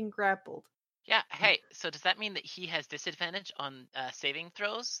because you're being grappled. Yeah. Hey. So does that mean that he has disadvantage on saving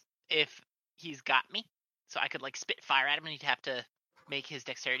throws if he's got me? So I could like spit fire at him and he'd have to make his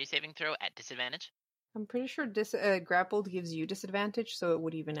dexterity saving throw at disadvantage? I'm pretty sure grappled gives you disadvantage, so it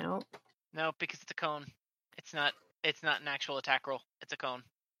would even out. No, because it's a cone. It's not an actual attack roll. It's a cone.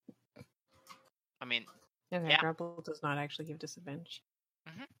 I mean, Okay, Yeah. grappled does not actually give disadvantage.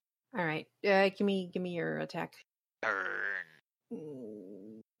 Mhm. All right, give me your attack. burn.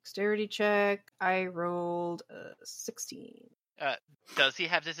 Dexterity check. I rolled 16. Does he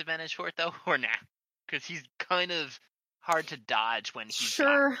have disadvantage for it though, or nah? Because he's kind of hard to dodge when he's got-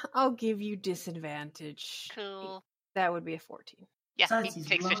 Sure, I'll give you disadvantage. Cool. That would be a 14. Yeah, Besides, he he's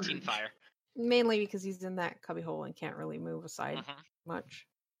takes 15 large. fire. Mainly because he's in that cubbyhole and can't really move aside Mhm. much.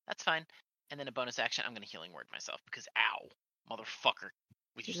 That's fine. And then a bonus action, I'm gonna healing word myself because ow, motherfucker,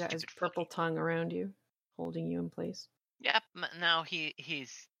 with He's your got his stupid purple fucking- tongue around you, holding you in place. Yep. Now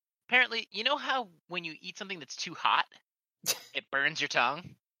he's apparently. You know how when you eat something that's too hot, it burns your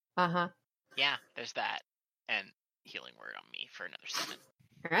tongue. Uh-huh. Yeah, there's that. And healing word on me for another 7.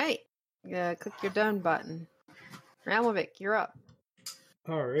 All right. Click your done button. Ramovic, you're up.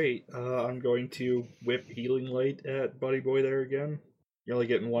 Alright, I'm going to whip Healing Light at Buddy Boy there again. You're only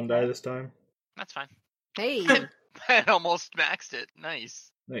getting 1 die this time. That's fine. Hey. I almost maxed it.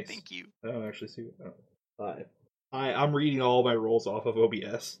 Nice. Nice. Thank you. I don't actually see what. Oh, 5. I'm reading all my rolls off of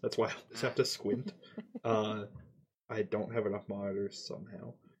OBS. That's why I always have to squint. I don't have enough monitors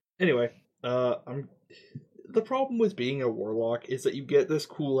somehow. Anyway, the problem with being a warlock is that you get this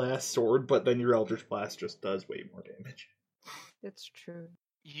cool ass sword, but then your Eldritch Blast just does way more damage. It's true.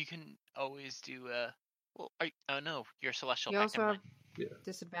 You can always do well, oh no, you're celestial. You pact, also never have mind.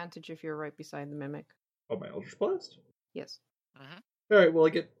 disadvantage if you're right beside the mimic. Oh, my Eldritch Blast? Yes. Alright, well, I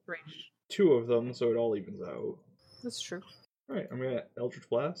get Range. 2 of them, so it all evens out. That's true. Alright, I'm gonna Eldritch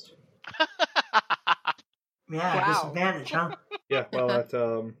Blast. Yeah, Wow. disadvantage, huh? Yeah, well, at,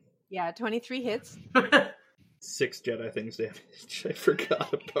 Yeah, 23 hits. 6 Jedi things damage. I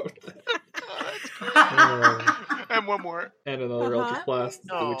forgot about that. And one more. And another Eldritch Blast,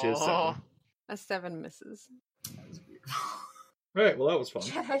 which is 7. A 7 misses. Alright, well, that was fun.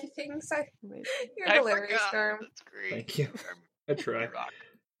 Jedi things. Wait. You're I hilarious, forgot. Garm. That's great. Thank you. I try. Rock.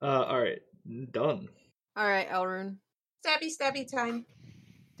 Alright, done. All right, Elrune. Stabby, stabby time.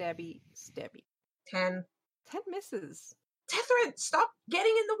 Stabby, stabby. 10. 10 misses. Tethrin, stop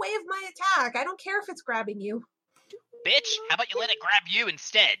getting in the way of my attack. I don't care if it's grabbing you. Bitch, how about you let it grab you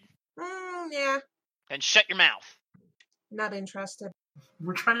instead? Yeah, And shut your mouth. not interested.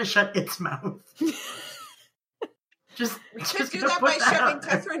 We're trying to shut its mouth. Just We could just do gonna that put by shoving out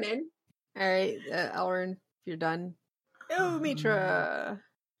there. Tethrin in. All right, Elrune, if you're done. Oh, Mitra.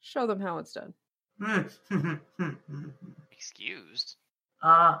 Show them how it's done. Excuse.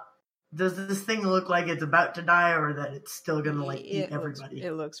 Does this thing look like it's about to die, or that it's still gonna like eat It looks- everybody?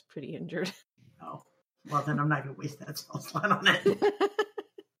 It looks pretty injured. Oh, well then I'm not gonna waste that spell slot on it.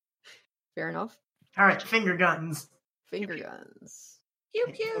 Fair enough. All right, finger guns. Finger guns. Pew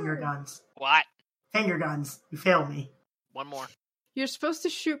Finger pew. guns. What? Finger guns. You fail me. One more. You're supposed to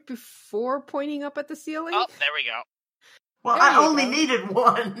shoot before pointing up at the ceiling? Oh, there we go. Well, There I you only go. needed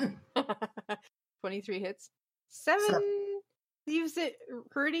one. 23 hits. 7 leaves it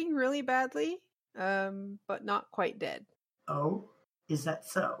hurting really badly, but not quite dead. Oh, is that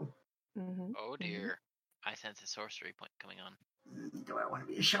so? Mm-hmm. Oh dear. I sense a sorcery point coming on. Do I want to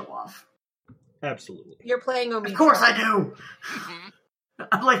be a show off? Absolutely. You're playing Omega. Of course I do. Mhm.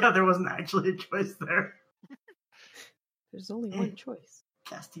 I like how there wasn't actually a choice there. There's only one choice.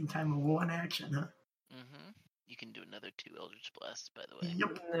 Casting time of one action, huh? Mhm. You can do another 2 Eldritch Blasts, by the way.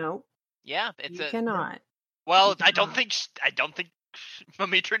 Yep. No, Yeah, it's you a. cannot. Well, I don't think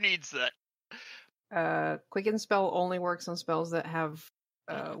Mamitra needs that. Quicken spell only works on spells that have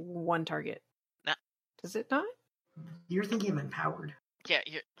one target. Nah. Does it not? You're thinking of empowered. Yeah,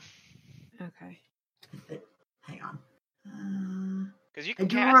 you're. Okay. Hang on. Because you I can.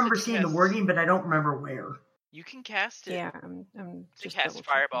 do cast remember it seeing the as- wording, but I don't remember where. You can cast it. Yeah, I'm To just cast double-checking.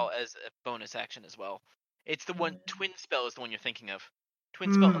 Fireball as a bonus action as well. It's the one. Twin spell is the one you're thinking of.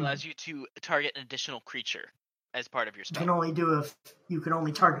 Twin spell allows you to target an additional creature as part of your You spell. can only do if you can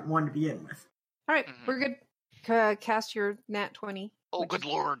only target one to begin with. All right, Mhm. we're good. Cast your nat 20. Oh, which good is-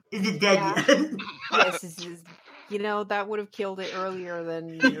 lord! Is it dead Yeah. yet? Yes, this is. You know that would have killed it earlier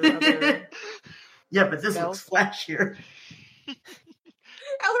than your other. Yeah, but this Spells? looks flashier.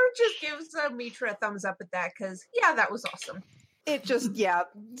 Elric just gives Mitra a thumbs up at that because, yeah, that was awesome. It just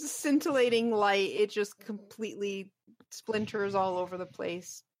scintillating light. It just completely splinters all over the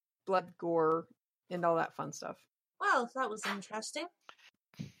place, blood, gore, and all that fun stuff. Well, that was interesting.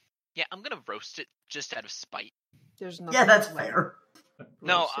 Yeah, I'm gonna roast it just out of spite. There's nothing. Yeah, that's left. fair.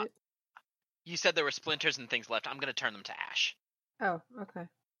 No, Roast it? You said there were splinters and things left. I'm gonna turn them to ash. Oh, okay.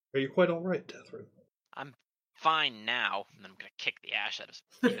 Are you quite alright, Deathroot? I'm fine now, and I'm gonna kick the ash out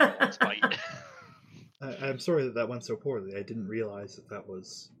of spite. I'm sorry that went so poorly. I didn't realize that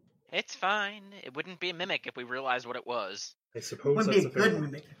was... It's fine. It wouldn't be a mimic if we realized what it was. I suppose Would that's be a a fair good point.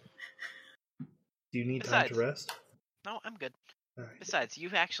 mimic. Do you need time to Besides- rest? No, I'm good. Alright. Besides,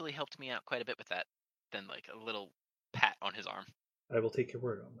 you've actually helped me out quite a bit with that. Then, like, a little pat on his arm. I will take your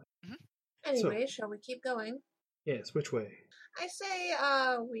word on that. Anyway, shall we keep going? Yes, which way? I say,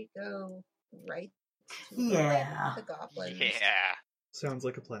 we go right to Yeah. the goblins. Yeah. Sounds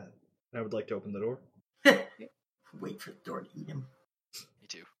like a plan. I would like to open the door. Wait for the door to eat him. Me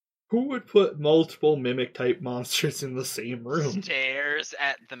too. Who would put multiple mimic-type monsters in the same room? Stares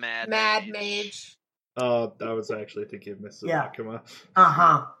at the mad Mage. I was actually thinking of Mrs. Yeah. Akuma.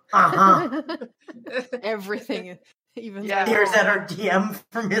 Uh-huh. Uh-huh. Everything, even Yeah. though- Here's at our DM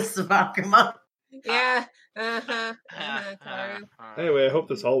from Miss Savakuma. Yeah. Uh-huh. Karu. Anyway, I hope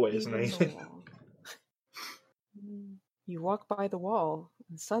this hallway Even isn't the anything. wall. You walk by the wall,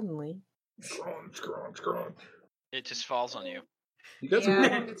 and suddenly, Scrunch. It just falls on you. You guys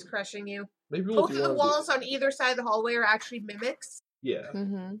Yeah, are... it's crushing you. Maybe we'll Both do of the one walls on either side of the hallway are actually mimics. Yeah.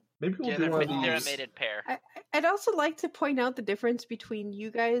 Maybe we'll Yeah, do they're, one of they're a these. mated pair. I'd also like to point out the difference between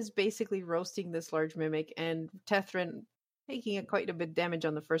you guys basically roasting this large mimic and Tethrin taking quite a bit of damage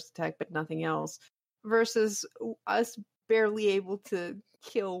on the first attack, but nothing else. versus us barely able to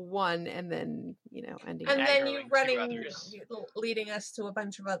kill one and then, ending And it. then you Aggroing two running, others. leading us to a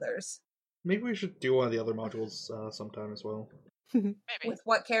bunch of others. Maybe we should do one of the other modules sometime as well. Maybe. With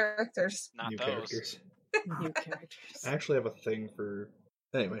what characters? Not New those. characters. New characters. I actually have a thing for...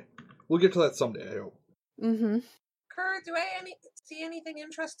 Anyway, we'll get to that someday, I hope. Mm-hmm. Kerr, do I see anything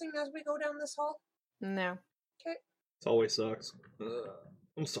interesting as we go down this hall? No. It always sucks.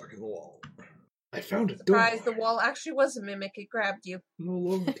 I'm stuck in the wall. I found a door. Surprise, the wall actually was a mimic. It grabbed you. No,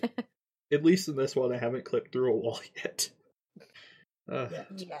 Lord. At least in this one, I haven't clipped through a wall yet.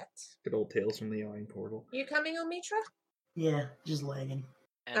 Yet. Good old Tales from the Yawning Portal. You coming, Omitra? Yeah, just lagging.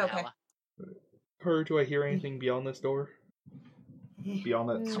 And Okay. Hella. Her, do I hear anything beyond this door? Beyond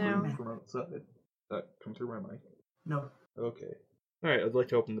that No. scream from outside? That come through my mic? No. Okay. Alright, I'd like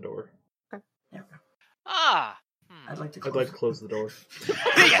to open the door. Yeah. Ah! I'd like to I'd like to close the door.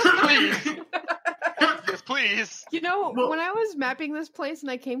 Yes, please! Yes, please! Well- When I was mapping this place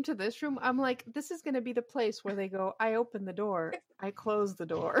and I came to this room, I'm like, this is going to be the place where they go, I open the door, I close the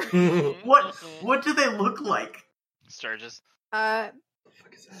door. What do they look like? Sturges. The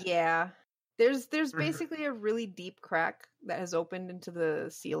fuck is that? Yeah. There's basically a really deep crack that has opened into the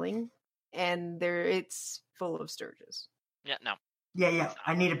ceiling, and it's full of sturges. Yeah, no. Yeah,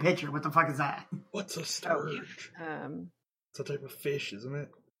 I need a picture. What the fuck is that? What's a sturge? It's a type of fish, isn't it?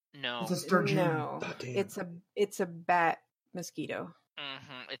 No. It's a sturgeon. No, God damn. it's a bat mosquito.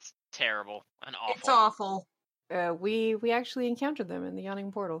 It's terrible and awful. It's awful. We actually encountered them in the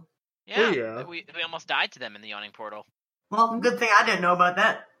Yawning Portal. Yeah, Oh, yeah. We almost died to them in the Yawning Portal. Well, good thing I didn't know about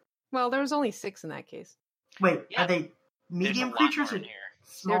that. Well, there was only 6 in that case. Wait, Yeah. are they There's a medium lot creatures more or in here.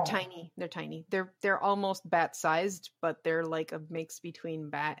 small? They're tiny. They're tiny. They're almost bat sized, but they're like a mix between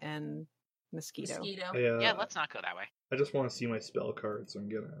bat and mosquito. Mosquito. Yeah, let's not go that way. I just want to see my spell card, so I'm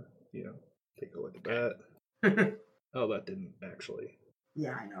gonna, take a look at that. Oh, that didn't actually.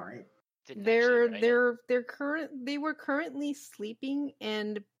 Yeah, I know, right? Didn't They're actually, right? they were currently sleeping,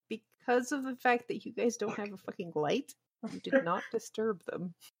 and because of the fact that you guys don't have a fucking light, you did not disturb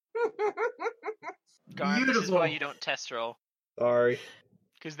them. Garm, this is Beautiful. why you don't test roll. Sorry.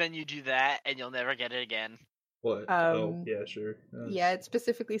 Because then you do that and you'll never get it again. What? Oh, yeah, sure. Yeah, it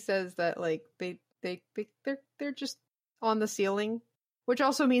specifically says that like they're just on the ceiling, which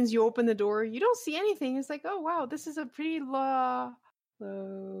also means you open the door, you don't see anything. It's like, oh wow, this is a pretty close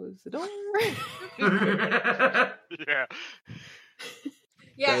the door. Yeah.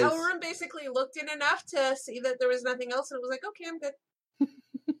 Yeah, Guys. Elrond basically looked in enough to see that there was nothing else and was like, okay, I'm good.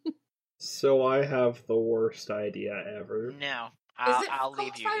 So I have the worst idea ever. No. Is it I'll called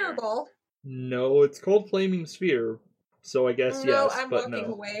leave you here. Fireball? No, it's called Flaming Sphere. So I guess No, yes, I'm but walking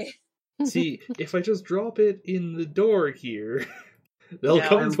no. away. See, if I just drop it in the door here, they'll Yeah,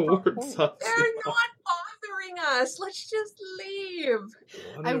 come that's the towards point. us. They're not bothering us. Let's just leave.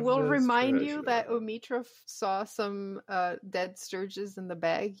 One I of will this remind you treasure. that Omitra saw some dead sturges in the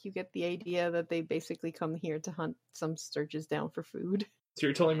bag. You get the idea that they basically come here to hunt some sturges down for food. So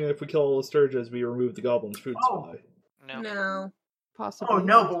you're telling me if we kill all the sturges, we remove the goblin's food Oh. supply? No. No. Possibly. Oh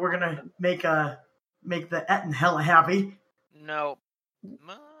no, but we're gonna make the Etten hella happy. No.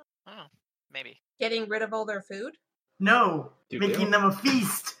 Oh, maybe. Getting rid of all their food? No, Dude, they making don't- them a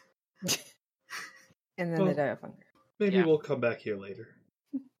feast. And then Well- they die of hunger. Maybe Yeah. we'll come back here later.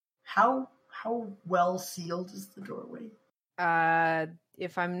 How well sealed is the doorway?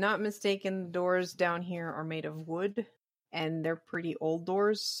 If I'm not mistaken, the doors down here are made of wood, and they're pretty old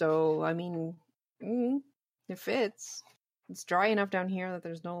doors. So I mean, it fits. It's dry enough down here that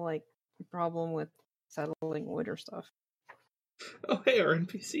there's no like problem with settling wood or stuff. Oh, hey, our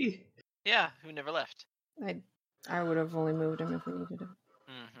NPC. Yeah, who never left. I would have only moved him if we needed him.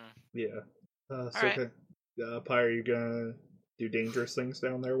 Mm-hmm. Yeah. So, Alright. Pi, are you gonna do dangerous things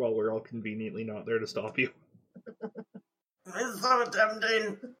down there while we're all conveniently not there to stop you? This is so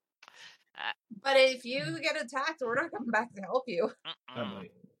tempting. But if you get attacked, we're not coming back to help you. I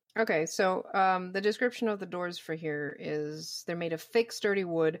might. Okay, so the description of the doors for here is they're made of thick, sturdy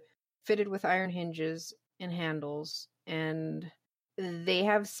wood, fitted with iron hinges and handles, and they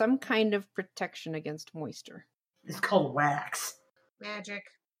have some kind of protection against moisture. It's called wax. Magic.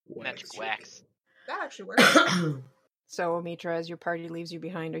 Magic wax. That actually works. So, Omitra, as your party leaves you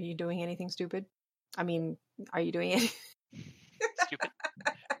behind, are you doing anything stupid? I mean, are you doing it? Stupid.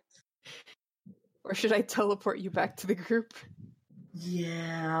 Or should I teleport you back to the group?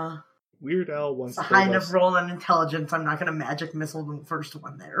 Yeah. Weird Al once It's a told high enough us... roll on intelligence. I'm not gonna magic missile the first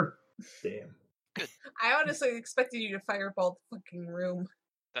one there. Damn. I honestly expected you to fireball the fucking room.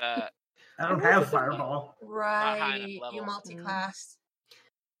 The I don't have fireball. high enough Right. level. You multi-classed.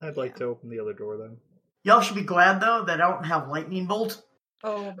 I'd like to open the other door then. Y'all should be glad, though, that I don't have Lightning Bolt,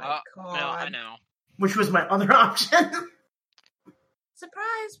 Oh my god. No, I know. which was my other option.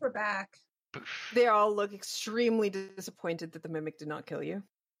 Surprise, we're back. They all look extremely disappointed that the mimic did not kill you.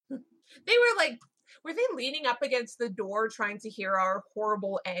 They were they leaning up against the door trying to hear our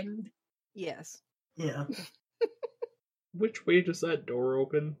horrible end? Yes. Yeah. Which way does that door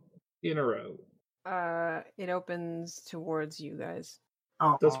open? In or out? It opens towards you guys.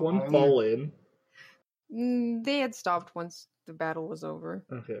 Oh, Does one fall in? They had stopped once the battle was over.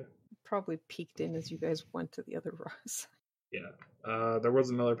 Okay. Probably peeked in as you guys went to the other rows. Yeah. There was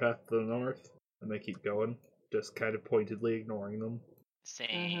another path to the north, and they keep going, just kind of pointedly ignoring them.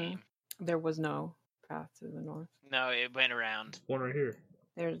 Same. There was no path to the north. No, it went around. One right here.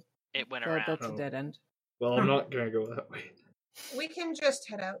 There's It went around. that's a Oh. dead end. Well, I'm not gonna go that way. We can just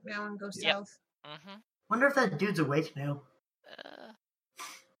head out now and go Yep. south. Mm-hmm. Wonder if that dude's awake now.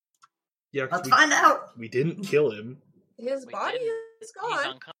 Yeah, 'cause Let's find out. we didn't kill him. His We body didn't. is He's gone.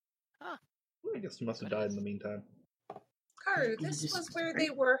 unconscious. I guess he must have died in the meantime. Karu, He this just was where right. they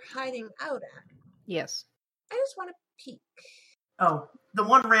were hiding out at. Yes. I just want to peek. Oh, the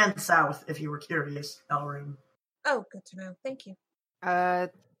one ran south, if you were curious, Elring. Oh, good to know. Thank you.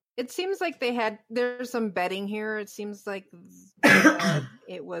 It seems like there's some bedding here. It seems like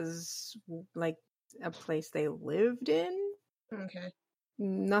it was like a place they lived in. Okay.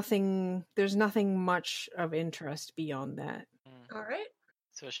 There's nothing much of interest beyond that. Mm. All right.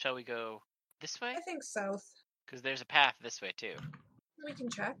 So shall we go this way? I think south. Because there's a path this way too. We can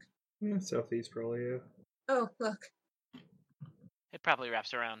check. Yeah, southeast probably, yeah. Oh, look. It probably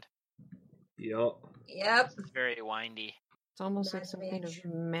wraps around. Yup. Yep. It's very windy. It's almost like Mad some kind of mage.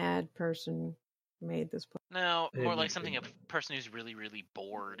 mad person made this place. No, It more might like something a be. person who's really, really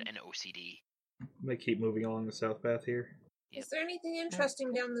bored and OCD. Might keep moving along the south path here. Yep. Is there anything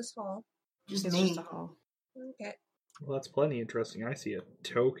interesting down this hall? Just It's me. just a hall. Okay. Well, that's plenty interesting. I see a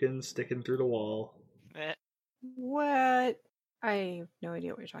token sticking through the wall. Eh, What? I have no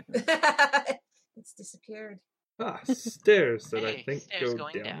idea what you're talking about. It's disappeared. Ah, stairs that I Hey, think stairs go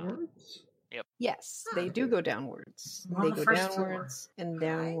going down. downwards. Yes, they do go downwards. I'm on They the go first floor. downwards and Nice.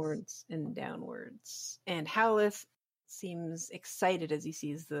 downwards and downwards. And Howleth seems excited as he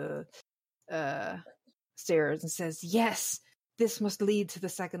sees the stairs and says, "Yes, this must lead to the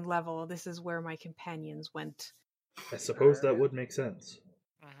second level. This is where my companions went." I suppose that would make sense.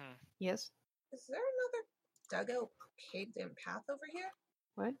 mhm. Yes? Is there another dugout caved in path over here?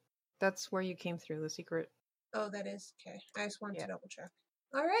 What? That's where you came through, the secret. Oh, that is. Okay. I just wanted Yeah. to double check.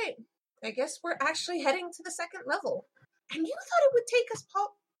 All right. I guess we're actually heading to the second level. And you thought it would take us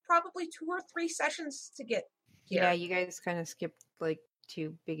probably 2 or 3 sessions to get here. Yeah, you guys kind of skipped like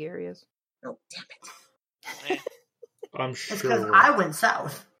 2 big areas. Oh, damn it. Eh, I'm It's sure. because I went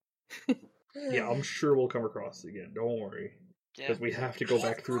south. Yeah, I'm sure we'll come across it again. Don't worry, yeah. because we have to go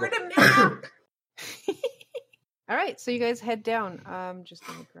back through Florida the. map. All right, so you guys head down. I'm just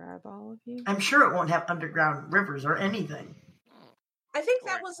gonna grab all of you. I'm sure it won't have underground rivers or anything. I think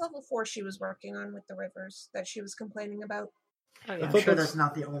that was level 4 she was working on with the rivers that she was complaining about. Oh I yeah. I'm thought sure that's- that's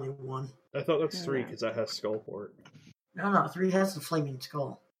not the only one. I thought that's 3 Yeah. because that has Skullport. No, 3 has the flaming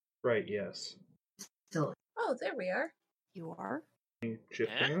skull. Right? Yes. Still, Oh, there we are. You are.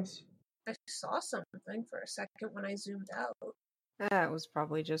 Shifting us. I saw something for a second when I zoomed out. That was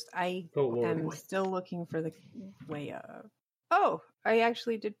probably just I Oh lord. am still looking for the way up. Oh, I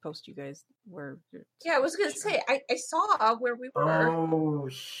actually did post you guys where. Yeah, I was going to say, I saw where we were. oh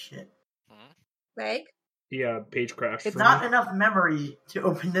shit. Mhm. Like, Yeah, page crashed. It's for Not me. enough memory to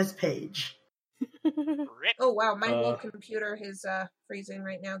open this page. Rip. oh wow, my whole Uh. computer is freezing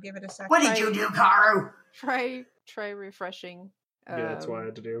right now. Give it a second. What did you do, Karu? try refreshing. Yeah, that's what I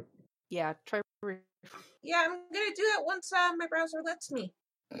had to do. Yeah, try. Yeah, I'm gonna do that once my browser lets me.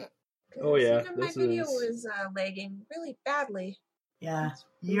 'Cause Oh, yeah, my this video is- is lagging really badly. Yeah,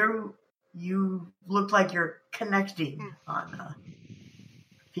 you look like you're connecting on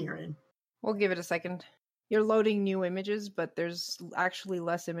Fearin. We'll give it a second. You're loading new images, but there's actually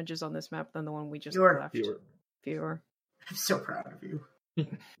less images on this map than the one we just Fewer. left. Viewer. Fewer. I'm so proud of you.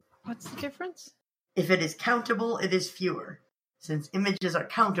 What's the difference? If it is countable, it is fewer. Since images are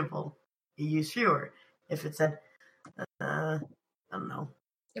countable, you use fewer. If it said, I don't know,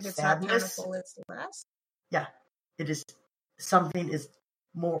 If it's Sadness? not countable, it's less. yeah, it is something is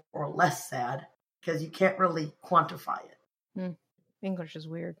more or less sad because you can't really quantify it. English is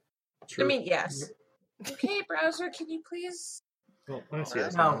weird. True. I mean, yes. Okay, browser, can you please? Well, I see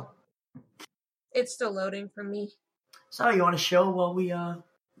us No. now. It's still loading for me. So you want to show while we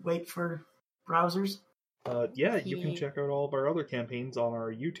wait for browsers? Yeah, you can He- check out all of our other campaigns on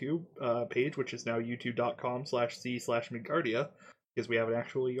our YouTube page, which is now youtube.com/c/Midgardia, because we have an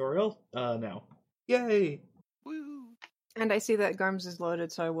actual URL now. Yay! Woo! And I see that Garms is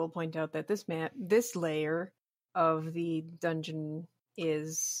loaded, so I will point out that this layer of the dungeon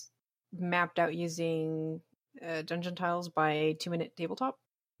is mapped out using dungeon tiles by a 2-minute tabletop.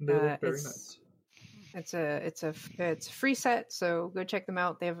 They look very it's- nice. It's a free set, so go check them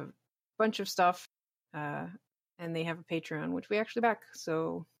out. They have a bunch of stuff, and they have a Patreon, which we actually back.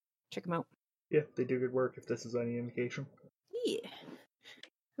 So check them out. Yeah, they do good work if this is any indication. Yeah,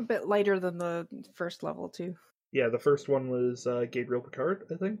 a bit lighter than the first level too. Yeah, the first one was Gabriel Picard,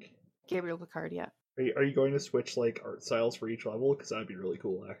 I think. Gabriel Picard, yeah. Are you going to switch like art styles for each level? Because that'd be really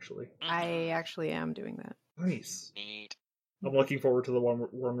cool, actually. I actually am doing that. Nice. Neat. I'm looking forward to the one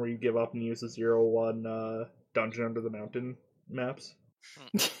where you give up and use the 0-1 Dungeon Under the Mountain maps.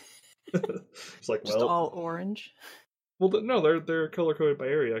 It's like, Just well, all orange. no, they're color coded by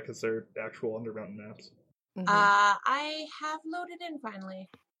area because they're actual Undermountain maps. Mhm. I have loaded in finally.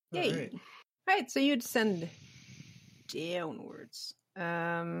 Yay! Alright. Alright, so you descend downwards.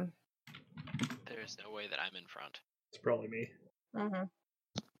 There's no way that I'm in front. It's probably me. Mm-hmm.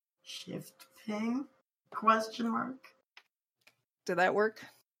 Shift ping? Question mark? Did that work?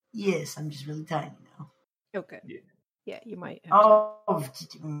 Yes, I'm just really tiny now. Okay. Yeah. Yeah, you might. Have Oh,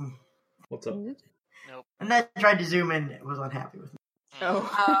 What's up? to- Nope. and then I tried to zoom in. It was unhappy with me. Oh.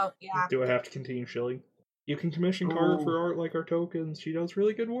 Oh, yeah. Do I have to continue shilling? You can commission Cara Ooh. for art like our tokens. She does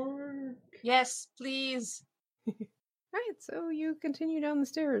really good work. Yes, please. Right, so you continue down the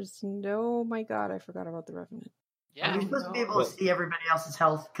stairs, and oh my god, I forgot about the Revenant. Yeah. Are we supposed to be able Well- to see everybody else's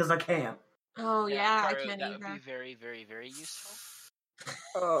health? Because I can't. Oh, yeah, I Karu, can't that would either. be very, very, very useful.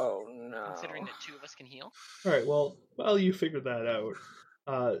 Oh no. Considering that 2 of us can heal. Alright, well, while you figure that out,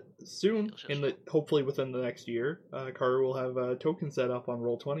 soon, hopefully within the next year, Cara will have a token set up on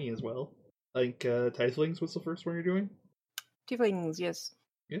Roll20 as well. I think Tieflings was the first one you're doing? Tieflings, yes.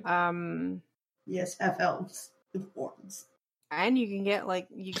 Yeah. Yes, F elves with horns. And you can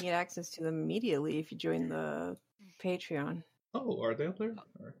get access to them immediately if you join the Patreon. Oh, are they up there?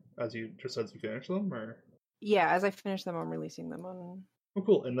 Or as you finish them, or? Yeah, as I finish them, I'm releasing them on. Oh,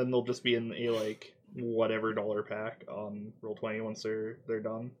 cool. And then they'll just be in a like whatever dollar pack on Roll20 once they're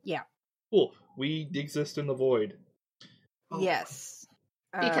done. Yeah. Cool. We exist in the void. Oh. Yes.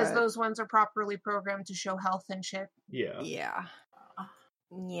 Because those ones are properly programmed to show health and shit. Yeah. Yeah.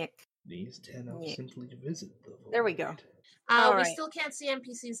 Nick. These 10 of Yeah. simply visit the void. There we go. We Alright. still can't see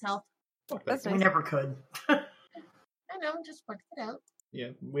NPC's health. Fuck That's that. We nice. never could. I know, just worked it out. Yeah,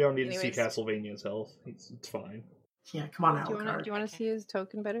 we don't need to see Anyways. Castlevania's health. It's fine. Yeah, come on, Do you Alucard. want to see his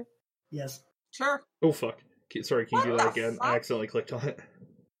token better? Yes. Sure. Oh fuck. Sorry, can you do What that the again? fuck? I accidentally clicked on it.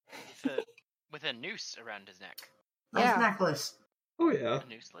 With a noose around his neck. Nice Yeah. necklace. Oh yeah. A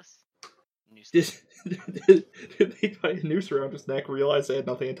nooseless? Did, did they tie a noose around his neck, realize they had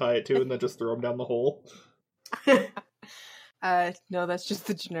nothing to tie it to, and then just throw him down the hole? No, that's just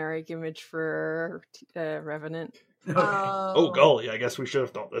the generic image for Revenant. Okay. Oh golly, I guess we should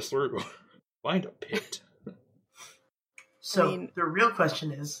have thought this through. Find a pit. So I mean- the real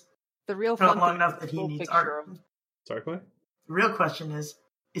question is, The real not fun long thing enough is that the he full needs picture art. of- Sorry, Clay? The real question is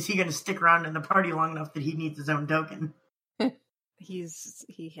he going to stick around in the party long enough that he needs his own token?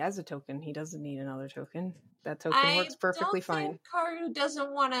 He has a token. He doesn't need another token. That token works perfectly don't fine. think Karu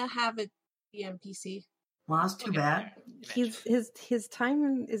doesn't want to have it be NPC. Well, that's too We'll get bad. there. His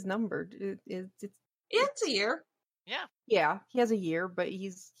time is numbered. It's It's a year. Yeah. yeah, he has a year, but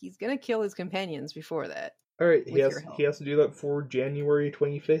he's gonna kill his companions before that. Alright, With your help. he has to do that for January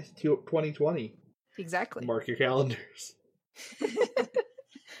 25th, 2020. Exactly. Mark your calendars.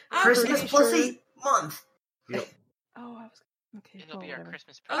 I'm Christmas pretty pussy month. Yep. Oh, I was okay. It'll be our whatever.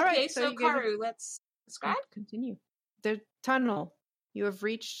 Christmas sure. present. Okay, Alright, so so you gave it- Karu, let's describe. Continue. The tunnel. You have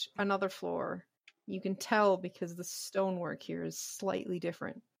reached another floor. You can tell because the stonework here is slightly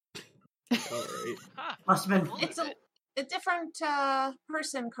different. Alright. Huh. Must have been. Little It's a bit. different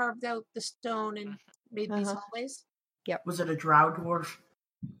person carved out the stone and made these Uh-huh. hallways. Was it a drow dwarf?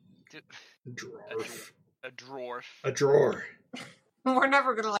 Dwarf. A dwarf. A drawer. We're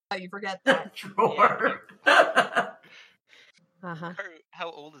never gonna let you forget that. Dwarf. Uh-huh. How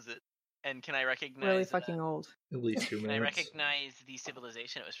old is it? And can I recognize? Really fucking old. At least 2 Can I minutes. recognize the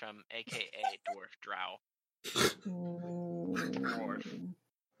civilization it was from, aka Dwarf Drow? Mm,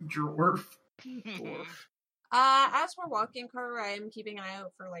 Dwarf. dwarf. As we're walking, Karu, I am keeping an eye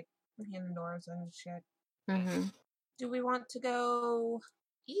out for like hidden doors and shit. Mm-hmm. Do we want to go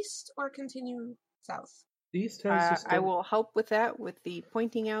east or continue south? These tends to I will help with that, with the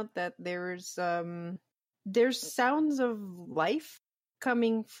pointing out that there's There's sounds of life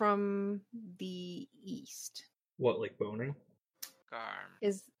coming from the east. What, like boning? Garm.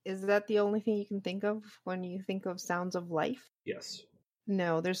 Is that the only thing you can think of when you think of sounds of life? Yes.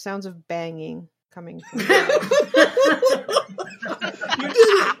 No, there's sounds of banging coming from You did it!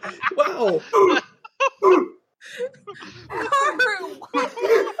 Wow!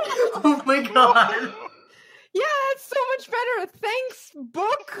 Oh my god. Yeah, that's so much better. Thanks,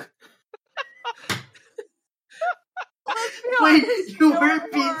 book. Wait, you No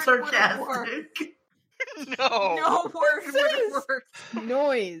weren't being word would've sarcastic. No. No word would Says- have worked.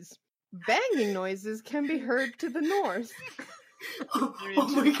 Noise. Banging noises can be heard to the north. Oh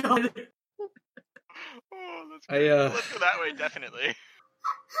my god. Oh, that's I, great. Let's go that way, definitely.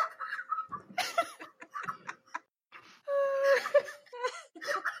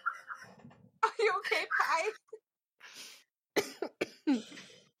 Are you okay, Pie?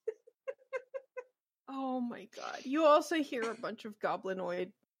 Oh my god. You also hear a bunch of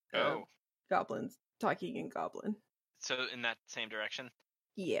goblinoid Oh. goblins talking in goblin. So in that same direction?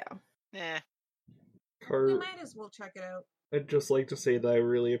 Yeah. Eh. We Car, might as well check it out. I'd just like to say that I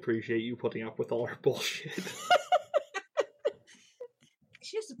really appreciate you putting up with all our bullshit.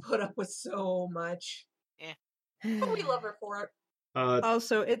 She has to put up with so much. But we love her for it.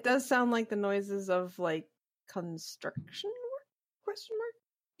 Also, it does sound like the noises of like construction work? Question mark?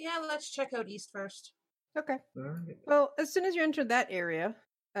 Yeah, let's check out east first. Okay. Alright. Well, as soon as you enter that area,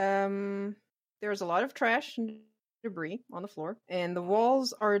 there's a lot of trash and debris on the floor, and the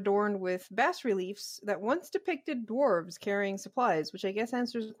walls are adorned with bas reliefs that once depicted dwarves carrying supplies, which I guess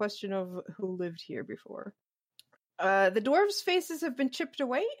answers the question of who lived here before. The dwarves' faces have been chipped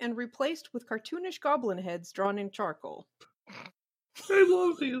away and replaced with cartoonish goblin heads drawn in charcoal. I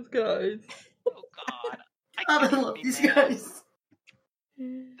love these guys. Oh god. I I can't love be these mad. guys.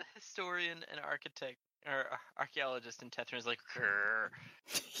 The historian and architect or archaeologist in Tethrin is like, grrr.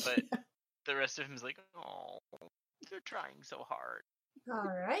 But the rest of him is like, oh, they're trying so hard.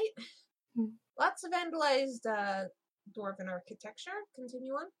 Alright. Lots of vandalized dwarven architecture.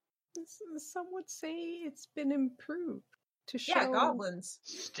 Continue on. Some would say it's been improved to show. Yeah, goblins.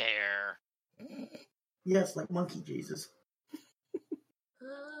 Stare. Yes, like monkey Jesus.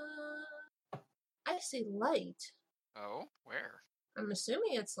 I see light. Oh, where? I'm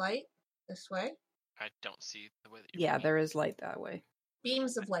assuming it's light. This way. I don't see the way that you're Yeah, pinging. there is light that way.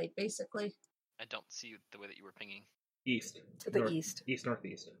 Beams of light, basically. I don't see the way that you were pinging. East. To the east. East,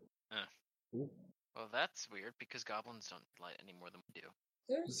 northeast. Ooh. Well, that's weird because goblins don't need light any more than we do.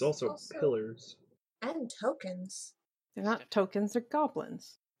 There's also pillars. And tokens. They're not tokens, they're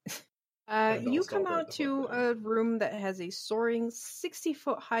goblins. And You also come right out to above a room that has a soaring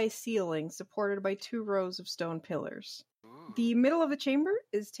 60-foot high ceiling supported by 2 rows of stone pillars. Ooh. The middle of the chamber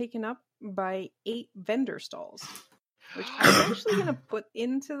is taken up by 8 vendor stalls, which I was actually going to put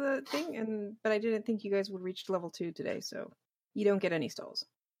into the thing, but I didn't think you guys would reach level 2 today, so you don't get any stalls.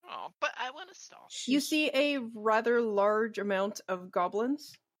 Oh, but I want to stall. You see a rather large amount of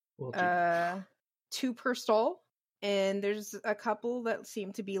goblins, Well, gee. 2 per stall, and there's a couple that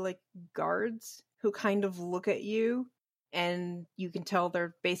seem to be like guards who kind of look at you, and you can tell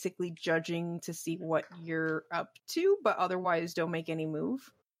they're basically judging to see what you're up to, but otherwise don't make any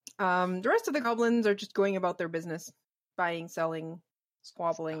move. The rest of the goblins are just going about their business, buying, selling,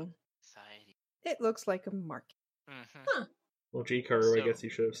 squabbling. Society. It looks like a market. Mm-hmm. Well, gee, Karu, I So- guess you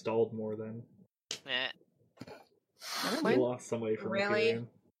should have stalled more then. Never You mind. lost somebody from Really? Imperium.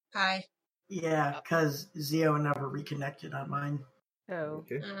 Hi. Yeah, because Zio never reconnected on mine. Oh.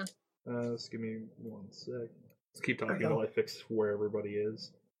 Okay. Just give me 1 sec. Let's keep talking until I fix where everybody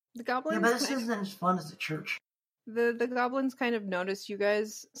is. The Yeah, goblins but this isn't as fun as the church. the goblins kind of notice you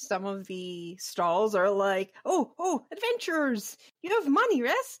guys. Some of the stalls are like, oh, adventurers! You have money,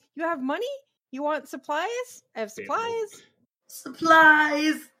 yes? You have money? You want supplies? I have supplies.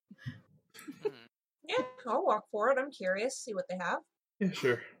 Supplies! Hmm. Yeah, I'll walk for it. I'm curious. See what they have. Yeah,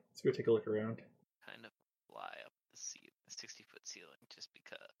 sure. Let's go take a look around. Kind of fly up the 60-foot ceiling just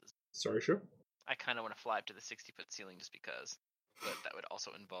because. Sorry, sure. I kind of want to fly up to the 60-foot ceiling just because. But that would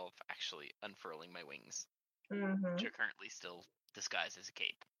also involve actually unfurling my wings, Mm-hmm. which are currently still disguised as a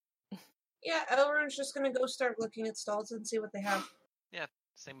cape. Yeah, Elrond's just gonna go start looking at stalls and see what they have.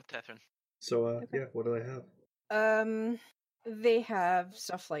 Same with Tethrin. So, Okay. yeah, what do I have? They have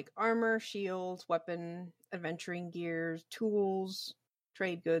stuff like armor, shields, weapon, adventuring gear, tools,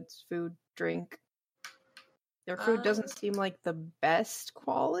 trade goods, food, drink. Their food doesn't seem like the best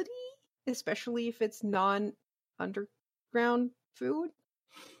quality, especially if it's non-underground food.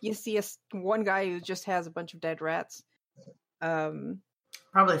 You see one guy who just has a bunch of dead rats. Probably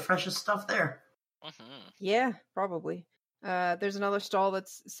the freshest stuff there. Mm-hmm. Yeah, probably. There's another stall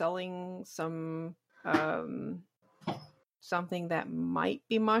that's selling some something that might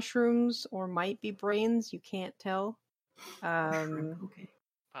be mushrooms or might be brains. You can't tell. Okay.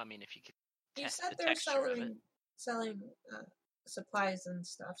 I mean, if you could You test said the they're texture of it. selling supplies and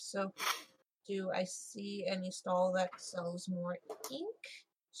stuff. So, do I see any stall that sells more ink?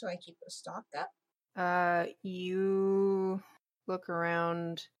 So I keep a stock up. You look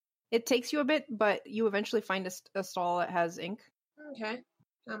around. It takes you a bit, but you eventually find a stall that has ink. Okay.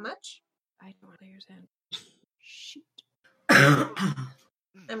 How much? I don't know player's hand. Shoot.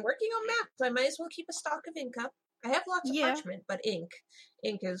 I'm working on maps. I might as well keep a stock of ink up. I have lots of Yeah. parchment, but ink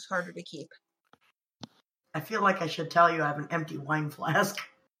is harder to keep. I feel like I should tell you I have an empty wine flask.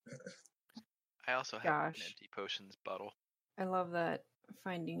 I also have Gosh. an empty potions bottle. I love that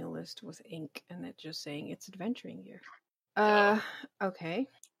finding a list with ink and it just saying it's adventuring gear. Okay.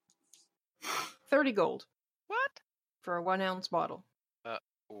 30 gold What? for a 1 ounce bottle.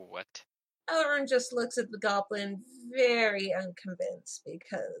 What? Elrond just looks at the goblin very unconvinced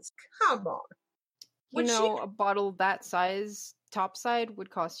because, come on. You know, a bottle that size, top side, would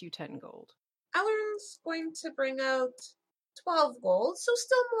cost you 10 gold. Elrond's going to bring out 12 gold, so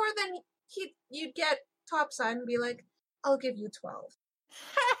still more than you'd get topside and be like, I'll give you 12.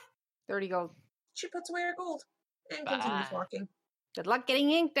 30 gold. She puts away her gold and Bye. continues walking. Good luck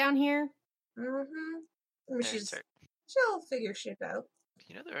getting ink down here. Mm-hmm. There's She'll figure shit out.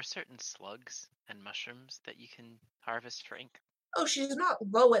 You know there are certain slugs and mushrooms that you can harvest for ink? Oh, she's not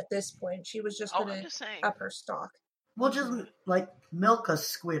low at this point. She was just I'm gonna just saying. up her stock. We'll just, like, milk a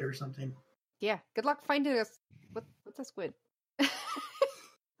squid or something. Yeah, good luck finding us. What's a squid?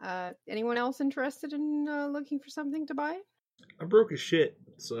 Anyone else interested in looking for something to buy? I'm broke as shit,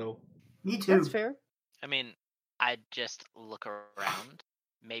 so Me too. That's fair. I mean, I'd just look around,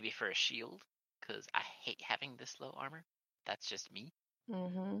 maybe for a shield, because I hate having this low armor. That's just me.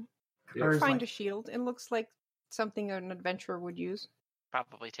 Mm-hmm. Yeah. Or is, Find like, a shield. It looks like something an adventurer would use.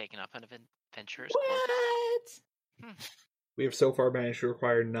 Probably taken up an adventurer's What? we have so far managed to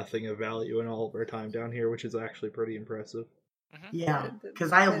acquire nothing of value in all of our time down here, which is actually pretty impressive. Mm-hmm. Yeah,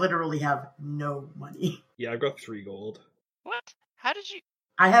 because I literally have no money. Yeah, I've got 3 gold. What? How did you?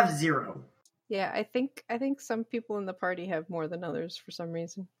 I have 0. Yeah, I think some people in the party have more than others for some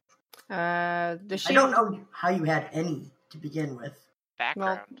reason. The I shield. don't know how you had any to begin with.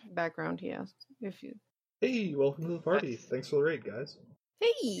 Well, Background. background, yeah. If you. Hey, welcome to the party. That's- Thanks for the raid, guys.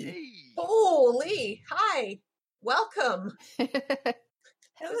 Hey. Hey. Holy! Hi! Welcome! This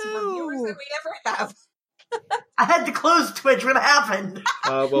is more viewers Hello. than we ever have. I had to close Twitch. What happened?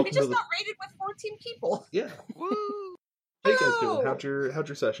 Welcome We to just the got raided with 14 people. yeah. Woo! How you guys Hello. doing? How'd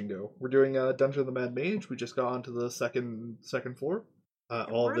your session go? We're doing Dungeon of the Mad Mage. We just got onto the second floor.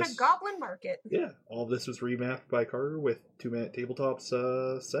 All We're of in this, a goblin market. yeah, all of this was remapped by Carter with 2-minute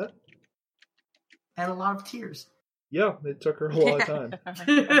tabletops set. And a lot of tears. Yeah, it took her a lot of time.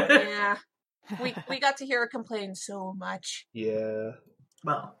 Yeah. We got to hear her complain so much. Yeah,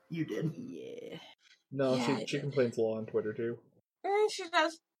 Well, you did. Yeah. no, Yeah, I she did. complains a lot on Twitter too. She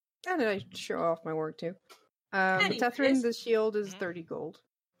does. And I show off my work too. Anyways. Tethrin, the shield is Mhm. 30 gold.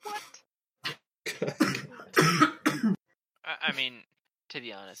 What? I mean, to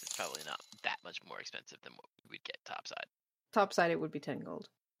be honest, it's probably not that much more expensive than what we'd get topside. Topside, it would be 10 gold.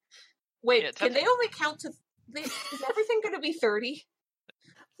 Wait, Yeah, can they only count to... Is everything going to be 30?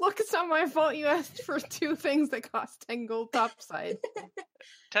 Look, it's not my fault you asked for 2 things that cost 10 gold topside.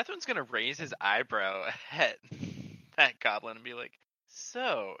 Tethrin's gonna raise his eyebrow at that goblin and be like,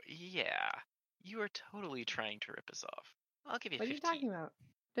 "So, yeah, you are totally trying to rip us off. I'll give you What are you 15. talking about?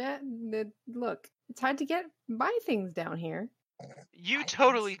 Look, it's hard to buy things down here. You I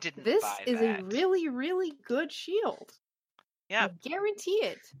totally think didn't This buy is that. a really, really good shield. Yeah. I guarantee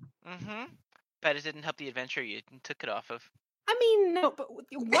it. Mm-hmm. Bet it didn't help the adventure you took it off of. I mean, no, but what?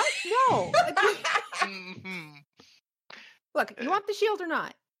 No. Mm-hmm. Look, you want the shield or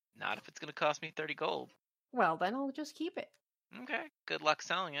not? Not if it's gonna cost me 30 gold. Well, then I'll just keep it. Okay. Good luck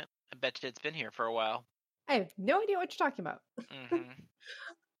selling it. I bet you it's been here for a while. I have no idea what you're talking about. Mm-hmm.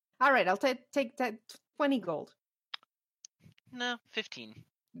 All right, I'll take that 20 gold. No, 15.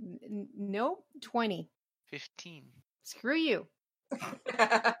 Nope, 20. 15. Screw you.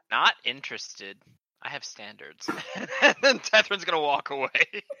 Not interested. I have standards. And then Tethrin's gonna walk away.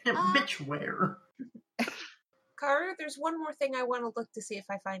 Bitch, where? Carter, there's one more thing I want to look to see if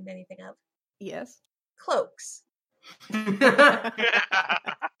I find anything of. Yes. Cloaks. 30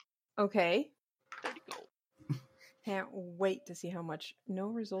 Okay. gold. Can't wait to see how much. No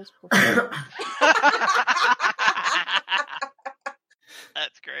results.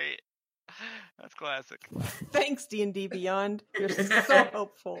 That's great. That's classic. Thanks, D&D Beyond. You're so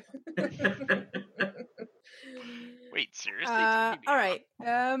helpful. Wait, seriously? All right.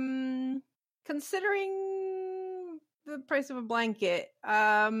 Considering the price of a blanket,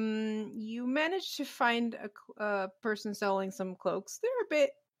 you managed to find a person selling some cloaks. They're a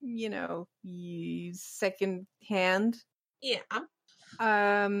bit, second hand. Yeah.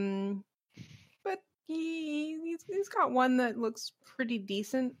 But he's got one that looks pretty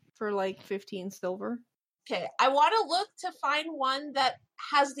decent for like 15 silver. Okay, I want to look to find one that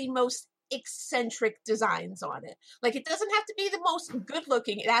has the most eccentric designs on it. Like, it doesn't have to be the most good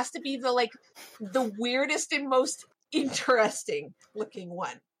looking. It has to be the weirdest and most interesting looking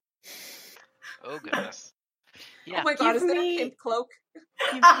one. Oh goodness. Yeah. Oh my god, Give is that me- a pimp cloak?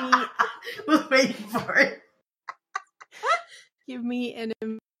 Was waiting for it. Give me an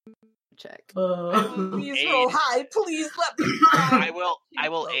check. Please Aid. roll high. Please let me try. I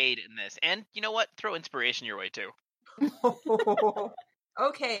will aid in this. And you know what? Throw inspiration your way too.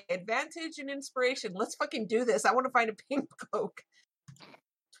 Okay, advantage and inspiration. Let's fucking do this. I want to find a pink cloak.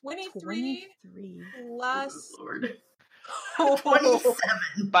 23 plus... Lord. Oh, 27.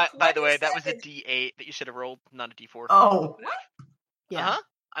 By the way, that was a 27. D8 that you should have rolled, not a D4. Oh. Yeah, Uh-huh.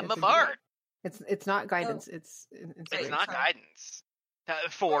 I'm It's a a bard. it's not guidance. It's It's inspiration. not sorry. guidance.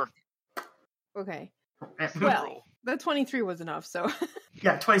 4. Okay. Good Well, roll. the 23 was enough. So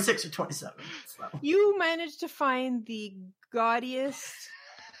Yeah, 26 or 27. So. you managed to find the gaudiest,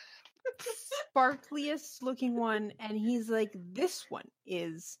 sparkliest looking one, and he's like, "This one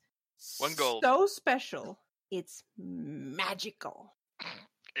is 1 gold. so special. It's magical."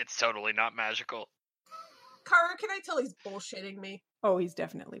 It's totally not magical. Kara, can I tell he's bullshitting me? Oh, he's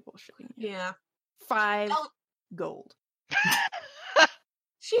definitely bullshitting you. Yeah. 5 Oh. gold.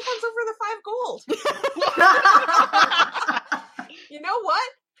 She hands over the 5 gold. You know what?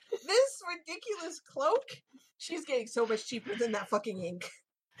 This ridiculous cloak, she's getting so much cheaper than that fucking ink.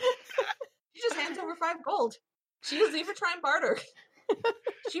 She just hands over 5 gold. She doesn't even try and barter.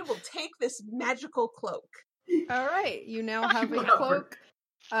 She will take this magical cloak. All right, you now have a Whatever. cloak.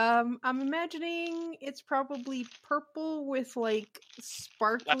 I'm imagining it's probably purple with like Leopard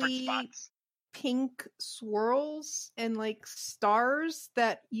sparkly spots. pink swirls and like stars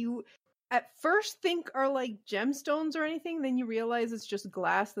that you at first think are like gemstones or anything. Then you realize it's just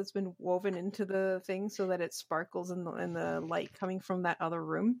glass that's been woven into the thing so that it sparkles in the light coming from that other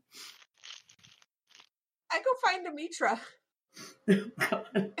room. I go find Amitra. God,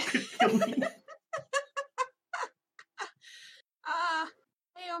 kill me.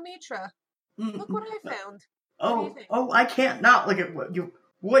 Hey Amitra, look what I found. What do you Oh, think? I can't not look at what you.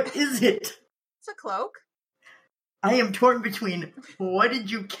 What is it? It's a cloak. I am torn between what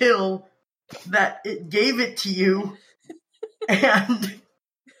did you kill that it gave it to you, and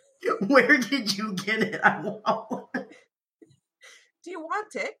where did you get it? I want. Do you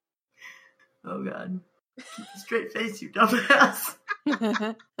want it? Oh God! Keep a straight face, you dumbass.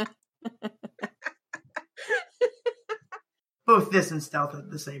 Both this and stealth are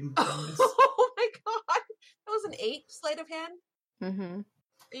the same bonus. Oh my god. That was an 8 sleight of hand. Mm-hmm.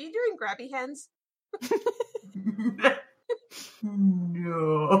 Are you doing grabby hands?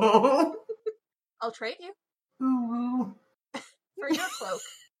 No. I'll trade you Ooh. for your cloak.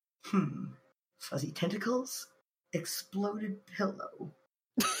 Fuzzy tentacles, exploded pillow.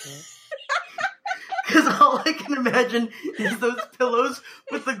 Because all I can imagine is those pillows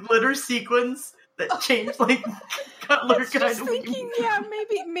with the glitter sequins that change like color was kind just of. thinking, yeah,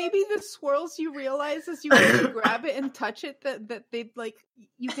 maybe the swirls you realize as you go to grab it and touch it that they like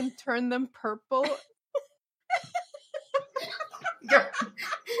you can turn them purple. Yeah,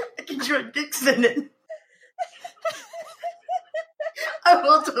 I can draw dicks in it. I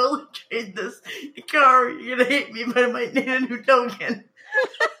will totally trade this. Car, you're gonna hate me, but I might need a new token.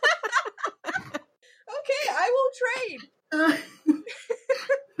 Okay, I will trade.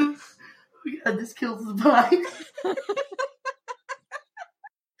 Oh God, this kills the vibe.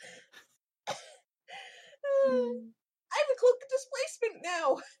 I have a cloak of displacement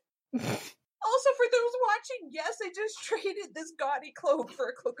now. Also, for those watching, yes, I just traded this gaudy cloak for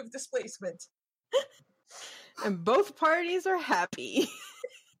a cloak of displacement. And both parties are happy.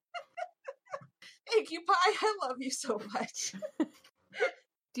 Thank you, Pi. I love you so much.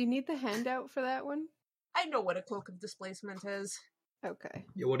 Do you need the handout for that one? I know what a cloak of displacement is. Okay.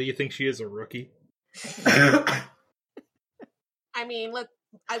 Yeah, what do you think she is, a rookie? I mean, look,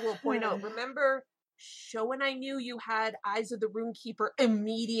 I will point out, remember, Sho and I knew you had Eyes of the Runekeeper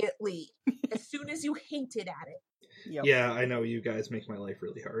immediately, as soon as you hinted at it. Yep. Yeah, I know you guys make my life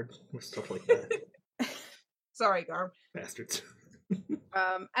really hard with stuff like that. Sorry, Garm. Bastards.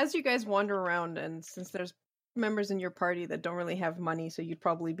 As you guys wander around, and since there's members in your party that don't really have money, so you'd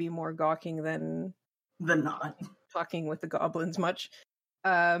probably be more gawking than not. talking with the goblins much.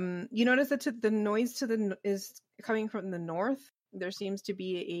 You notice that the noise is coming from the north. There seems to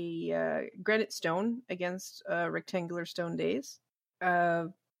be a granite stone against a rectangular stone dais.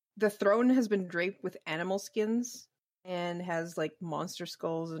 The throne has been draped with animal skins and has like monster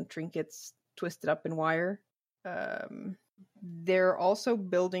skulls and trinkets twisted up in wire. They're also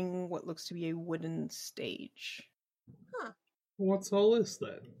building what looks to be a wooden stage. What's all this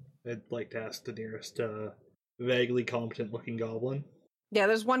then? I'd like to ask the nearest vaguely competent looking goblin. Yeah,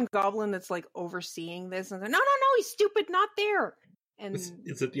 there's one goblin that's like overseeing this and no, he's stupid, not there. And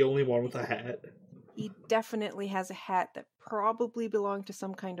is it the only one with a hat? He definitely has a hat that probably belonged to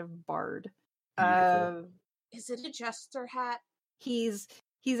some kind of bard. Is it a jester hat? He's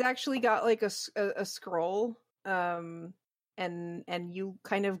actually got like a scroll, and you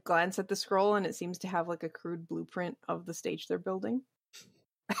kind of glance at the scroll, and it seems to have like a crude blueprint of the stage they're building.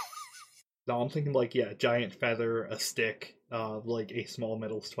 No, I'm thinking like, giant feather, a stick, like a small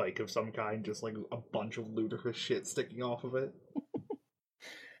metal spike of some kind, just like a bunch of ludicrous shit sticking off of it.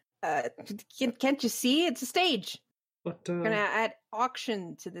 Can't you see? It's a stage. But we're gonna add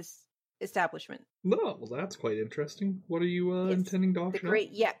auction to this establishment. No, well, that's quite interesting. What are you intending to auction? The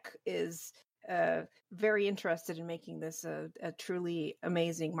Great Yek is very interested in making this a truly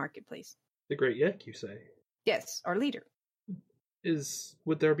amazing marketplace. The Great Yek, you say? Yes, our leader.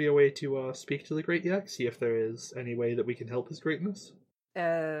 Would there be a way to speak to the Great Yek, see if there is any way that we can help his greatness?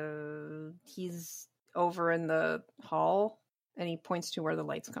 He's over in the hall, and he points to where the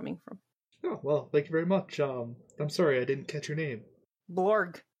light's coming from. Oh, well, thank you very much. I'm sorry I didn't catch your name.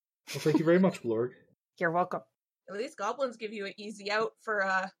 Blorg. Well, thank you very much, Blorg. You're welcome. Well, these goblins give you an easy out for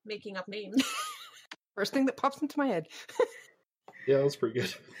making up names. First thing that pops into my head. Yeah, that was pretty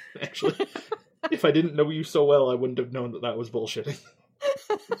good, actually. If I didn't know you so well, I wouldn't have known that was bullshitting.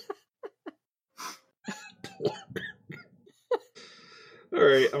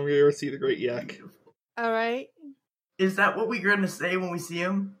 Alright, I'm gonna go see the Great Yak. Alright. Is that what we're gonna say when we see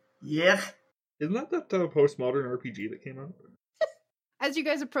him? Yeah. Isn't that postmodern RPG that came out? As you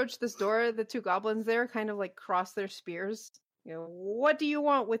guys approach this door, the two goblins there kind of like cross their spears. You know, what do you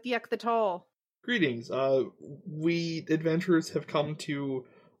want with Yek the Tall? Greetings. We adventurers have come to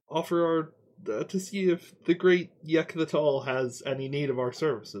offer our to see if the Great Yek the Tall has any need of our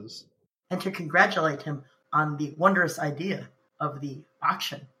services. And to congratulate him on the wondrous idea of the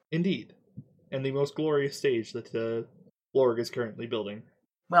auction. Indeed. And the most glorious stage that Blorg is currently building.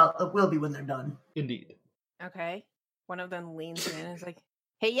 Well, it will be when they're done. Indeed. Okay. One of them leans in and is like,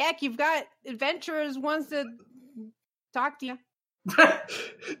 hey, Yak, you've got adventurers wants to talk to you. That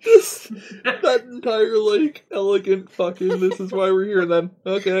entire, like, elegant fucking, this is why we're here then.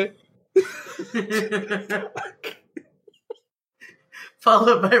 Okay.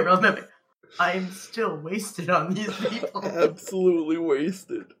 Followed by Relmemic. I am still wasted on these people. Absolutely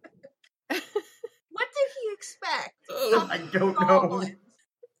wasted. What did he expect? I don't know.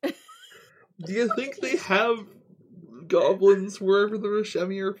 Do you think they have goblins wherever the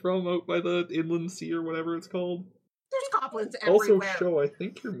Rashemi are from, out by the inland sea or whatever it's called? There's goblins everywhere. Also, Show, I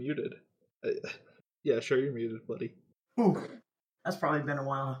think you're muted. Yeah, sure, you're muted, buddy. Ooh, that's probably been a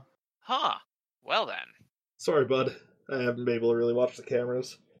while. Huh. Well then. Sorry, bud. I haven't been able to really watch the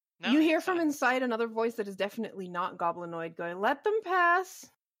cameras. No, You hear from inside another voice that is definitely not goblinoid going, let them pass.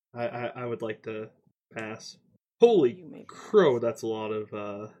 I would like to pass. Holy crow, that's a lot of,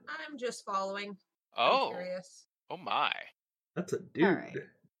 I'm just following. Oh. I'm curious. Oh my. That's a dude. All right.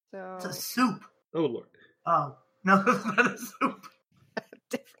 So It's a soup. Oh, Lord. Oh, no, it's not a soup.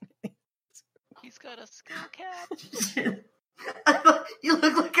 definitely. He's got a skull cap. You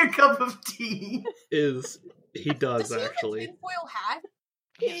look like a cup of tea. He does he have a actually. tinfoil hat?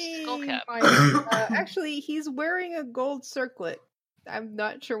 He has a skull cap. Actually, he's wearing a gold circlet. I'm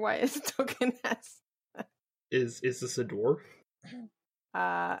not sure why his token has. Is this a dwarf?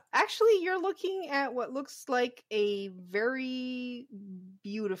 Actually, you're looking at what looks like a very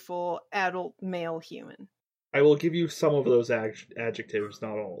beautiful adult male human. I will give you some of those adjectives,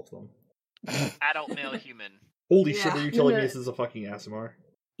 not all of them. Adult male human. Holy shit, Yeah. are you telling me No. this is a fucking ASMR?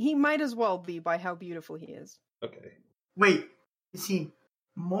 He might as well be by how beautiful he is. Okay. Wait, is he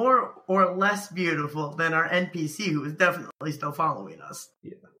more or less beautiful than our NPC who is definitely still following us?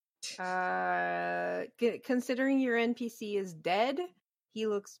 Considering your NPC is dead, he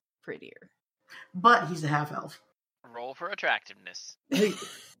looks prettier. But he's a half-elf. Roll for attractiveness. Hey,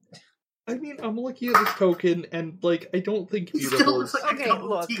 I mean, I'm looking at this token, and, like, I don't think He beautiful still looks is... like Okay, a cup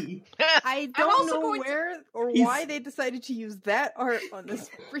look. of tea. I don't also know going to- where or He's- why they decided to use that art on this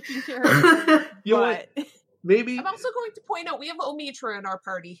freaking character, You know what? but Maybe I'm also going to point out we have Omitra in our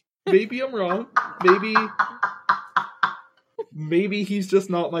party. maybe I'm wrong. Maybe he's just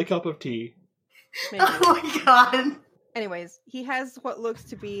not my cup of tea. maybe. Oh my god. Anyways, he has what looks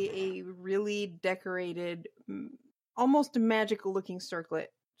to be a really decorated, almost magical looking circlet.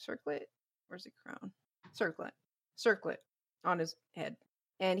 Circlet? Where's the crown? Circlet on his head.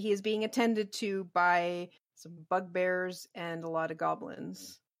 And he is being attended to by some bugbears and a lot of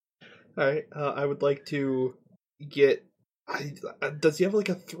goblins. Alright, I would like to get... does he have, like,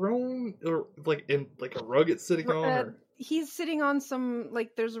 a throne? Or, like, in like a rug it's sitting on? Or... He's sitting on some,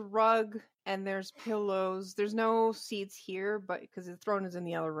 like, there's a rug and there's pillows. There's no seats here, but because the throne is in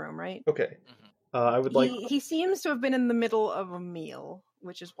the other room, right? Okay. Mhm. I would like... He seems to have been in the middle of a meal,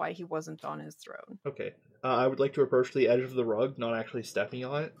 which is why he wasn't on his throne. Okay. I would like to approach the edge of the rug, not actually stepping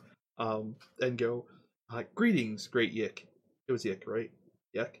on it, and go, greetings, great Yik. It was Yik, right?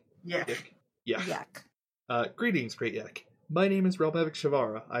 Yik? Yeah. Yik? Yeah. Yak. Greetings, great Yik. My name is Relmevik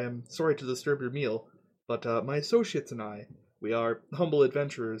Shavara. I am sorry to disturb your meal, but my associates and I, we are humble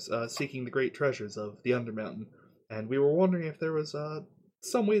adventurers seeking the great treasures of the Undermountain, and we were wondering if there was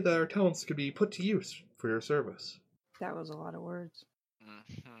some way that our talents could be put to use for your service. That was a lot of words.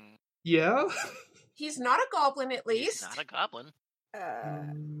 Mhm. Yeah? He's not a goblin, at He's least. not a goblin.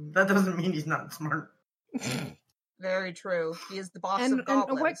 That doesn't mean he's not smart. Very true. He is the boss And of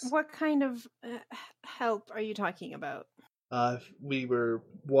goblins. what kind of help are you talking about? We were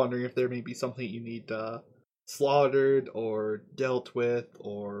wondering if there may be something you need slaughtered or dealt with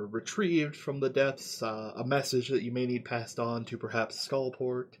or retrieved from the depths, a message that you may need passed on to perhaps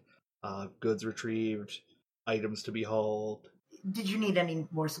Skullport, goods retrieved, items to be hauled. Did you need any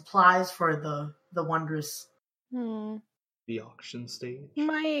more supplies for the wondrous The auction stage.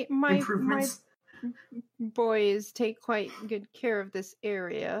 My improvements? boys take quite good care of this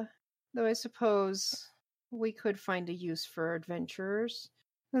area, though I suppose we could find a use for adventurers,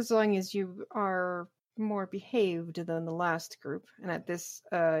 as long as you are more behaved than the last group. And at this,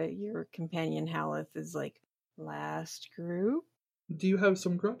 your companion Haleth is like, last group? Do you have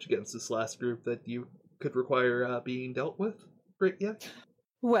some grudge against this last group that you could require being dealt with? Great, yeah.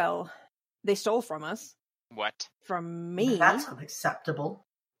 Well, they stole from us. What? From me. That's unacceptable.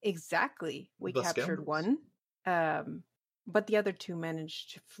 Exactly. We The captured scoundrels. one, but the other two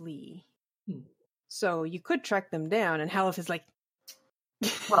managed to flee. Hmm. So you could track them down, and Haleth is like,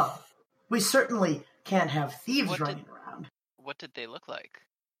 Well, we certainly can't have thieves What running around. What did they look like?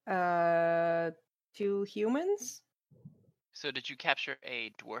 2 humans? So did you capture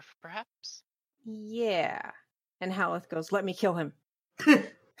a dwarf, perhaps? Yeah. And Haleth goes, let me kill him.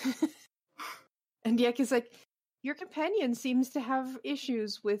 And Yek is like, your companion seems to have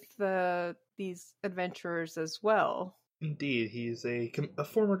issues with these adventurers as well. Indeed, he's a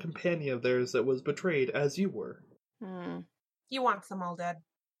former companion of theirs that was betrayed, as you were. Hmm. He wants them all dead.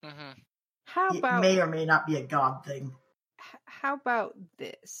 Mm-hmm. How It about may or may not be a god thing. how about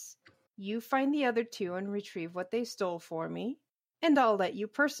this? You find the other 2 and retrieve what they stole for me, and I'll let you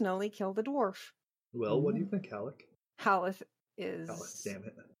personally kill the dwarf. Well, what do you think, Alec? Haleth is Alec, damn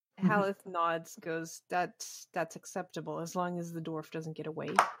it. Haleth nods, goes, that's acceptable as long as the dwarf doesn't get away.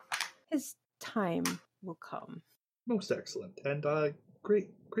 His time will come. Most excellent. And,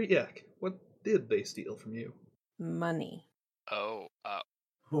 great yak. What did they steal from you? Money. Oh,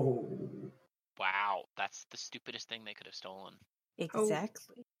 Oh. wow. That's the stupidest thing they could have stolen.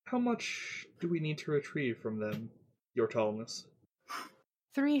 Exactly. How much do we need to retrieve from them, your tallness?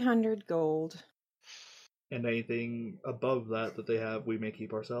 300 gold. And anything above that they have, we may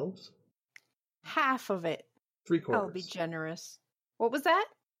keep ourselves? Half of it. 3/4. I'll be generous. What was that?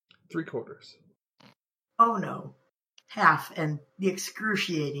 3/4. Oh no. Half and the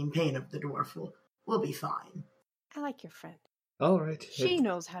excruciating pain of the dwarf will be fine. I like your friend. All right. She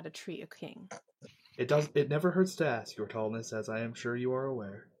knows how to treat a king. It never hurts to ask, your tallness, as I am sure you are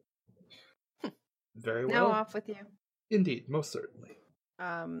aware. Very Now well. off with you. Indeed, most certainly.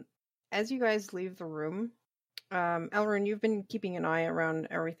 As you guys leave the room, Elrond, you've been keeping an eye around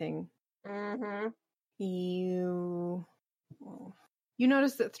everything. Mm-hmm. You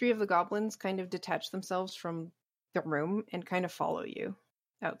notice that 3 of the goblins kind of detach themselves from the room and kind of follow you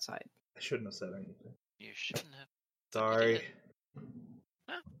outside. I shouldn't have said anything. You shouldn't have. Sorry.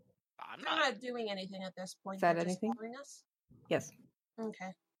 I'm I'm not. not doing anything at this point. Is that They're just anything? following us? Yes.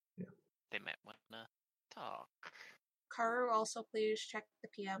 Okay. They might want to talk. Karu, also please check the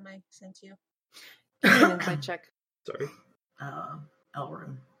PM I sent you. Give me an insight check. Sorry.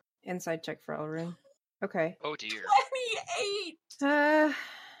 Elrond. Inside check for Elrune. Okay. Oh dear. 28!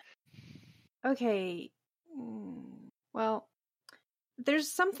 Okay. Well,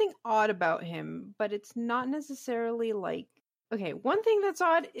 there's something odd about him, but it's not necessarily like... Okay, one thing that's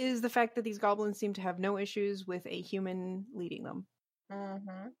odd is the fact that these goblins seem to have no issues with a human leading them.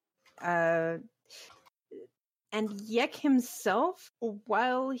 Mm-hmm. And Yek himself,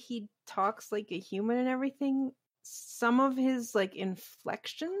 while he talks like a human and everything, some of his like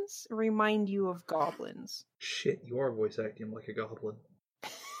inflections remind you of goblins. Shit, you are voice acting like a goblin.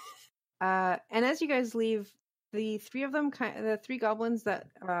 And as you guys leave, the three goblins that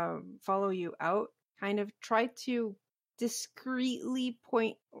follow you out kind of try to discreetly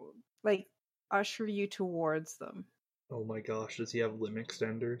point, like, usher you towards them. Oh my gosh, does he have limb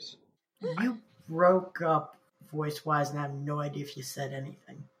extenders? You broke up voice-wise, and I have no idea if you said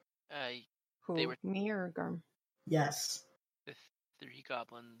anything. Who, They were- me or Garm? Yes. The three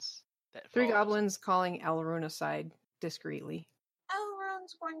goblins that Three followed. goblins calling Elrune aside discreetly.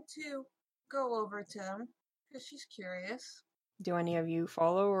 Elrond's going to go over to him, because she's curious. Do any of you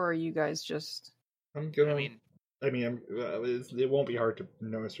follow, or are you guys just... I'm gonna. I mean, it won't be hard to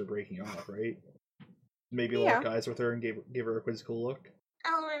notice her breaking off, right? Maybe lock eyes with her and give her a quizzical look.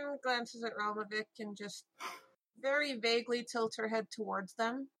 Elrond glances at Relmovic and just very vaguely tilts her head towards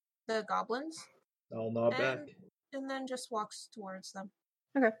them, the goblins, I'll nod back. and then just walks towards them.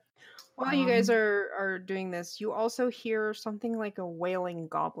 Okay. While you guys are doing this, you also hear something like a wailing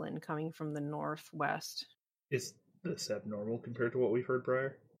goblin coming from the northwest. Is this abnormal compared to what we've heard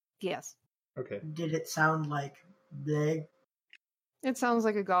prior? Yes. Okay. Did it sound like big? It sounds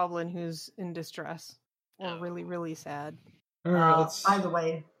like a goblin who's in distress. Or Oh. really, really sad. Alright, let's... By the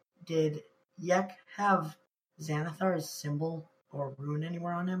way, did Yek have Xanathar's symbol or rune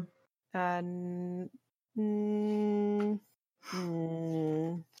anywhere on him?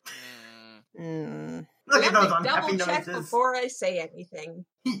 Look at Let those me unhappy double check noises. before I say anything.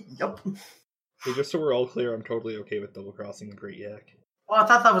 Yup. Hey, just so we're all clear, I'm totally okay with double crossing the Great Yak. Well, I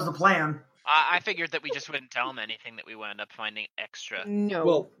thought that was the plan. I figured that we just wouldn't tell him anything that we wound up finding extra. No.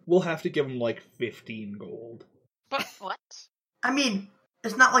 Well, we'll have to give him like 15 gold. But what? I mean,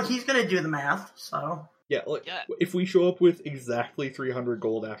 it's not like he's gonna do the math, so... Yeah, like, Yeah. if we show up with exactly 300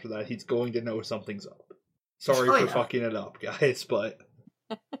 gold after that, he's going to know something's up. Sorry Oh, for yeah. fucking it up, guys, but...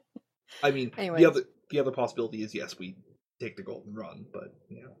 I mean, Anyways. the other possibility is, yes, we take the gold and run, but,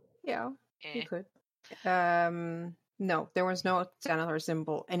 you know. Yeah, you Eh. could. No, there was no Xanathar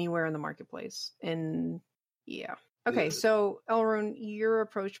symbol anywhere in the marketplace. And yeah. Okay, Ugh. so Elrune, you're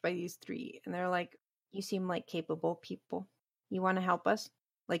approached by these three, and they're like, you seem like capable people. You want to help us?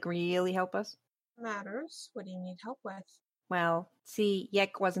 Like, really help us? Matters. What do you need help with? Well, see,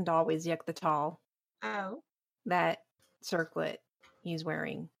 Yek wasn't always Yek the Tall. Oh. That circlet he's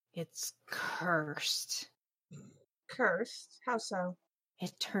wearing, it's cursed. Cursed? How so?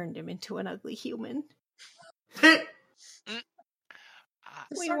 It turned him into an ugly human. Ah,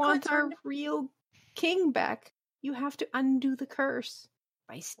 The We circlet want our turned- real king back. You have to undo the curse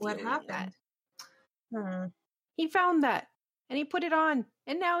by stealing What happened? that. He found that, and he put it on,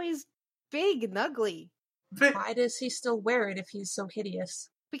 and now he's big and ugly. Why does he still wear it if he's so hideous?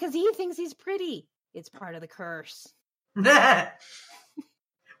 Because he thinks he's pretty. It's part of the curse.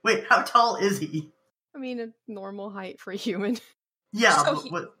 Wait, how tall is he? I mean, a normal height for a human. Yeah, So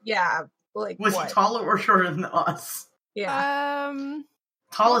but Yeah, like was what? he taller or shorter than us? Yeah.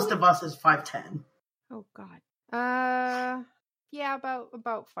 Tallest of us is 5'10". Oh God. Yeah,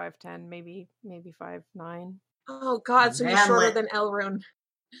 about 5'10", maybe 5'9". Oh god, so he's shorter Manlet. than Elrune.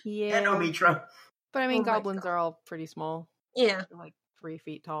 Yeah. And Omitra. But I mean, Oh my goblins God. are all pretty small. Yeah. They're like 3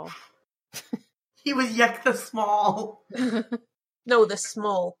 feet tall. He was Yek the Small. No, the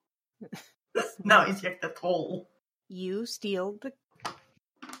small. No, he's Yek the Tall. You steal the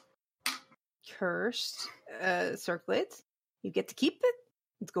cursed circlet. You get to keep it.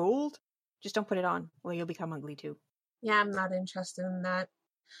 It's gold. Just don't put it on, or you'll become ugly too. Yeah, I'm not interested in that.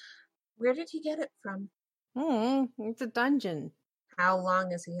 Where did he get it from? It's a dungeon. How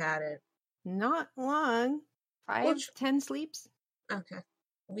long has he had it? Not long. 5 Which- 10 sleeps. Okay.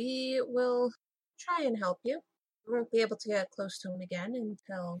 We will try and help you. We won't be able to get close to him again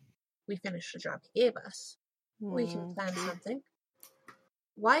until we finish the job he gave us. We can plan something.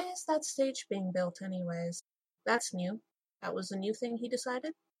 Why is that stage being built anyways? That's new. That was a new thing he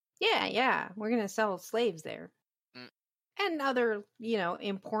decided? Yeah. We're gonna sell slaves there. Mm. And other,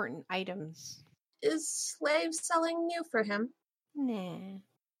 important items. Is slave selling new for him? Nah.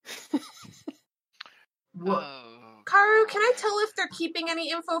 What? Oh. Karu, can I tell if they're keeping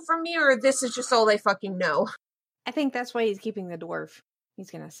any info from me or this is just all they fucking know? I think that's why he's keeping the dwarf.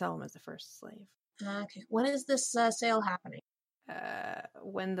 He's gonna sell him as the first slave. Okay. When is this sale happening?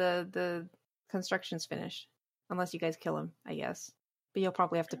 When the construction's finished. Unless you guys kill him, I guess. But you'll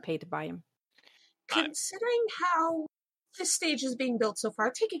probably have to pay to buy him. Considering how this stage is being built so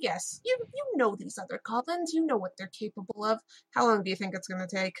far, take a guess. You know these other goblins. You know what they're capable of. How long do you think it's going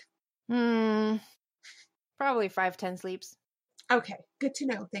to take? Probably 5-10 sleeps. Okay, good to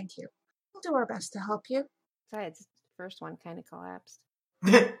know. Thank you. We'll do our best to help you. Besides, the first one kind of collapsed.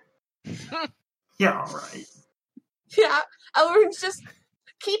 Yeah, all right. Yeah, Elrin's just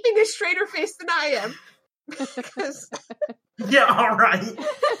keeping a straighter face than I am. Because Yeah, all right.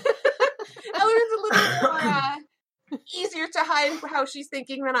 Elrin's a little more easier to hide how she's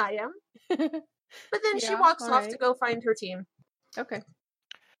thinking than I am. But then she Yeah, walks off alright. to go find her team. Okay.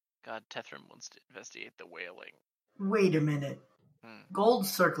 God, Tethrin wants to investigate the whaling. Wait a minute. Gold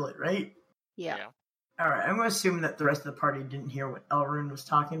circlet, right? Yeah. All right, I'm going to assume that the rest of the party didn't hear what Elrune was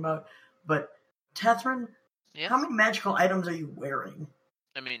talking about. But, Tethrin, Yes? how many magical items are you wearing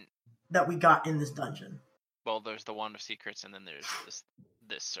I mean, that we got in this dungeon? well, there's the Wand of Secrets, and then there's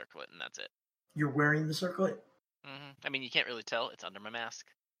this circlet, and that's it. You're wearing the circlet? I mean, you can't really tell. It's under my mask.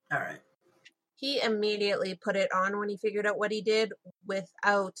 All right. He immediately put it on when he figured out what he did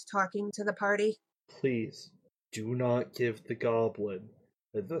without talking to the party. Please, do not give the goblin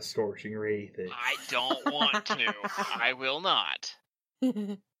the scorching ray thing. I don't want to. I will not.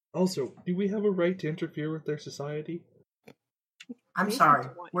 Also, do we have a right to interfere with their society? I'm Maybe sorry.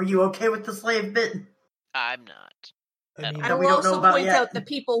 you want- Were you okay with the slave bit? I'm not. I mean, I That we will don't know also about point yet. out that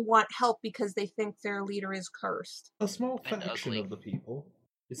people want help because they think their leader is cursed. a small And faction ugly. of the people.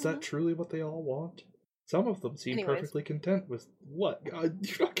 Is that truly what they all want? Some of them seem Anyways. perfectly content with what? God,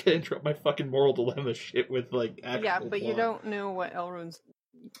 you're not gonna interrupt my fucking moral dilemma shit with like actual Yeah, but you plot. don't know what Elrune's.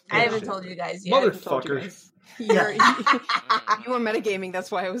 I haven't Bullshit. told you guys yet. I haven't told you Motherfucker. guys. Yeah. You were metagaming,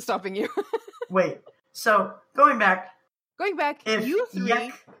 that's why I was stopping you. Wait, so, going back, Going back, If you three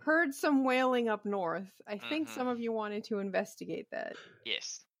Yek- heard some wailing up north. I think Mhm. some of you wanted to investigate that.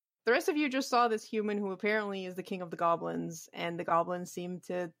 Yes. The rest of you just saw this human who apparently is the king of the goblins, and the goblins seem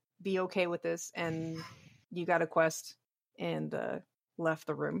to be okay with this, and you got a quest and left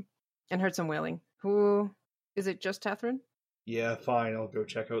the room and heard some wailing. Who is it? Just Tethrin? Yeah, fine. I'll go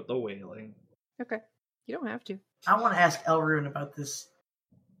check out the whaling. Okay, you don't have to. I want to ask Elrune about this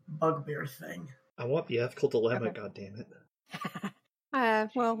bugbear thing. I want the ethical dilemma. Okay. God damn it!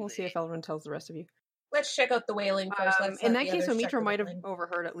 Well, we'll see if Elrond tells the rest of you. Let's check out the whaling first. Let's In let that the case, others check Omitra the might have whaling.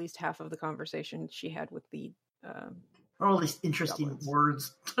 overheard at least half of the conversation she had with the. Or at least interesting Goblins.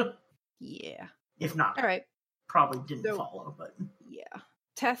 words. Yeah. If not, All right. probably didn't So- follow, but... Yeah.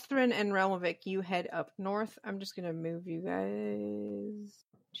 Tethrin and Relmovic, you head up north. I'm just gonna move you guys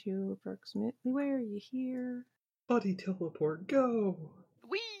to approximately where are you here? Buddy teleport, go!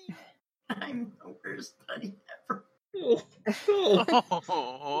 Whee! I'm the worst buddy ever. Oh, no.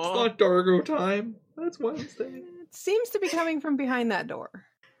 It's not Dargo time. That's Wednesday. It seems to be coming from behind that door,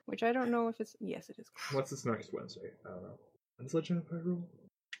 which I don't know if it's. Yes, it is. What's this next Wednesday? I don't know. When's Legend of Hyrule?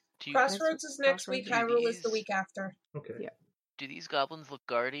 Do you, Crossroads is next week. Crossroads Hyrule is the is- week after. Okay. Yeah. do these goblins look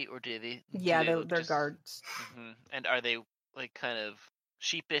guardy, or do they? Yeah, look they're just- guards. Mhm. And are they like kind of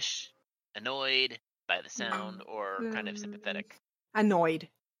sheepish, annoyed by the sound, or kind of sympathetic? Annoyed.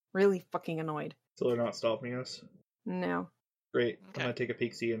 Really fucking annoyed. So they're not stopping us? No. Great. Okay. I'm gonna take a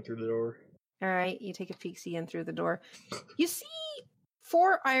peek-see in through the door. Alright, you take a peek-see in through the door. You see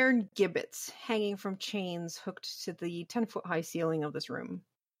 4 iron gibbets hanging from chains hooked to the 10-foot high ceiling of this room.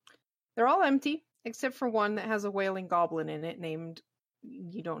 They're all empty, except for one that has a wailing goblin in it named...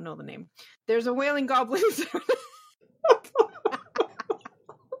 You don't know the name. There's a wailing goblin...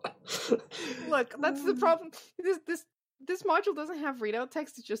 Look, that's the problem. This module doesn't have readout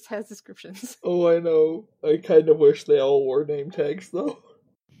text, it just has descriptions. Oh, I know. I kind of wish they all wore name tags, though.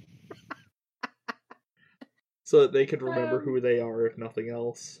 So that they could remember who they are, if nothing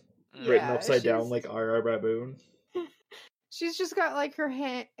else. Mm. Written Yeah, upside down she's- like Ira Baboon. She's just got like her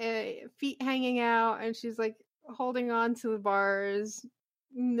feet hanging out, and she's like holding on to the bars,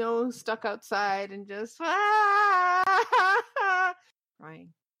 nose stuck outside, and just crying.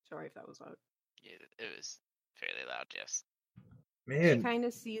 Sorry if that was loud. Yeah, it was fairly loud. Yes. She Man, kind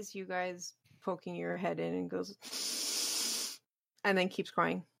of sees you guys poking your head in and goes, and then keeps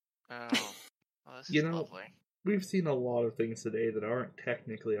crying. Oh, well, this You is know- lovely. we've seen a lot of things today that aren't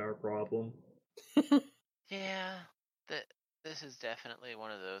technically our problem. Yeah, this is definitely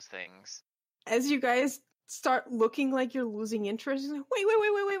one of those things. As you guys start looking like you're losing interest,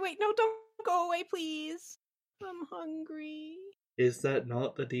 wait, no, don't go away, please. I'm hungry. Is that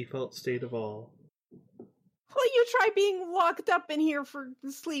not the default state of all? Well, you you try being locked up in here for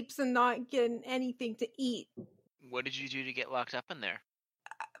sleeps and not getting anything to eat? What did you do to get locked up in there?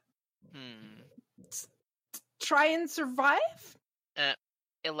 Try and survive?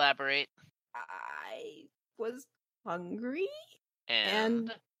 Elaborate. I was hungry,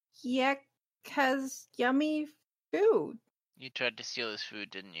 And Yek has yummy food. you tried to steal his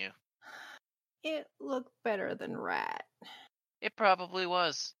food, didn't you? It looked better than rat. It probably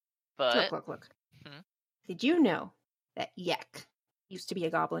was. But Look. Hmm? Did you know that Yek used to be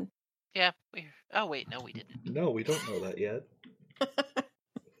a goblin? yeah, oh wait, no, we didn't. No, we don't know that yet.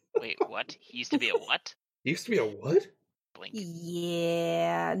 Wait, what? He used to be a what? He used to be a what? Blink.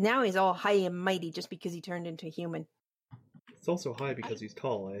 Yeah, now he's all high and mighty just because he turned into a human. It's also high because he's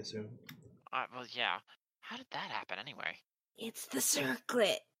tall, I assume. Well, yeah. How did that happen anyway? It's the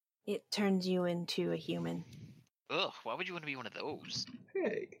circlet. It turns you into a human. Ugh, why would you want to be one of those?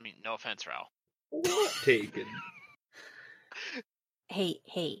 Hey, I mean, no offense, Ral. what taken?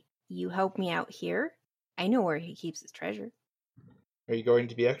 Hey, you help me out here? I know where he keeps his treasure. Are you going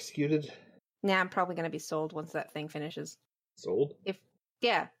to be executed? Nah, I'm probably going to be sold once that thing finishes. Sold?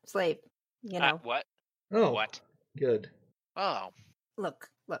 Yeah, slave. You know. What? Oh, What? good. Oh, Look,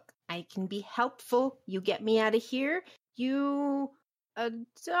 I can be helpful. You get me out of here. You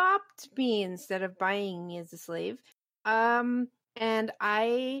adopt me instead of buying me as a slave. And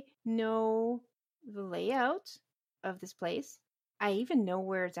I know the layout of this place. I even know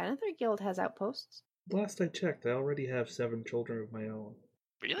where Xanathar Guild has outposts. Last I checked, I already have 7 children of my own.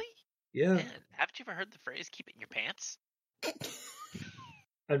 really? Yeah, Man, haven't you ever heard the phrase "keep it in your pants"?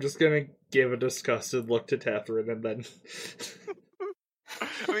 I'm just gonna give a disgusted look to Catherine and then...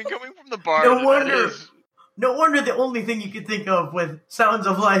 I mean, coming from the bar. No wonder. No wonder the only thing you could think of with Sounds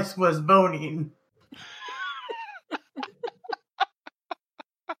of Life was boning.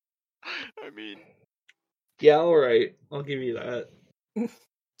 I mean, Yeah, alright. I'll give you that.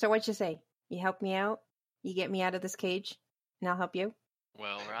 So what you say? You help me out? You get me out of this cage? And I'll help you?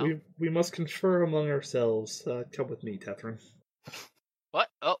 well, Ral. We must confer among ourselves. Come with me, Catherine. What?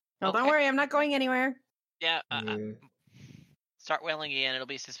 Oh, No, okay. don't worry, I'm not going anywhere. Yeah, Yeah. start wailing again. It'll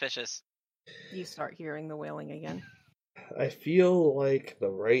be suspicious. You start hearing the wailing again. I feel like the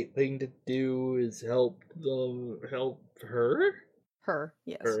right thing to do is help her? Her,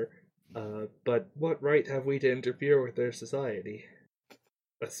 yes. Her. But what right have we to interfere with their society?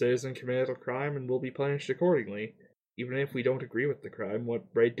 A citizen committed a crime and will be punished accordingly. Even if we don't agree with the crime, what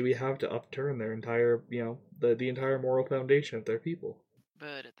right do we have to upturn their entire, the entire moral foundation of their people?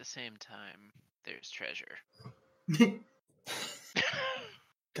 But at the same time, there's treasure.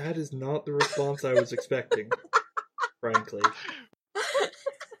 That is not the response I was expecting, frankly.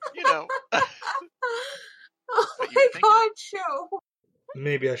 You know. Oh What you my were thinking. god, Joe!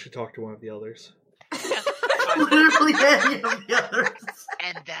 Maybe I should talk to one of the others. Yeah, Literally any of the others.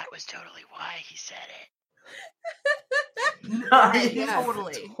 and that was totally why he said it. Nice. Yeah.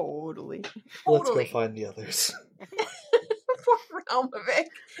 Totally. Totally. Let's go Totally. find the others. Poor Realmovic.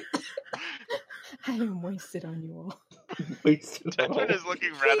 I am wasted on you all. Wasted on Tetrin all. is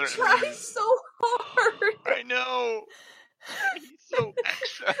looking He rather tries amused. so hard. I know. He's so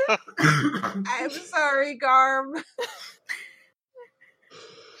extra. I'm sorry, Garm.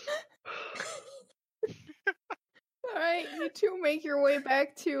 Alright, you two make your way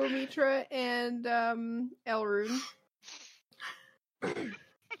back to Omitra and Elrune.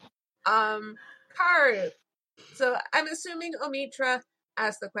 Karu. So I'm assuming Omitra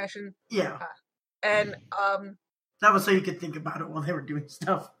asked the question, Yeah, and that was so you could think about it while they were doing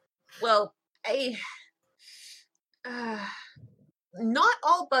stuff. well, not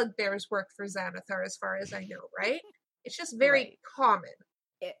all bugbears work for Xanathar, as far as I know, right? It's just very Right. common.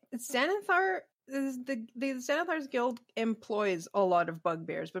 Xanathar the Xanathar's guild employs a lot of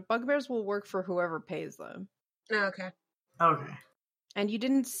bugbears, but bugbears will work for whoever pays them. Okay. Okay. And you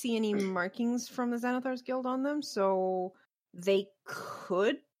didn't see any markings from the Xanathar's guild on them, so they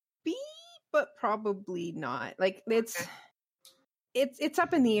could be, but probably not. Like it's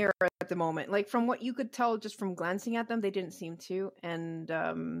up in the air at the moment. Like from what you could tell just from glancing at them, they didn't seem to,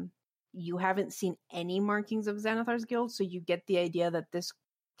 and you haven't seen any markings of Xanathar's guild, so you get the idea that this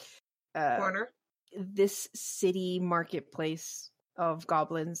Corner. this city marketplace of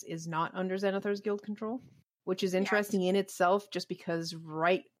goblins is not under Xanathar's guild control, which is interesting in itself, just because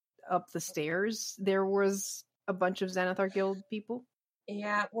right up the stairs there was a bunch of Xanathar guild people.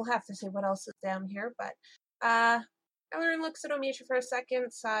 Yeah, we'll have to see what else is down here, but Ellerin looks at Omitra for a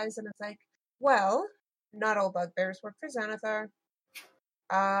second, sighs, and it's like, well, not all bugbears work for Xanathar.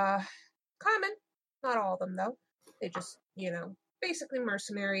 Common. Not all of them, though. They just, basically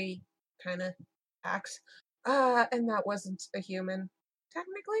mercenary kind of acts. And that wasn't a human.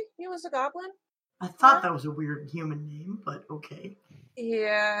 Technically, he was a goblin. I thought that was a weird human name, but okay.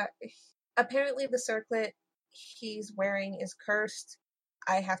 Yeah. Apparently the circlet he's wearing is cursed.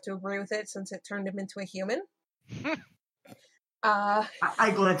 I have to agree with it since it turned him into a human.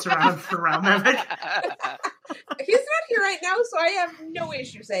 I glance around for Ralmevic. He's not here right now, so I have no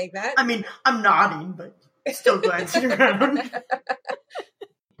issue saying that. I mean, I'm nodding, but still glancing around.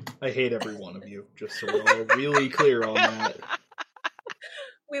 I hate every one of you, just so we're all really clear on that.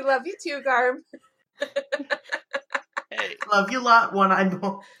 We love you too, Garb. Hey. Love you a lot, one-eyed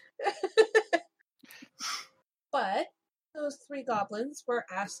boy. But those 3 goblins were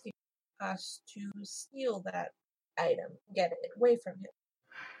asking us to steal that item, get it away from him.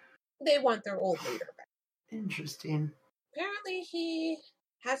 They want their old leader back. Interesting. Apparently he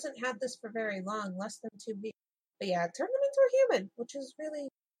hasn't had this for very long, less than 2 weeks. But yeah, it turned him into a human, which is really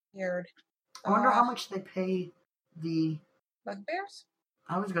weird. I wonder how much they pay the... Bugbears?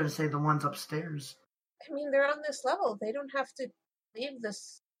 I was going to say the ones upstairs. I mean, they're on this level. They don't have to leave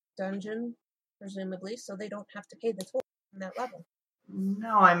this dungeon, presumably, so they don't have to pay the toll on that level.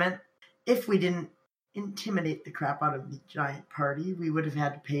 No, I meant if we didn't intimidate the crap out of the giant party, we would have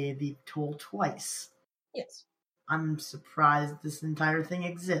had to pay the toll twice. Yes. I'm surprised this entire thing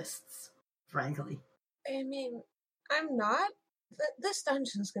exists, frankly. I mean, I'm not. This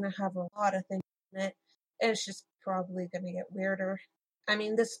dungeon's going to have a lot of things in it, and it's just probably going to get weirder. I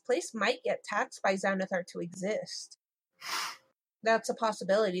mean, this place might get taxed by Xanathar to exist. That's a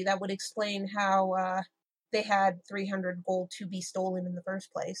possibility. That would explain how they had 300 gold to be stolen in the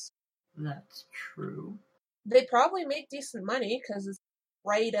first place. That's true. They probably make decent money because it's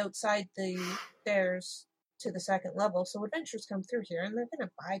right outside the stairs to the second level, so adventurers come through here and they're going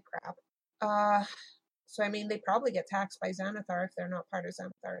to buy crap. So I mean, they probably get taxed by Xanathar if they're not part of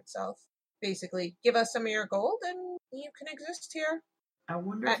Xanathar itself. Basically, give us some of your gold and you can exist here. I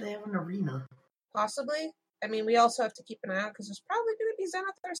wonder if they have an arena. Possibly. I mean, we also have to keep an eye out because there's probably going to be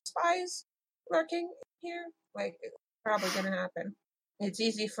Xanathar spies lurking here. Like, it's probably going to happen. It's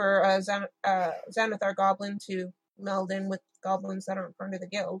easy for a Xanathar goblin to meld in with goblins that aren't part of the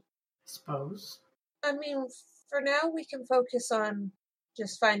guild. Suppose. I mean, for now, we can focus on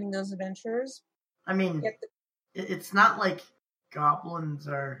just finding those adventurers. I mean, it's not like goblins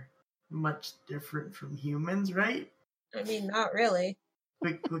are much different from humans, right? I mean, not really.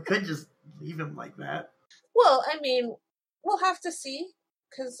 We could just leave him like that. Well, I mean, we'll have to see.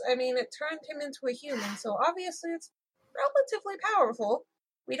 Because, I mean, it turned him into a human, so obviously it's relatively powerful.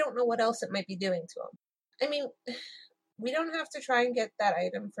 We don't know what else it might be doing to him. I mean, we don't have to try and get that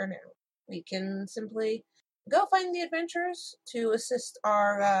item for now. We can simply go find the adventurers to assist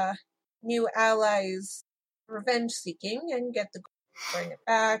our new allies' revenge seeking and get the bring it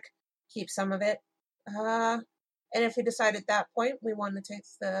back, keep some of it. And if we decide at that point we want to take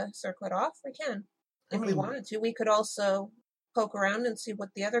the circlet off, we can. If we wanted to, we could also poke around and see what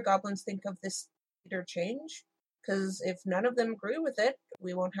the other goblins think of this leader change. Because if none of them agree with it,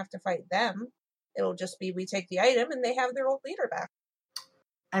 we won't have to fight them. It'll just be we take the item and they have their old leader back.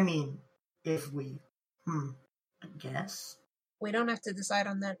 I mean, if we... I guess. We don't have to decide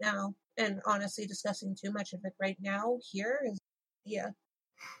on that now. And honestly, discussing too much of it right now here is... Yeah.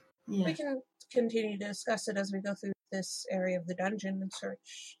 We can continue to discuss it as we go through this area of the dungeon and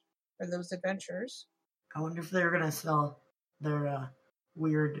search for those adventurers. I wonder if they're going to sell their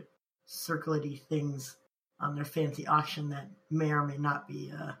weird circlet-y things on their fancy auction that may or may not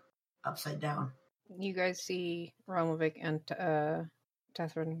be upside down. You guys see Romovic and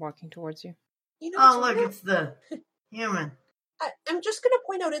Tethrin walking towards you. You know, oh, look, it's the human. I'm just going to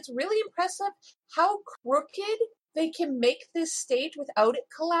point out, it's really impressive how crooked they can make this stage without it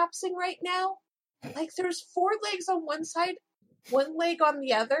collapsing right now. Like, there's 4 legs on one side, 1 leg on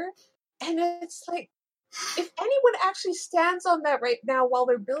the other, and it's like, if anyone actually stands on that right now while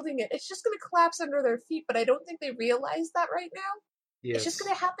they're building it, it's just going to collapse under their feet, but I don't think they realize that right now. Yes. It's just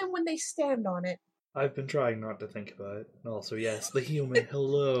going to happen when they stand on it. I've been trying not to think about it. And also, yes, the human,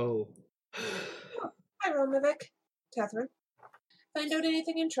 hello. Hi, Romovic. Tethrin. Find out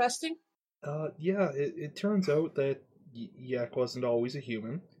anything interesting? Yeah, it turns out that Yak wasn't always a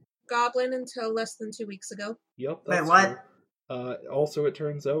human. Goblin until less than 2 weeks ago. Yep, that's Wait, what? true. Also, it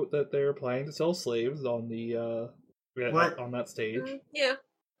turns out that they're planning to sell slaves on the on that stage. Yeah.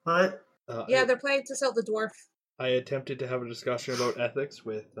 What? They're planning to sell the dwarf. I attempted to have a discussion about ethics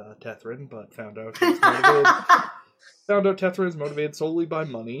with Tethrin, but found out Tethrin is motivated solely by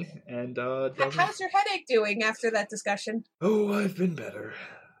money, and doesn't... How's your headache doing after that discussion? Oh, I've been better.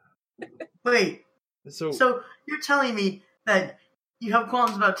 Wait. So you're telling me that you have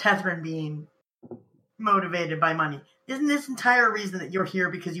qualms about Tethrin being motivated by money. Isn't this entire reason that you're here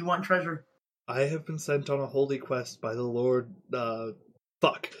because you want treasure? I have been sent on a holy quest by the Lord,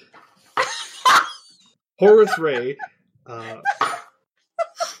 fuck. Horace Ray. I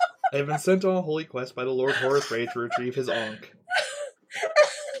have been sent on a holy quest by the Lord Horace Ray to retrieve his Ankh.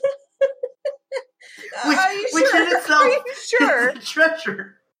 Which in itself Are you sure? is the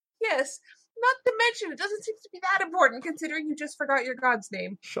treasure. Yes. Not to mention, it doesn't seem to be that important considering you just forgot your god's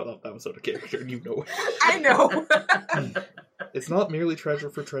name. Shut up, that was out of character, you know it. I know. It's not merely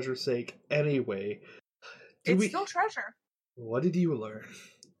treasure for treasure's sake, anyway. It's still treasure. What did you learn?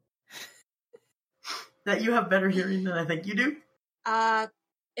 That you have better hearing than I think you do?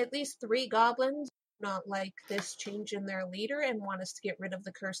 At least 3 goblins not like this change in their leader and want us to get rid of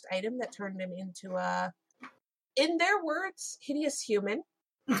the cursed item that turned him into a, in their words, hideous human.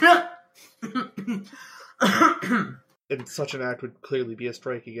 And such an act would clearly be a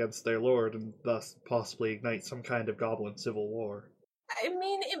strike against their lord and thus possibly ignite some kind of goblin civil war. I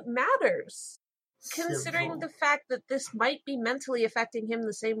mean, it matters. Considering the fact that this might be mentally affecting him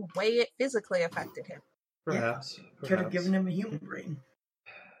the same way it physically affected him. Perhaps. Could have given him a human brain.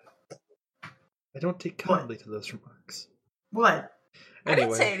 I don't take kindly to those remarks. What? I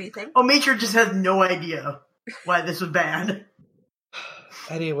didn't say anything. Omitra just has no idea why this was bad.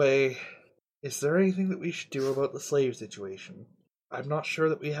 Anyway, is there anything that we should do about the slave situation? I'm not sure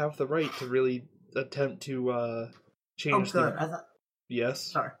that we have the right to really attempt to change I thought...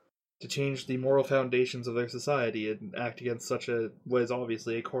 Yes? Sorry. To change the moral foundations of their society and act against such what is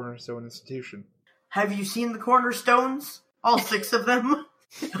obviously a cornerstone institution. Have you seen the cornerstones? All 6 of them?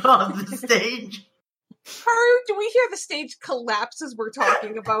 On the stage? Haru, do we hear the stage collapse as we're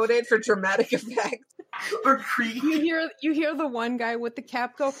talking about it for dramatic effect? Or creak? You hear the one guy with the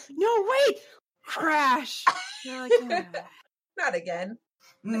cap go, "No, wait!" Crash! You're like, "Ah." Not again.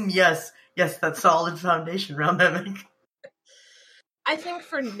 Yes, that solid foundation around Mimic. I think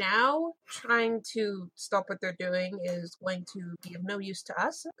for now, trying to stop what they're doing is going to be of no use to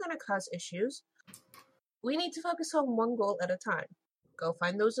us and going to cause issues. We need to focus on one goal at a time. Go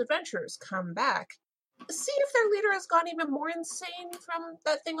find those adventurers, come back. See if their leader has gone even more insane from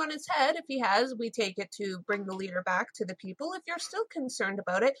that thing on his head. If he has, we take it to bring the leader back to the people. If you're still concerned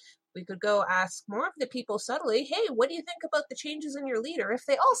about it, we could go ask more of the people subtly, hey, what do you think about the changes in your leader? If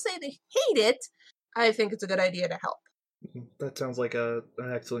they all say they hate it, I think it's a good idea to help. That sounds like an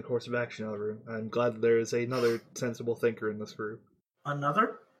excellent course of action, Elru. I'm glad that there is another sensible thinker in this group.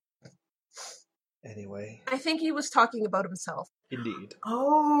 Another? Anyway. I think he was talking about himself. Indeed.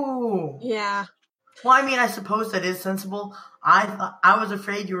 Oh! Yeah. Well, I mean, I suppose that is sensible. I was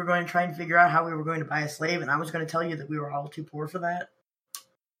afraid you were going to try and figure out how we were going to buy a slave, and I was going to tell you that we were all too poor for that.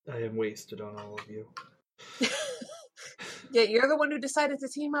 I am wasted on all of you. Yeah, you're the one who decided to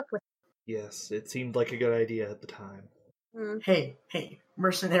team up with. Yes, it seemed like a good idea at the time. Mm. Hey,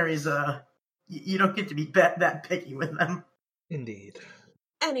 mercenaries, you don't get to be that picky with them. Indeed.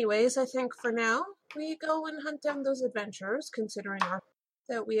 Anyways, I think for now, we go and hunt down those adventurers, considering our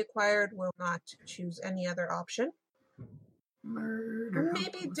that we acquired will not choose any other option. Murder.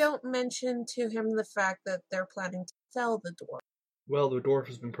 Maybe don't mention to him the fact that they're planning to sell the dwarf. Well, the dwarf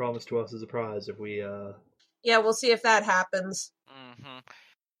has been promised to us as a prize if we, Yeah, we'll see if that happens. Mm-hmm.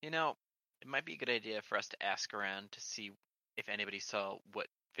 You know, it might be a good idea for us to ask around to see if anybody saw what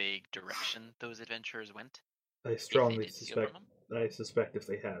vague direction those adventurers went. I strongly did steal from suspect if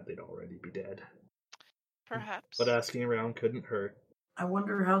they had, they'd already be dead. Perhaps. But asking around couldn't hurt. I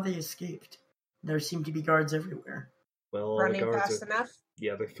wonder how they escaped. There seem to be guards everywhere. Well, Running the guards fast enough?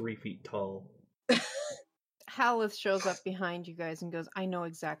 Yeah, they're 3 feet tall. Haleth shows up behind you guys and goes, "I know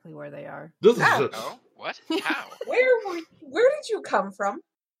exactly where they are. Oh, what? How? Where did you come from?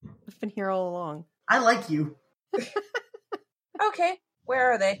 I've been here all along." I like you. Okay,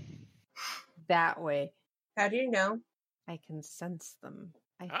 where are they? That way. How do you know? I can sense them.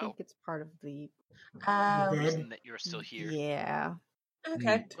 I Oh. think it's part of the... Dead. Reason that you're still here. Yeah.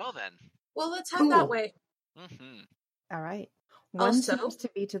 Okay. Neat. Well then. Well, let's head Cool. that way. Mm-hmm. All right. One Also- seems to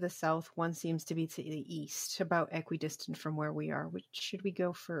be to the south, one seems to be to the east, about equidistant from where we are. Which should we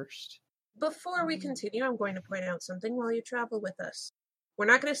go first? Before we continue, I'm going to point out something while you travel with us. We're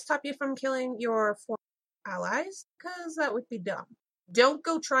not going to stop you from killing your former allies, because that would be dumb. Don't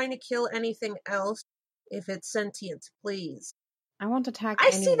go trying to kill anything else if it's sentient, please. I won't attack I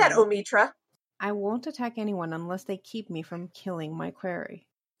anyone. see that, Omitra. I won't attack anyone unless they keep me from killing my quarry.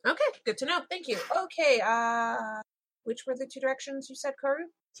 Okay, good to know. Thank you. Okay, which were the 2 directions you said, Karu?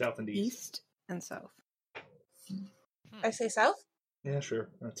 South and east. East and south. I say south? Yeah, sure.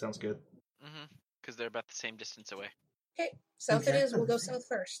 That sounds good. Mm-hmm. Because they're about the same distance away. Okay, south it is. Exactly We'll go the same. south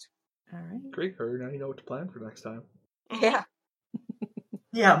first. All right. Great, her. Now you know what to plan for next time. Yeah.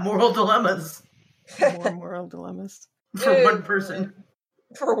 Yeah, moral dilemmas More moral dilemmas. for one person.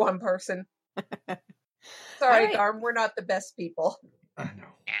 For one person. Sorry, Alright. Garm, we're not the best people. I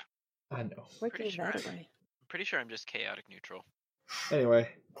know. What Pretty gave sure that I'm- away? I'm pretty sure I'm just chaotic neutral. Anyway.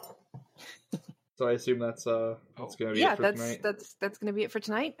 So I assume that's gonna be Yeah, it for that's tonight. that's gonna be it for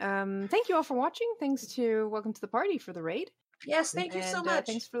tonight. Thank you all for watching. Thanks to Welcome to the Party for the raid. Yes, thank you so And, much.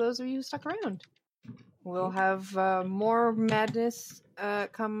 thanks for those of you who stuck around. We'll have more madness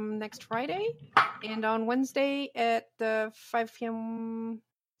come next Friday, and on Wednesday at 5 p.m.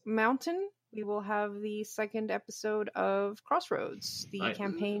 Mountain, we will have the second episode of Crossroads, the Nice.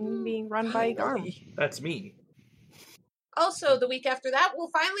 campaign being run by Garm. That's me. Also, the week after that, we'll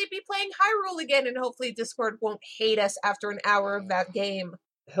finally be playing Hyrule again, and hopefully Discord won't hate us after an hour of that game.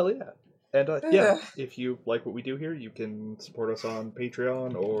 Hell yeah. And yeah, Ugh. if you like what we do here, you can support us on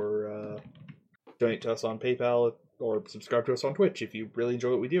Patreon or donate to us on PayPal or subscribe to us on Twitch if you really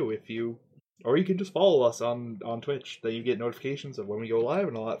enjoy what we do. Or you can just follow us on Twitch. Then you get notifications of when we go live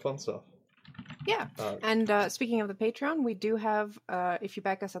and all that fun stuff. Yeah. And speaking of the Patreon, we do have, if you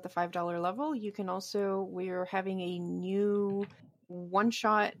back us at the $5 level, you can also, we're having a new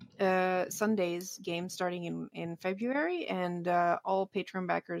one-shot Sundays game starting in February, and all Patreon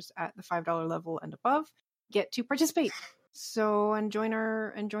backers at the $5 level and above get to participate. So, and join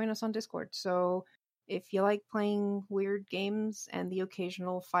us on Discord. So, if you like playing weird games and the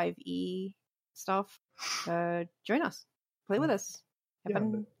occasional 5e stuff, join us. Play with us. Have Yeah,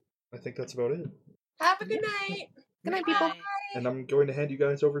 fun. I think that's about it. Have a good night. Good night, people. And I'm going to hand you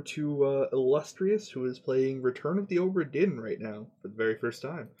guys over to Illustrious, who is playing Return of the Obra Dinn right now for the very first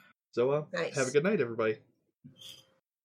time. So, Nice. have a good night, everybody.